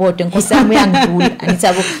uyashaya ibhode, Nkosi yami uyangidula. Angithi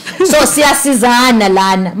yabo. So siyasizana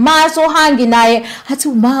lana. Maso hangi naye athi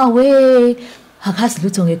ma we akazi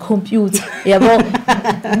lutho ngecomputer, yabo.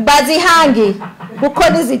 Bazi hangi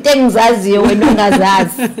kukhona izinto engizaziyo wena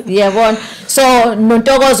ungazazi, yabona. So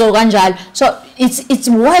Ntokozo kanjalo. So it's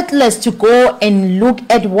worthless to go and look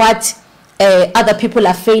at what other people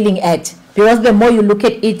are failing at, because the more you look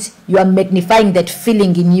at it, you are magnifying that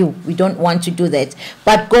feeling in you. We don't want to do that,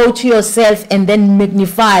 but go to yourself and then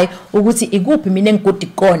magnify ukuthi ikuphi mina ngikude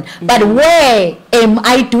khona. But where am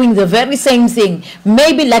I doing the very same thing?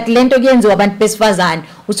 Maybe like lento kuyenziwa abantu besifazane,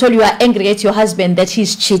 uthole you are angry at your husband that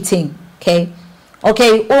he's cheating.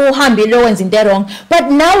 Okay, uhambile wenza into wrong, but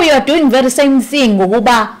now you are doing very same thing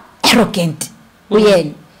ngokuba arrogant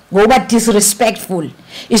uyena, ngokuba disrespectful.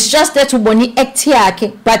 It's just that uboni act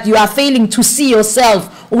yakhe, but you are failing to see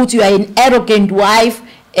yourself ukuthi you are an arrogant wife,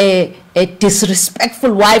 a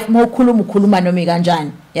disrespectful wife, mokhuluma nomi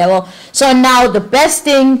kanjani, yabo. So now the best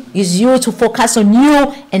thing is you to focus on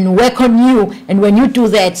you and work on you, and when you do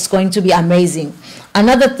that, it's going to be amazing.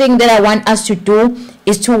 Another thing that I want us to do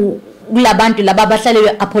is to kulabantu laba bahlale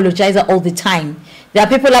be apologize all the time. There are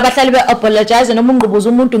people abahlale be apologize noma ungubuza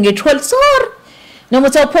umuntu ngethol sorry. No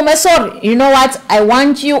matter sorry. You know what? I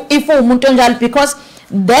want you if umuntu onjalo, because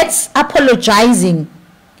that's apologizing.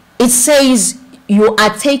 It says you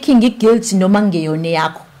are taking guilt noma ngeyone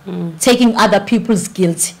yakho. Taking other people's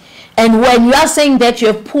guilt. And when you are saying that, you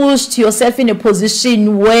have pushed yourself in a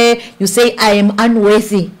position where you say, I am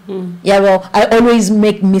unworthy. Yeah, well, I always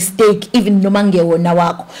make mistake, even nomangewona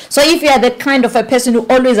wako. So if you are the kind of a person who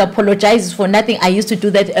always apologizes for nothing, I used to do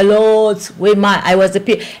that a lot. I was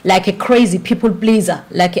like a crazy people pleaser,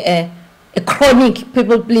 like a chronic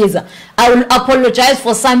people pleaser. I will apologize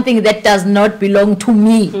for something that does not belong to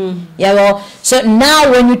me. Yeah, well, so now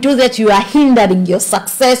when you do that, you are hindering your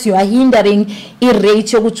success. You are hindering a rate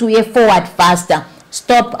to forward faster.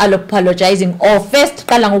 Stop apologizing. Or first,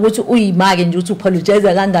 apologize.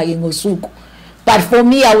 But for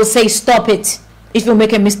me, I would say stop it. If you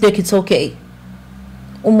make a mistake, it's okay.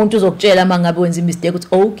 It's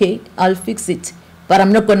okay, I'll fix it. But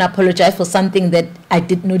I'm not going to apologize for something that I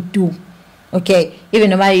did not do. Okay,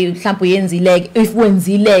 even if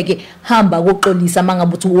wenzileke hamba koxolisa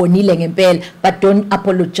mangabuthi wonile ngempela, but don't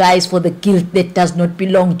apologize for the guilt that does not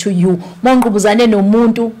belong to you. Mongqubuzane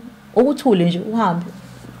nomuntu ukuthule nje uhambe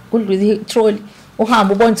kudlule trolley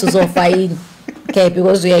uhambe ubone uzofa yini. Okay,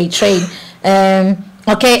 because we are trained.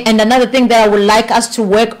 Okay, and another thing that I would like us to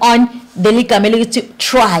work on, to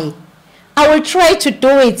try. I will try to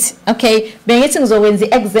do it. Okay, bengithi ngizokwenza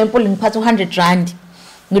example ngiphatha 100 rand.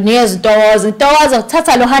 Nginiyeza Ntokozo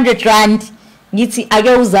thatha lo 100 rand ngithi ake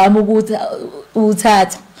uzama ukuthi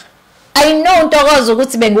uthatha. I know Ntokozo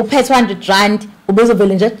ukuthi benguphethe 100 rand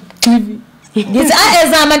ubezovele nje ngithi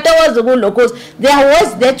ezama Ntokozo kulokho. There are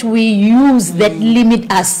words that we use that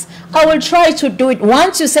limit us. I will try to do it.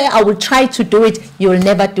 Once you say I will try to do it, you will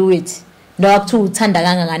never do it.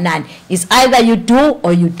 It's either you do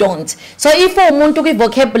or you don't. So if umuntu ki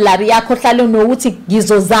vocabulary yakho hlale nokuthi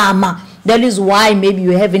ngizozama, that is why maybe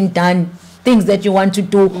you haven't done things that you want to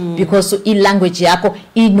do, because in language yako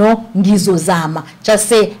ino ngizozama. Just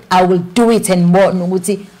say I will do it and more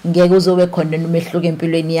nokuthi ngeke uzobe khona nomehluko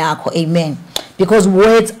empilweni yakho. Amen. Because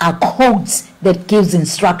words are codes that gives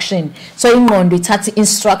instruction. So ingqondo ithatha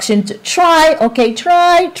instruction to try. Okay,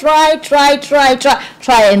 try,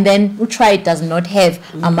 and then try does not have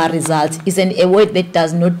a result. It's a word that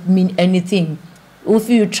does not mean anything. If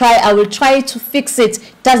you try, I will try to fix it,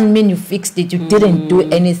 doesn't mean you fixed it. You didn't do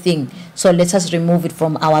anything. So let us remove it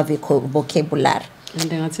from our vocabulary. And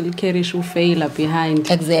then until you carry you fail up behind.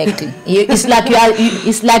 Exactly. It's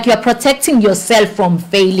like you are protecting yourself from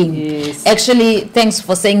failing. Yes. Actually, thanks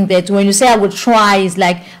for saying that. When you say I will try, it's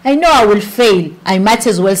like I know I will fail. I might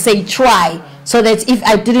as well say try, so that if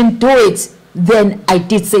I didn't do it, then I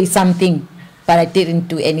did say something, but I didn't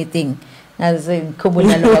do anything. I didn't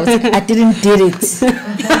did it.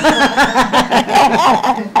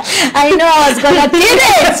 I know I was gonna did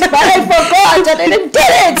it, but I forgot. I didn't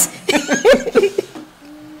did it.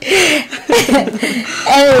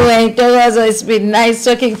 Anyway, Ntokozo, it's been nice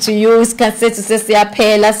talking to you. It's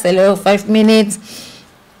 5 minutes.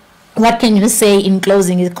 What can you say in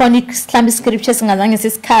closing? Is chronic scriptures ngazange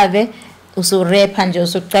sisikhave usurepha nje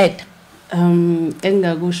usuqeda.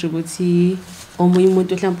 Engakusho ukuthi omunye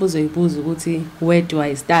umuntu mhlawumbe uzoyibuza ukuthi where do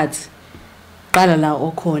I start? Qala la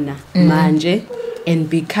okhona manje and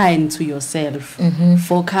be kind to yourself.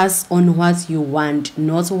 Focus on what you want,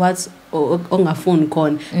 not what ongafuni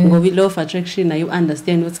khona. Ngoba law of attraction you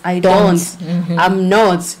understand what I don't. I'm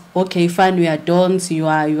not. Okay, fine, you are don't, you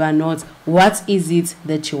are not. What is it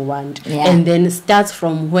that you want? Yeah. And then start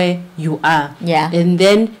from where you are. Yeah. And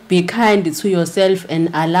then be kind to yourself and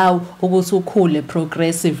allow ukuthi ukhule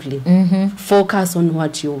progressively. Focus on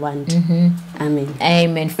what you want. Amen.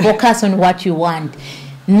 Amen. Focus on what you want.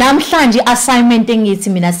 Namhlanje assignment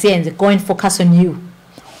engithi mina siyenze, go and focus on you.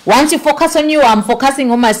 Once you focus on you, I'm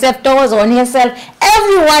focusing on myself, Ntokozo on herself.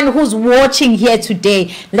 Everyone who's watching here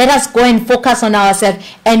today, let us go and focus on ourselves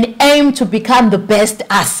and aim to become the best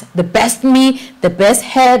us, the best me, the best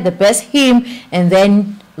her, the best him, and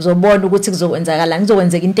then uzobona ukuthi kuzokwenzakala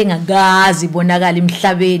ngizokwenzeka into engakazi ibonakala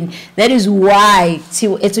emhlabeni. That is why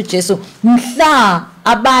thiwe ethu Jesu mhla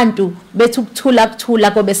abantu bethu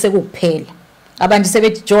ukuthula kobese kuphela. Abantu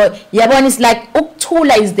sebethi joy. Yabona, it's like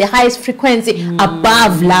ukuthula is the highest frequency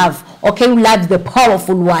above love. Okay, love is the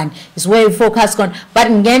powerful one. It's where we focus on. But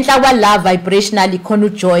ngenhla kwa love vibrationally khona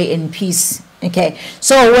joy and peace. Okay,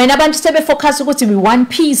 so when abantu sebe focus ukuthi we want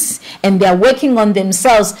peace and they are working on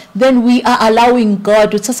themselves, then we are allowing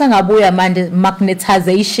God uthatha ngabuya manje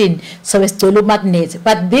magnetization, so esicela magnet.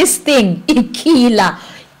 But this thing ikila,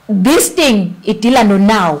 this thing idila no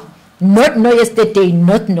now, not no yesterday,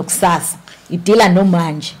 not no kusasa, idila no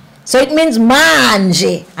manje. So it means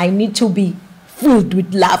manje I need to be filled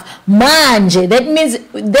with love. Manje, that means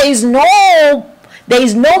there is no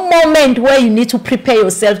moment where you need to prepare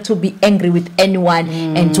yourself to be angry with anyone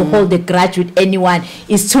and to hold a grudge with anyone.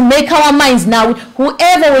 It's to make our minds now,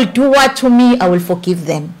 whoever will do what to me, I will forgive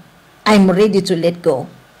them. I'm ready to let go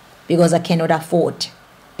because I cannot afford,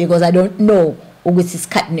 because I don't know ukuthi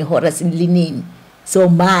isikhathi nehora sinlinini. So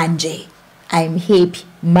manje I'm happy,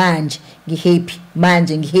 manje ngihappy,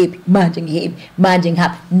 manje ngihappy, manje ngihappy, manje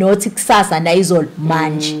ngihappy, nothi kusasa nayizolo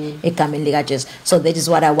manje egameni lika Jesu. So that is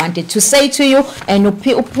what I wanted to say to you. And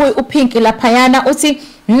uphinki laphayana uthi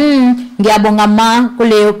ngiyabonga ma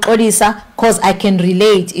kuleyo xolisa because I can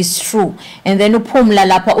relate, it's true. And then uphumla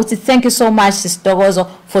lapha uthi thank you so much Sister Ntokozo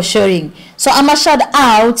for sharing. So I'm a shout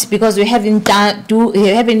out because we haven't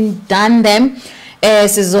done them.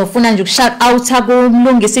 Sizofuna nje shout out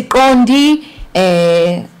kumlungisi iqondi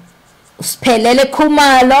usiphelele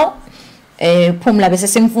khumalo phumla bese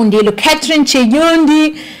simfundile Catherine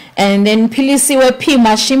Chiyundi, and then Philisiwe P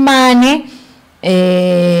Mashimane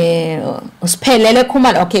usiphelele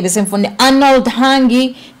khumalo. Okay, bese simfunde Arnold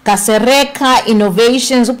Hangi Kasereka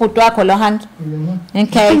Innovations ubhuti wakho lo Hangi.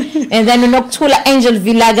 Okay, and then unokuthula Angel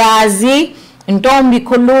Vilagazi, Ntombi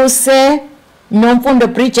Khuluse, Nomfundo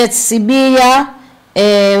Bridget Sibiya,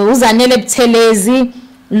 uzanele Buthelezi,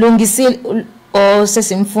 Lungisile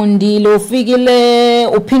sesimfundile, ufikile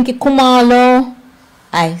uphinki khumalo.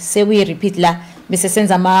 Ay se we repeat la bese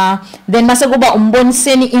senza ma, then mase kuba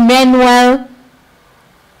umboniseni Emmanuel,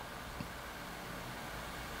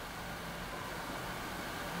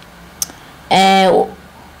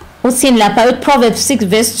 uthini lapha with Proverbs 6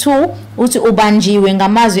 verse 2 uthi ubanjiwe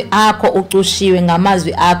ngamazwi akho, ucushiwe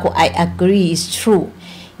ngamazwi akho. I agree, it's true.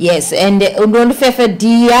 Yes, and Undonifefe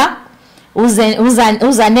Dia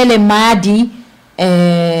uzanele Madi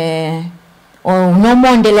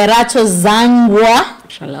Nomondele Rato Zangwa.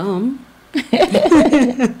 Shalom.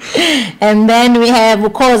 And then we have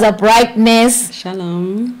Ukoza Brightness.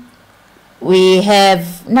 Shalom. We have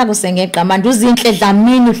nakusenge qamanda uzinhle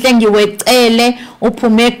Dlamini, uhlengiwe Cele,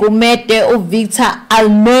 uphume Gumede, uVictor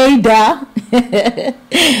Almeida.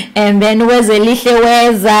 And then wezelihle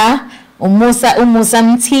weza umusa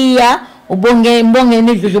Mthia, Mbonge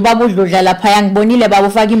nidludlu baba udludla lapha ngibonile baba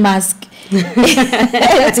ufaka imask.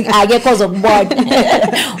 Uthi akekho zokubona.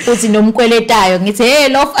 Uthi nomkweletayo ngithi hey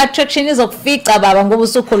law of attraction izokufica baba ngoba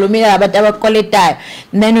usukhulumile abantu abakweletayo.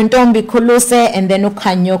 Then untombi khuluse and then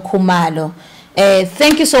ukhanyo khumalo.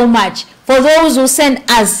 Thank you so much. For those who send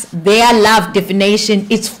us their love definition,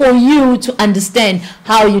 it's for you to understand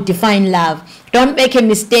how you define love. Don't make a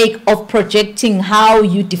mistake of projecting how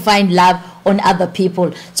you define love on other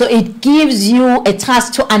people. So it gives you a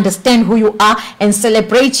task to understand who you are and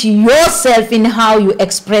celebrate yourself in how you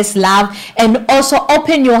express love, and also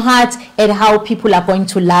open your heart at how people are going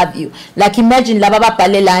to love you. Like imagine lababa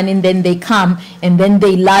palelan and then they come and then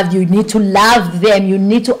they love you. You need to love them. You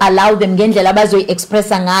need to allow them express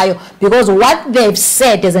ngayo, because what they've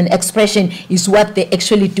said as an expression is what they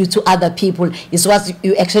actually do to other people, is what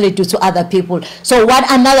you actually do to other people. So what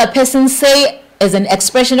another person say as an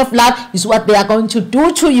expression of love is what they are going to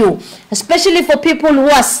do to you, especially for people who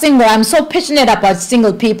are single. I'm so passionate about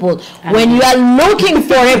single people. When you are looking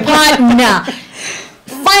for a partner,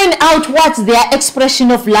 find out what their expression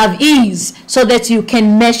of love is so that you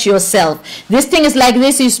can mesh yourself. This thing is like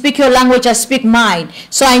this: you speak your language, I speak mine.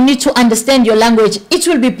 So I need to understand your language. It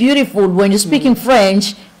will be beautiful when you're speaking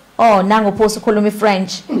French. Oh, nango poso kolumi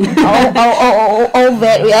French.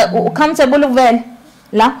 Comfortable well.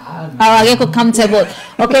 La? Awageko comfortable.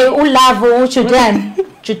 Okay, u love you them.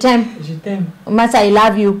 Je t'aime. Masa I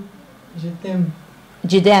love you. Je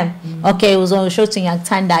t'aime. Okay, uzo shooting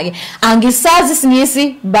yakuthanda ke. Angisazi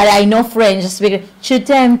singisi, but I know French. Speak. Je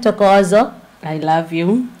t'aime Ntokozo. I love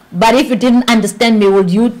you. But if you didn't understand me,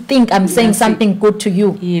 would you think I'm saying something good to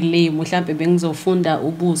you? You're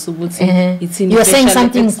saying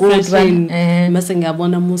something good, right?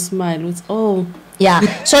 Oh. Yeah.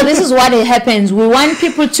 So this is what it happens. We want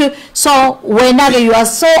people to. So whenever you are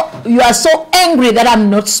so angry that I'm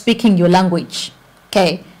not speaking your language,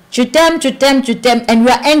 okay? To them, and you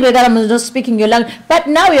are angry that I'm not speaking your language, but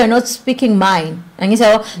now you're not speaking mine. And you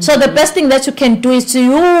say, so the best thing that you can do is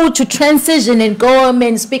to transition and go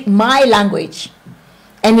and speak my language,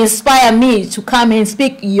 and inspire me to come and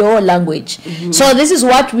speak your language. So this is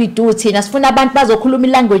what we do.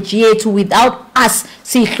 Language without us.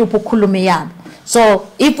 So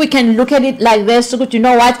if we can look at it like this, so you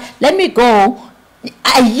know what? Let me go.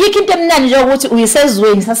 We says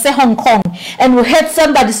when Hong Kong, and we heard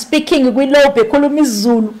somebody speaking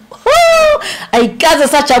Zulu. I gaza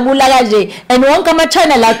such a bulagaje, and one come a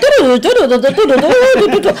China like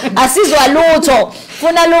asizwa lutho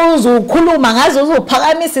funa lozo khuluma ngazo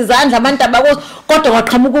phakamisa izandla abantu abako kodwa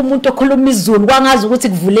waqhamuka umuntu okhuluma izulu kwangazi ukuthi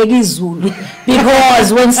kuvuleka izulu,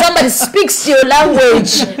 because when somebody speaks your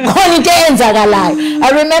language khona into eyenzakalayo. I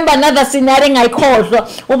remember another scenario ngayikhohlwa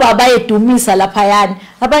ubaba edumisa lapha yani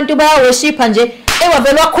abantu baya worshipa nje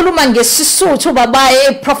ewavela wakhuluma ngesisuthu ubaba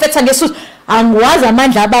prophetha ngesisuthu. Angiwazi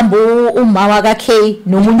amandla abamba umama kaK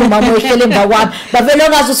nomunye umama ohlele emva kwami bavele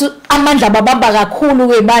ngazi amandla babamba kakhulu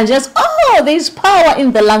ke manje. Oh, there is power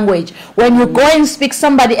in the language. When you go and speak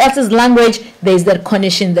somebody else's language, there is that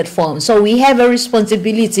connection that forms. So we have a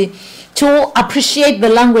responsibility to appreciate the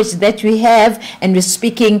language that we have and we're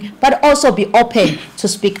speaking, but also be open to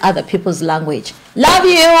speak other people's language. Love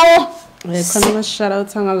you. Shout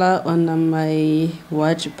out on my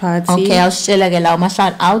watch party. Okay, I'll share my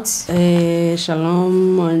shout outs.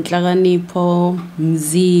 Shalom Nhlakanipho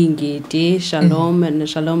Mzingidi. Shalom and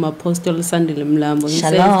Shalom Apostle Sandile Mlambo.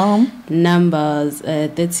 Shalom. Numbers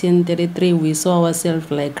 13:33. We saw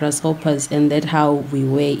ourselves like grasshoppers, and that's how we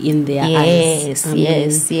were in their eyes.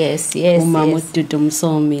 Yes.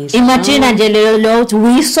 Msomi. Imagine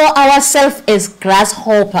we saw ourselves as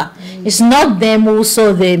grasshopper. It's not them who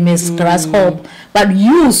saw them as grasshopper, but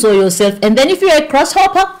you saw yourself. And then if you're a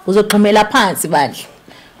grasshopper, uzoqhumela phansi bandla.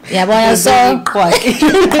 Yabona so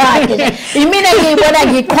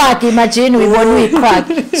imagine we want we crack.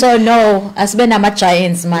 So no, asibena ama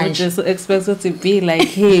giants manje. Just expect to be like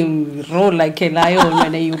him, roll like a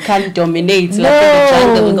lion, and you can't dominate no,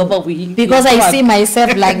 like in the jungle. Because I see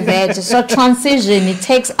myself like that. So transition, it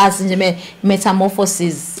takes us in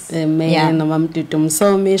metamorphosis. Amen.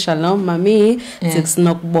 Msomi, shalom mami.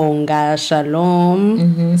 Bonga, shalom.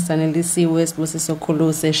 Sanelisi West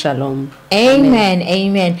Busisokuluse, shalom.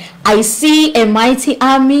 Amen. I see a mighty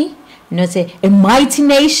army, not a mighty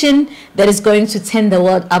nation that is going to turn the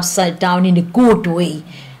world upside down in a good way.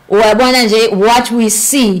 What we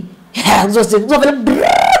see,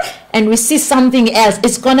 and we see something else.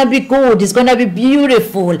 It's gonna be good. It's gonna be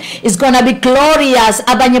beautiful. It's gonna be glorious.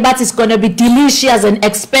 Abanyabat is gonna be delicious and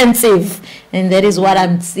expensive. And that is what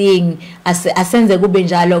I'm seeing. Let's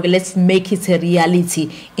make it a reality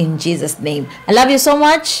in Jesus' name. I love you so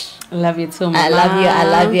much. Love you too, Mama. I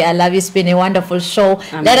love you. It's been a wonderful show.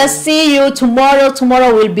 Amen. Let us see you tomorrow.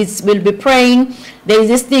 Tomorrow we'll be praying. There is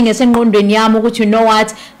this thing, which you know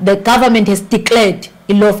what? The government has declared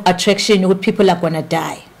a law of attraction where people are going to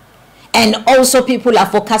die. And also people are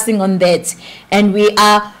focusing on that. And we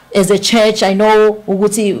are, as a church, I know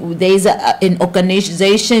there is an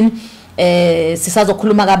organization, we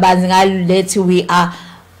are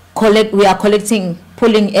collecting,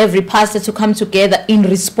 pulling every pastor to come together in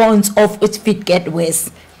response of if it get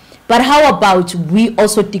worse. But how about we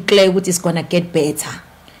also declare what is going to get better?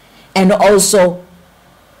 And also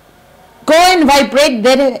go and vibrate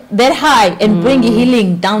that high and bring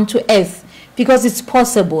healing down to earth. Because it's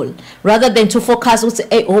possible, rather than to focus on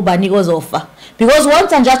offer. Because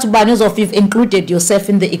once and just banners of you've included yourself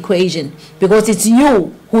in the equation. Because it's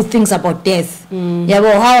you who thinks about death. Yeah,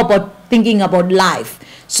 well, how about thinking about life?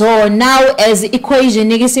 So now, as the equation,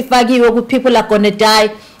 people are going to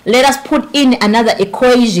die. Let us put in another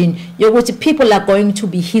equation. People are going to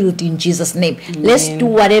be healed in Jesus' name. Amen. Let's do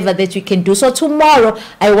whatever that we can do. So tomorrow,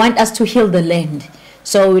 I want us to heal the land.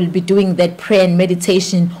 So we'll be doing that prayer and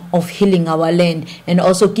meditation of healing our land, and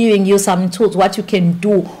also giving you some tools what you can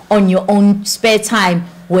do on your own spare time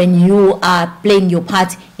when you are playing your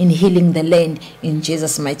part in healing the land in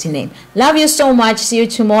Jesus' mighty name. Love you so much. See you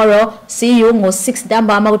tomorrow. See you on 6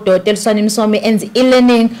 Msomi and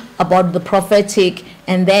learning about the prophetic,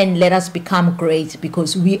 and then let us become great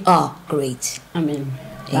because we are great. Amen.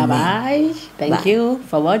 Amen. Bye-bye. Thank you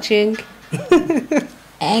for watching.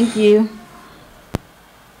 Thank you.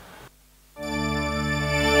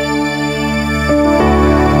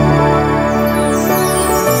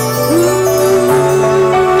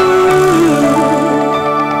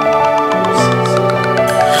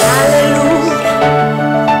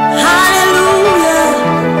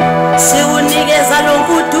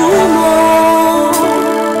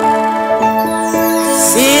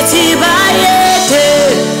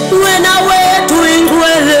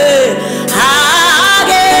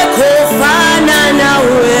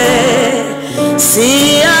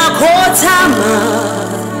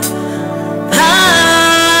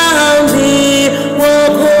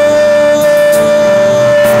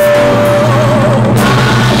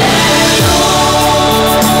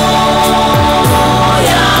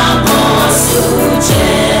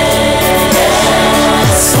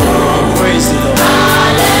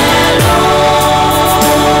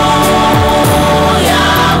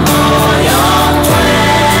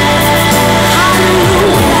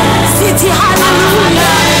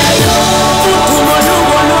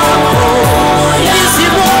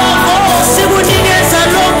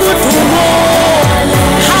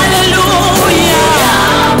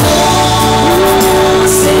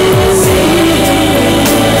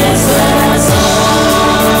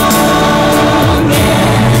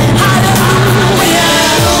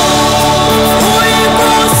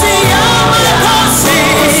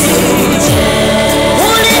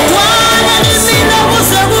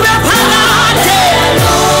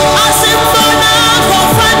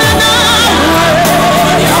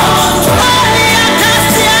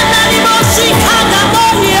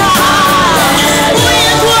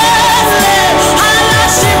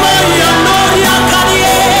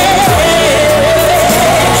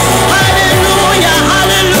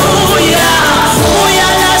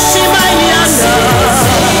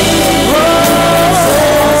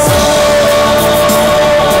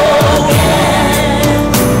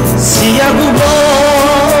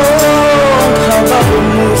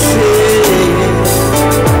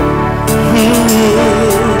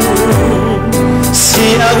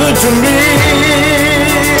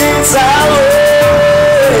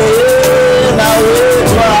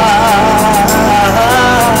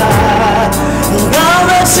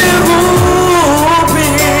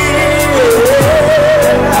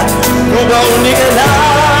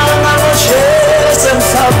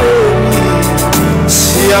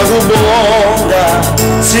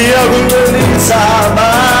 Siya